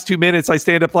the last 2 minutes I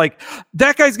stand up like,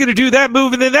 that guy's gonna do that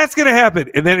move and then that's gonna happen,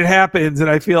 and then it happens and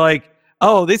I feel like,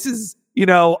 oh, this is, you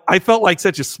know, I felt like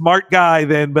such a smart guy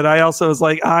then, but I also was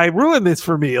like, I ruined this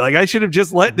for me. Like I should have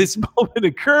just let this moment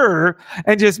occur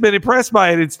and just been impressed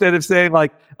by it instead of saying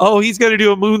like, oh, he's going to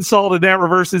do a moonsault and that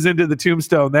reverses into the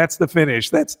tombstone. That's the finish.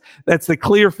 That's the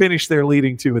clear finish they're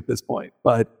leading to at this point.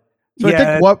 But so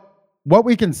I think what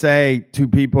we can say to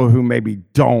people who maybe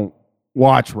don't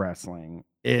watch wrestling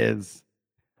is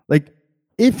like,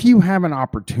 if you have an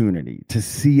opportunity to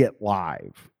see it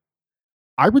live,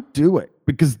 I would do it,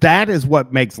 because that is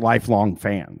what makes lifelong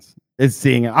fans, is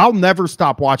seeing it. I'll never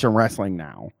stop watching wrestling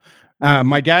now.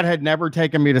 My dad had never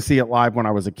taken me to see it live when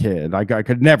I was a kid. I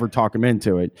could never talk him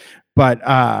into it. But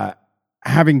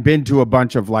having been to a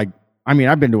bunch of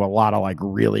I've been to a lot of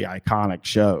really iconic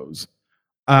shows.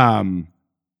 And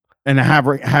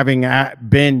having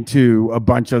been to a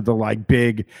bunch of the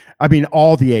big,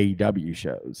 all the AEW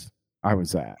shows I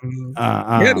was at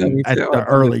at the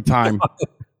early time.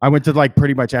 I went to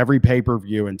pretty much every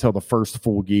pay-per-view until the first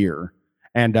full year.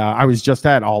 And I was just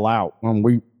at All Out when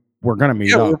we were going to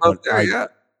meet up. I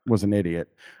was an idiot.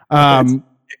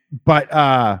 But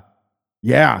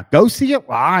go see it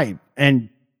live and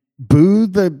boo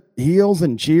the heels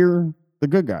and cheer the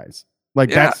good guys.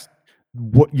 That's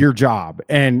what your job.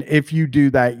 And if you do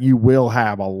that, you will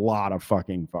have a lot of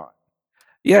fucking fun.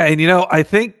 Yeah. And I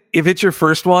think if it's your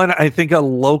first one, I think a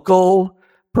local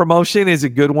promotion is a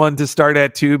good one to start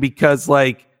at too, because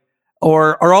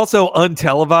or also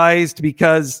untelevised,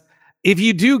 because if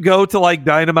you do go to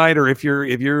Dynamite, or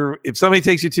if somebody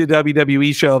takes you to a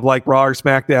WWE show of Raw or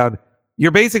SmackDown,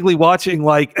 you're basically watching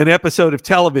an episode of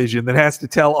television that has to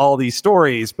tell all these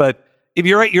stories. But if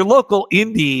you're at your local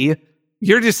indie,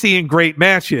 you're just seeing great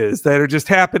matches that are just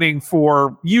happening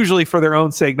usually for their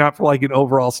own sake, not for an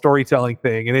overall storytelling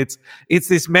thing. And it's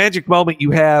this magic moment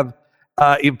you have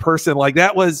in person.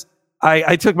 That was,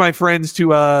 I took my friends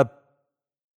to a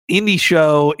indie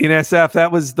show in SF.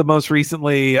 That was the most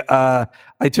recently. I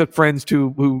took friends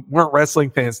who weren't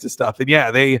wrestling fans to stuff. And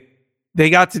they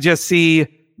got to just see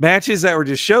matches that were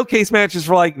just showcase matches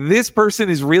for this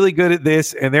person is really good at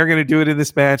this, and they're going to do it in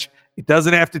this match. It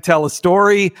doesn't have to tell a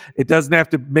story. It doesn't have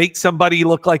to make somebody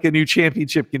look like a new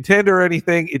championship contender or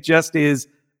anything. It just is,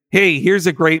 hey, here's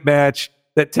a great match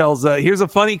that tells, here's a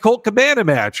funny Colt Cabana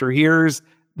match, or here's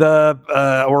the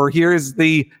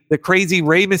crazy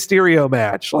Rey Mysterio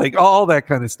match, all that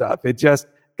kind of stuff. It just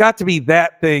got to be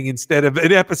that thing instead of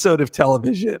an episode of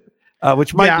television,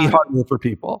 which might be harder for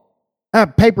people.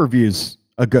 Pay-per-views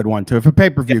a good one too. If a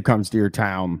pay-per-view comes to your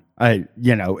town,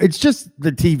 it's just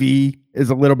the TV is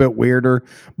a little bit weirder,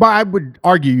 but I would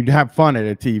argue you'd have fun at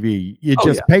a TV.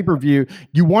 Pay-per-view,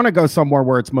 you want to go somewhere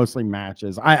where it's mostly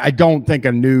matches. I don't think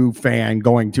a new fan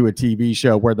going to a TV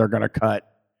show where they're going to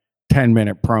cut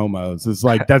 10-minute promos is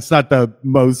that's not the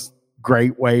most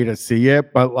great way to see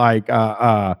it. But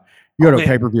you go to a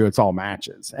pay-per-view, it's all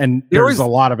matches, and there's a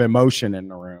lot of emotion in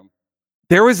the room.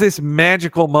 There was this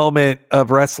magical moment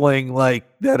of wrestling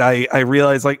that I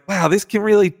realized wow, this can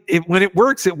really, when it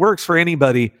works for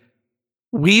anybody.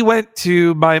 We went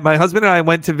to, my husband and I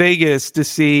went to Vegas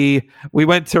we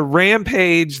went to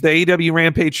Rampage, the AEW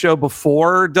Rampage show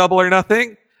before Double or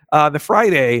Nothing, the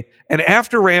Friday. And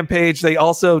after Rampage, they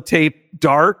also tape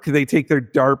Dark. They take their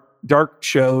dark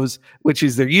shows, which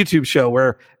is their YouTube show,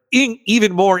 where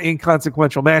even more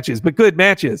inconsequential matches, but good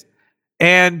matches.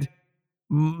 And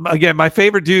again, my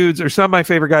favorite dudes, or some of my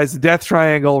favorite guys, the Death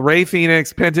Triangle, Rey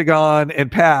Fenix, Pentagon,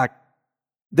 and Pac,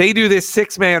 they do this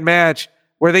 6-man match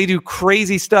where they do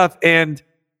crazy stuff. And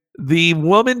the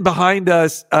woman behind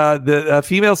us, the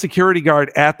female security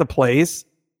guard at the place,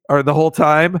 or the whole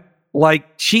time,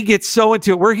 she gets so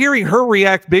into it. We're hearing her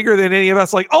react bigger than any of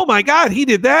us. Oh my God, he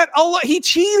did that. Oh, he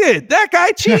cheated. That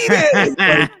guy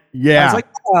cheated. Yeah. I was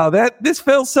wow, this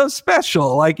feels so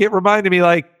special. It reminded me,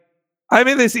 I'm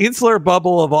in this insular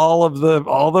bubble of all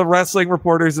the wrestling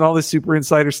reporters and all this super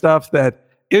insider stuff, that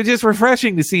it was just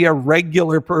refreshing to see a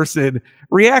regular person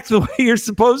react the way you're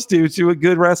supposed to a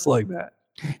good wrestling match.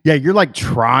 Yeah, you're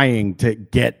trying to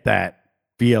get that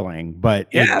feeling, but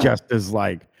it just is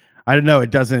I don't know.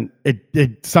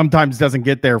 It sometimes doesn't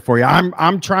get there for you.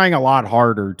 I'm trying a lot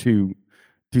harder to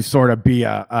sort of be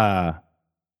a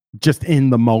just in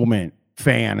the moment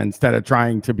fan, instead of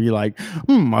trying to be I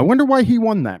wonder why he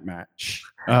won that match.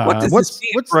 What's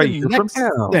the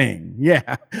next thing?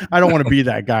 Yeah, I don't want to be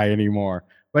that guy anymore.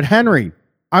 But Henry,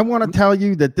 I want to tell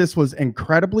you that this was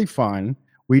incredibly fun.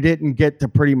 We didn't get to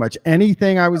pretty much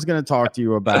anything I was going to talk to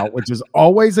you about, which is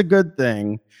always a good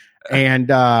thing. And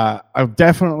I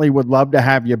definitely would love to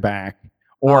have you back.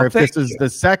 Or if this is the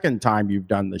second time you've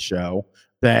done the show,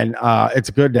 then it's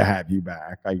good to have you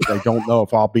back. I don't know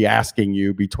if I'll be asking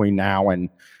you between now and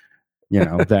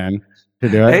then to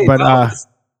do it. But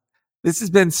this has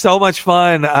been so much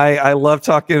fun. I love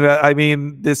talking about.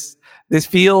 This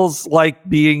feels like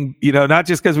being, not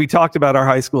just because we talked about our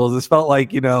high schools. This felt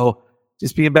like,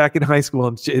 just being back in high school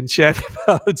and chatting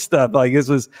about stuff.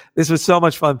 This was so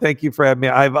much fun. Thank you for having me.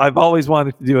 I've always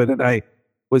wanted to do it, and I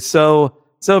was so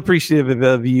appreciative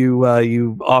of you.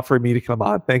 You offered me to come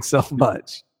on. Thanks so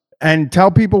much. And tell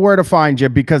people where to find you,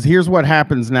 because here's what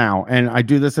happens now. And I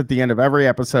do this at the end of every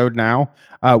episode now.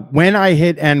 When I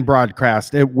hit end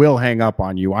broadcast, it will hang up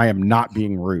on you. I am not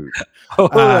being rude.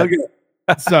 Okay.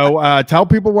 So tell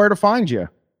people where to find you.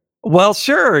 Well,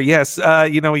 sure. Yes.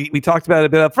 We talked about it a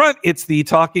bit up front. It's the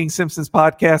Talking Simpsons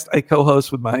podcast. I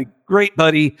co-host with my great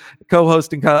buddy,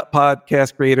 co-host and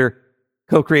podcast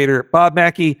co-creator Bob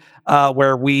Mackey,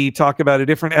 where we talk about a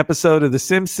different episode of The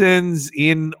Simpsons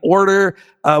in order.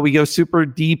 We go super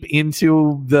deep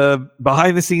into the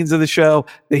behind the scenes of the show,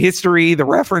 the history, the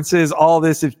references, all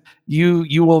this. If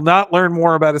you will not learn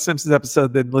more about a Simpsons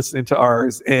episode than listening to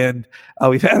ours. And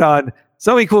we've had on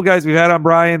so many cool guys. We've had on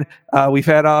Brian. We've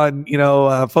had on,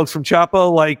 folks from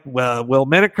Chapo like Will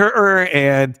Menaker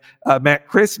and Matt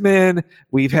Chrisman.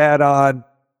 We've had on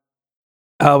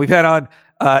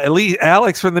at least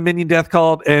Alex from the Minion Death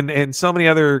Cult and so many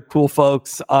other cool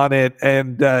folks on it.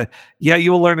 And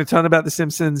you will learn a ton about The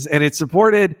Simpsons, and it's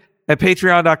supported at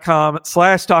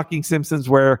patreon.com/Talking Simpsons,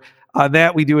 where on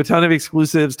that we do a ton of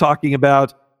exclusives talking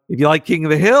about, if you like King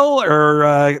of the Hill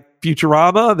or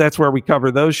Futurama, that's where we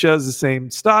cover those shows, the same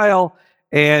style.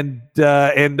 And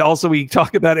also we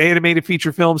talk about animated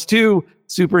feature films too,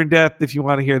 super in depth if you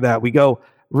want to hear that. We go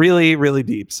really, really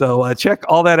deep. So check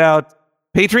all that out.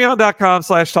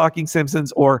 Patreon.com/Talking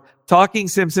Simpsons or Talking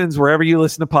Simpsons, wherever you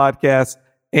listen to podcasts.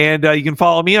 And you can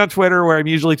follow me on Twitter, where I'm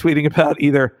usually tweeting about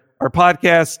either our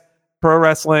podcast, pro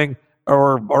wrestling,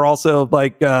 or also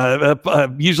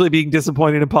usually being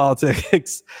disappointed in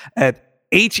politics at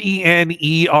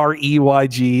HENEREYG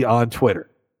on Twitter.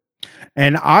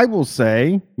 And I will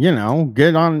say, get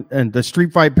on the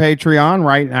Street Fight Patreon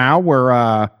right now.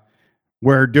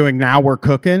 We're doing Now We're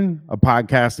Cooking, a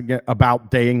podcast about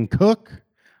Dane Cook.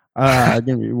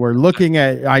 We're looking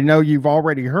at, I know you've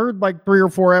already heard like 3 or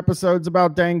 4 episodes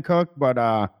about Dane Cook, but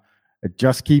it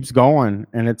just keeps going,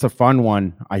 and it's a fun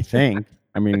one, I think.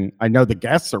 I mean, I know the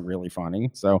guests are really funny.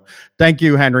 So thank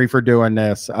you, Henry, for doing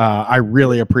this. I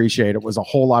really appreciate it. It was a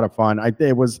whole lot of fun.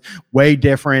 It was way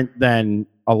different than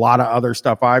a lot of other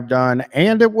stuff I've done,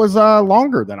 and it was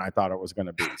longer than I thought it was going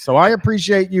to be. So I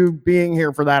appreciate you being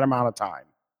here for that amount of time.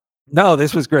 No,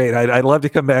 this was great. I'd love to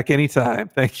come back anytime.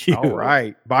 Thank you. All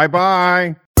right.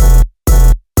 Bye-bye.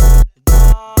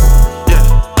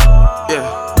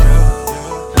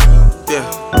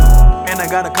 Yeah. And I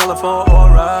got a colorful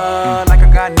aura, like I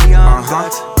got neon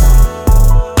guts.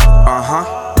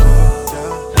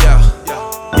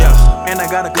 Yeah. And I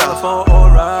got a colorful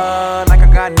aura, like I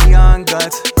got neon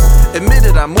guts. Admit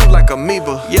it, I move like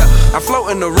amoeba. Yeah, I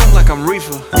float in the room like I'm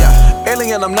reefer. Yeah,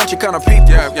 alien, I'm not your kind of people.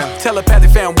 Yeah.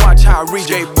 Telepathic fan, watch how I read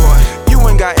you. Boy, you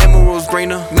ain't got emeralds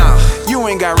greener. Nah, you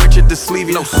ain't got Richard the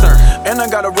Sleevey. No sir. And I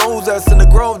got a rose that's in the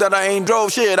grove that I ain't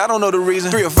drove. Shit, I don't know the reason.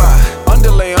 3 or 5.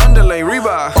 Underlay,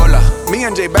 revive. Hola, me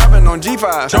and J Bappin on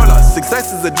G5. Chola,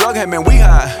 success is a drug, hey man, we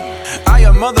high. I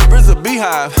am mother is a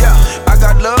beehive. Yeah, I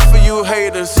got love for you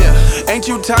haters. Yeah, ain't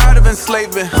you tired of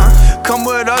enslaving? Huh? Come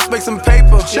with us, make some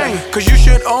paper. Yeah. Cause you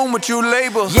should own what you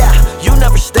label. Yeah, you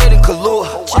never stayed in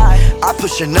Kahlua. I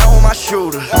put Chanel on my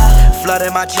shooter.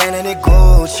 Flooded my chain and it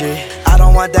Gucci. I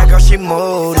don't want that girl, she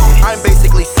moody. I'm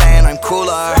basically saying I'm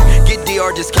cooler. Get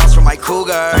DR discounts from my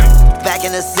cougar. Back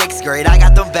in the 6th grade, I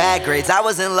got them bad grades. I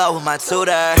was in love with my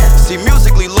tutor. See,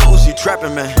 musically lose, you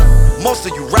trapping, man. Most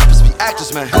of you rappers be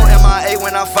actors, man. Go MIA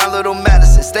when I find little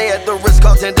Madison. Stay at the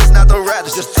Ritz-Carlton, this not the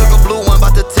Radisson. Just took a blue one,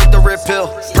 about to take the red pill.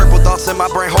 Purple thoughts in my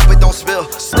brain, hope it don't spill.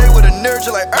 Stay with a nerd,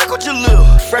 you like Urkel Jalil.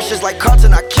 Fresh is like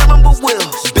Carlton, I kill him but will.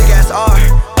 Big ass R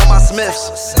on my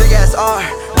Smiths. Big ass R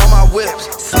on my whips.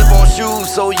 Slip on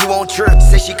shoes so you won't trip.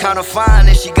 Say she kinda fine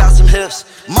and she got some hips.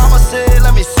 Mama said,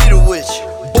 let me see the witch.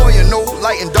 Boy, you know,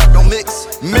 light and dark don't mix.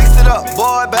 Mix it up,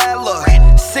 boy, bad luck.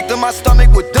 Sick to my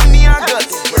stomach with them neon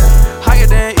guts. Higher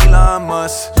than Elon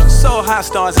Musk, so high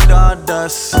stars in the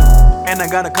dust. And I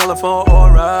got a colorful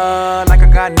aura, like I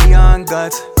got neon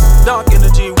guts. Dark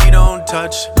energy we don't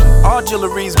touch, all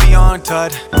jewelry's beyond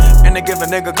tut. And they give a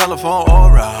nigga colorful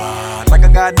aura, like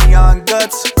I got neon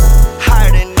guts.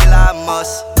 Higher than Elon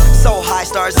Musk, so high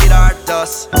stars eat our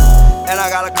dust. And I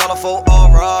got a colorful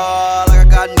aura, like I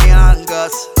got neon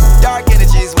guts. Dark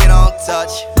energies we don't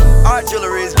touch, our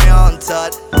jewelry's beyond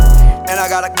tut. And I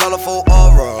got a colorful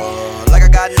aura, like I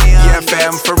got neon. Yeah,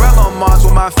 fam, Pharrell on Mars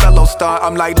with my fellow star.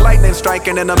 I'm like lightning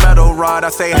striking in a metal rod. I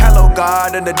say hello,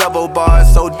 God, in the double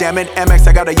bars. So damn it, MX,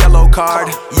 I got a yellow card.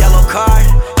 Yellow card,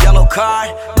 yellow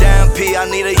card. Damn P, I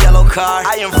need a yellow card.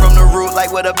 I am from the root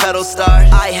like where the pedal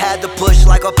start. I had to push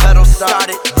like a pedal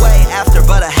started. Way after,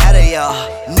 but ahead of y'all.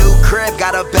 New crib,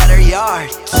 got a better yard.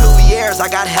 2 years, I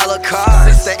got hella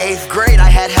cars. Since the 8th grade, I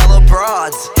had hella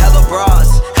broads. Hella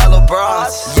bras, hella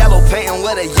bras. Yellow painting with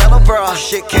with a yellow bra.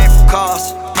 Shit came from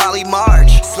cars, Polly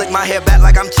March. Slick my hair back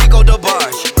like I'm Chico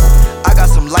DeBarge. I got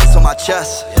some lights on my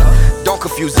chest, don't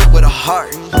confuse it with a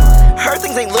heart. Heard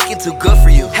things ain't looking too good for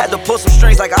you. Had to pull some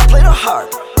strings like I played a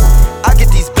harp. I get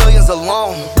these billions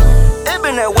alone, it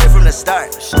been that way from the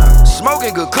start.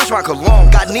 Smoking good kush, my cologne.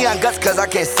 Got neon guts cause I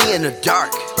can't see in the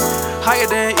dark. Higher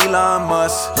than Elon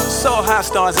Musk, so high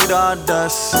stars eat all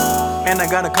dust. And I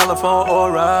got a colorful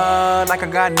aura, like I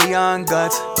got neon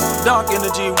guts. Dark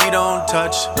energy we don't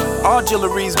touch, all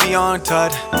jewelry's beyond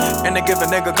tut. And they give a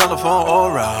nigga colorful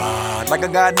aura, like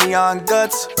I got neon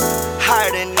guts.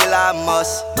 Higher than Elon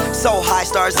Musk, so high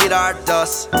stars eat our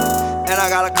dust. And I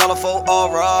got a colorful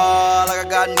aura, like I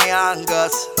got neon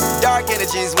guts. Dark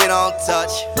energies we don't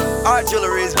touch, our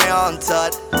jewelry's beyond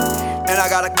tut. And I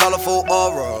got a colorful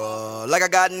aura, like I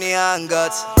got neon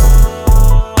guts.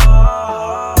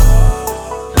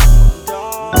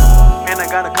 And I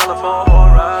got a colorful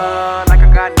aura.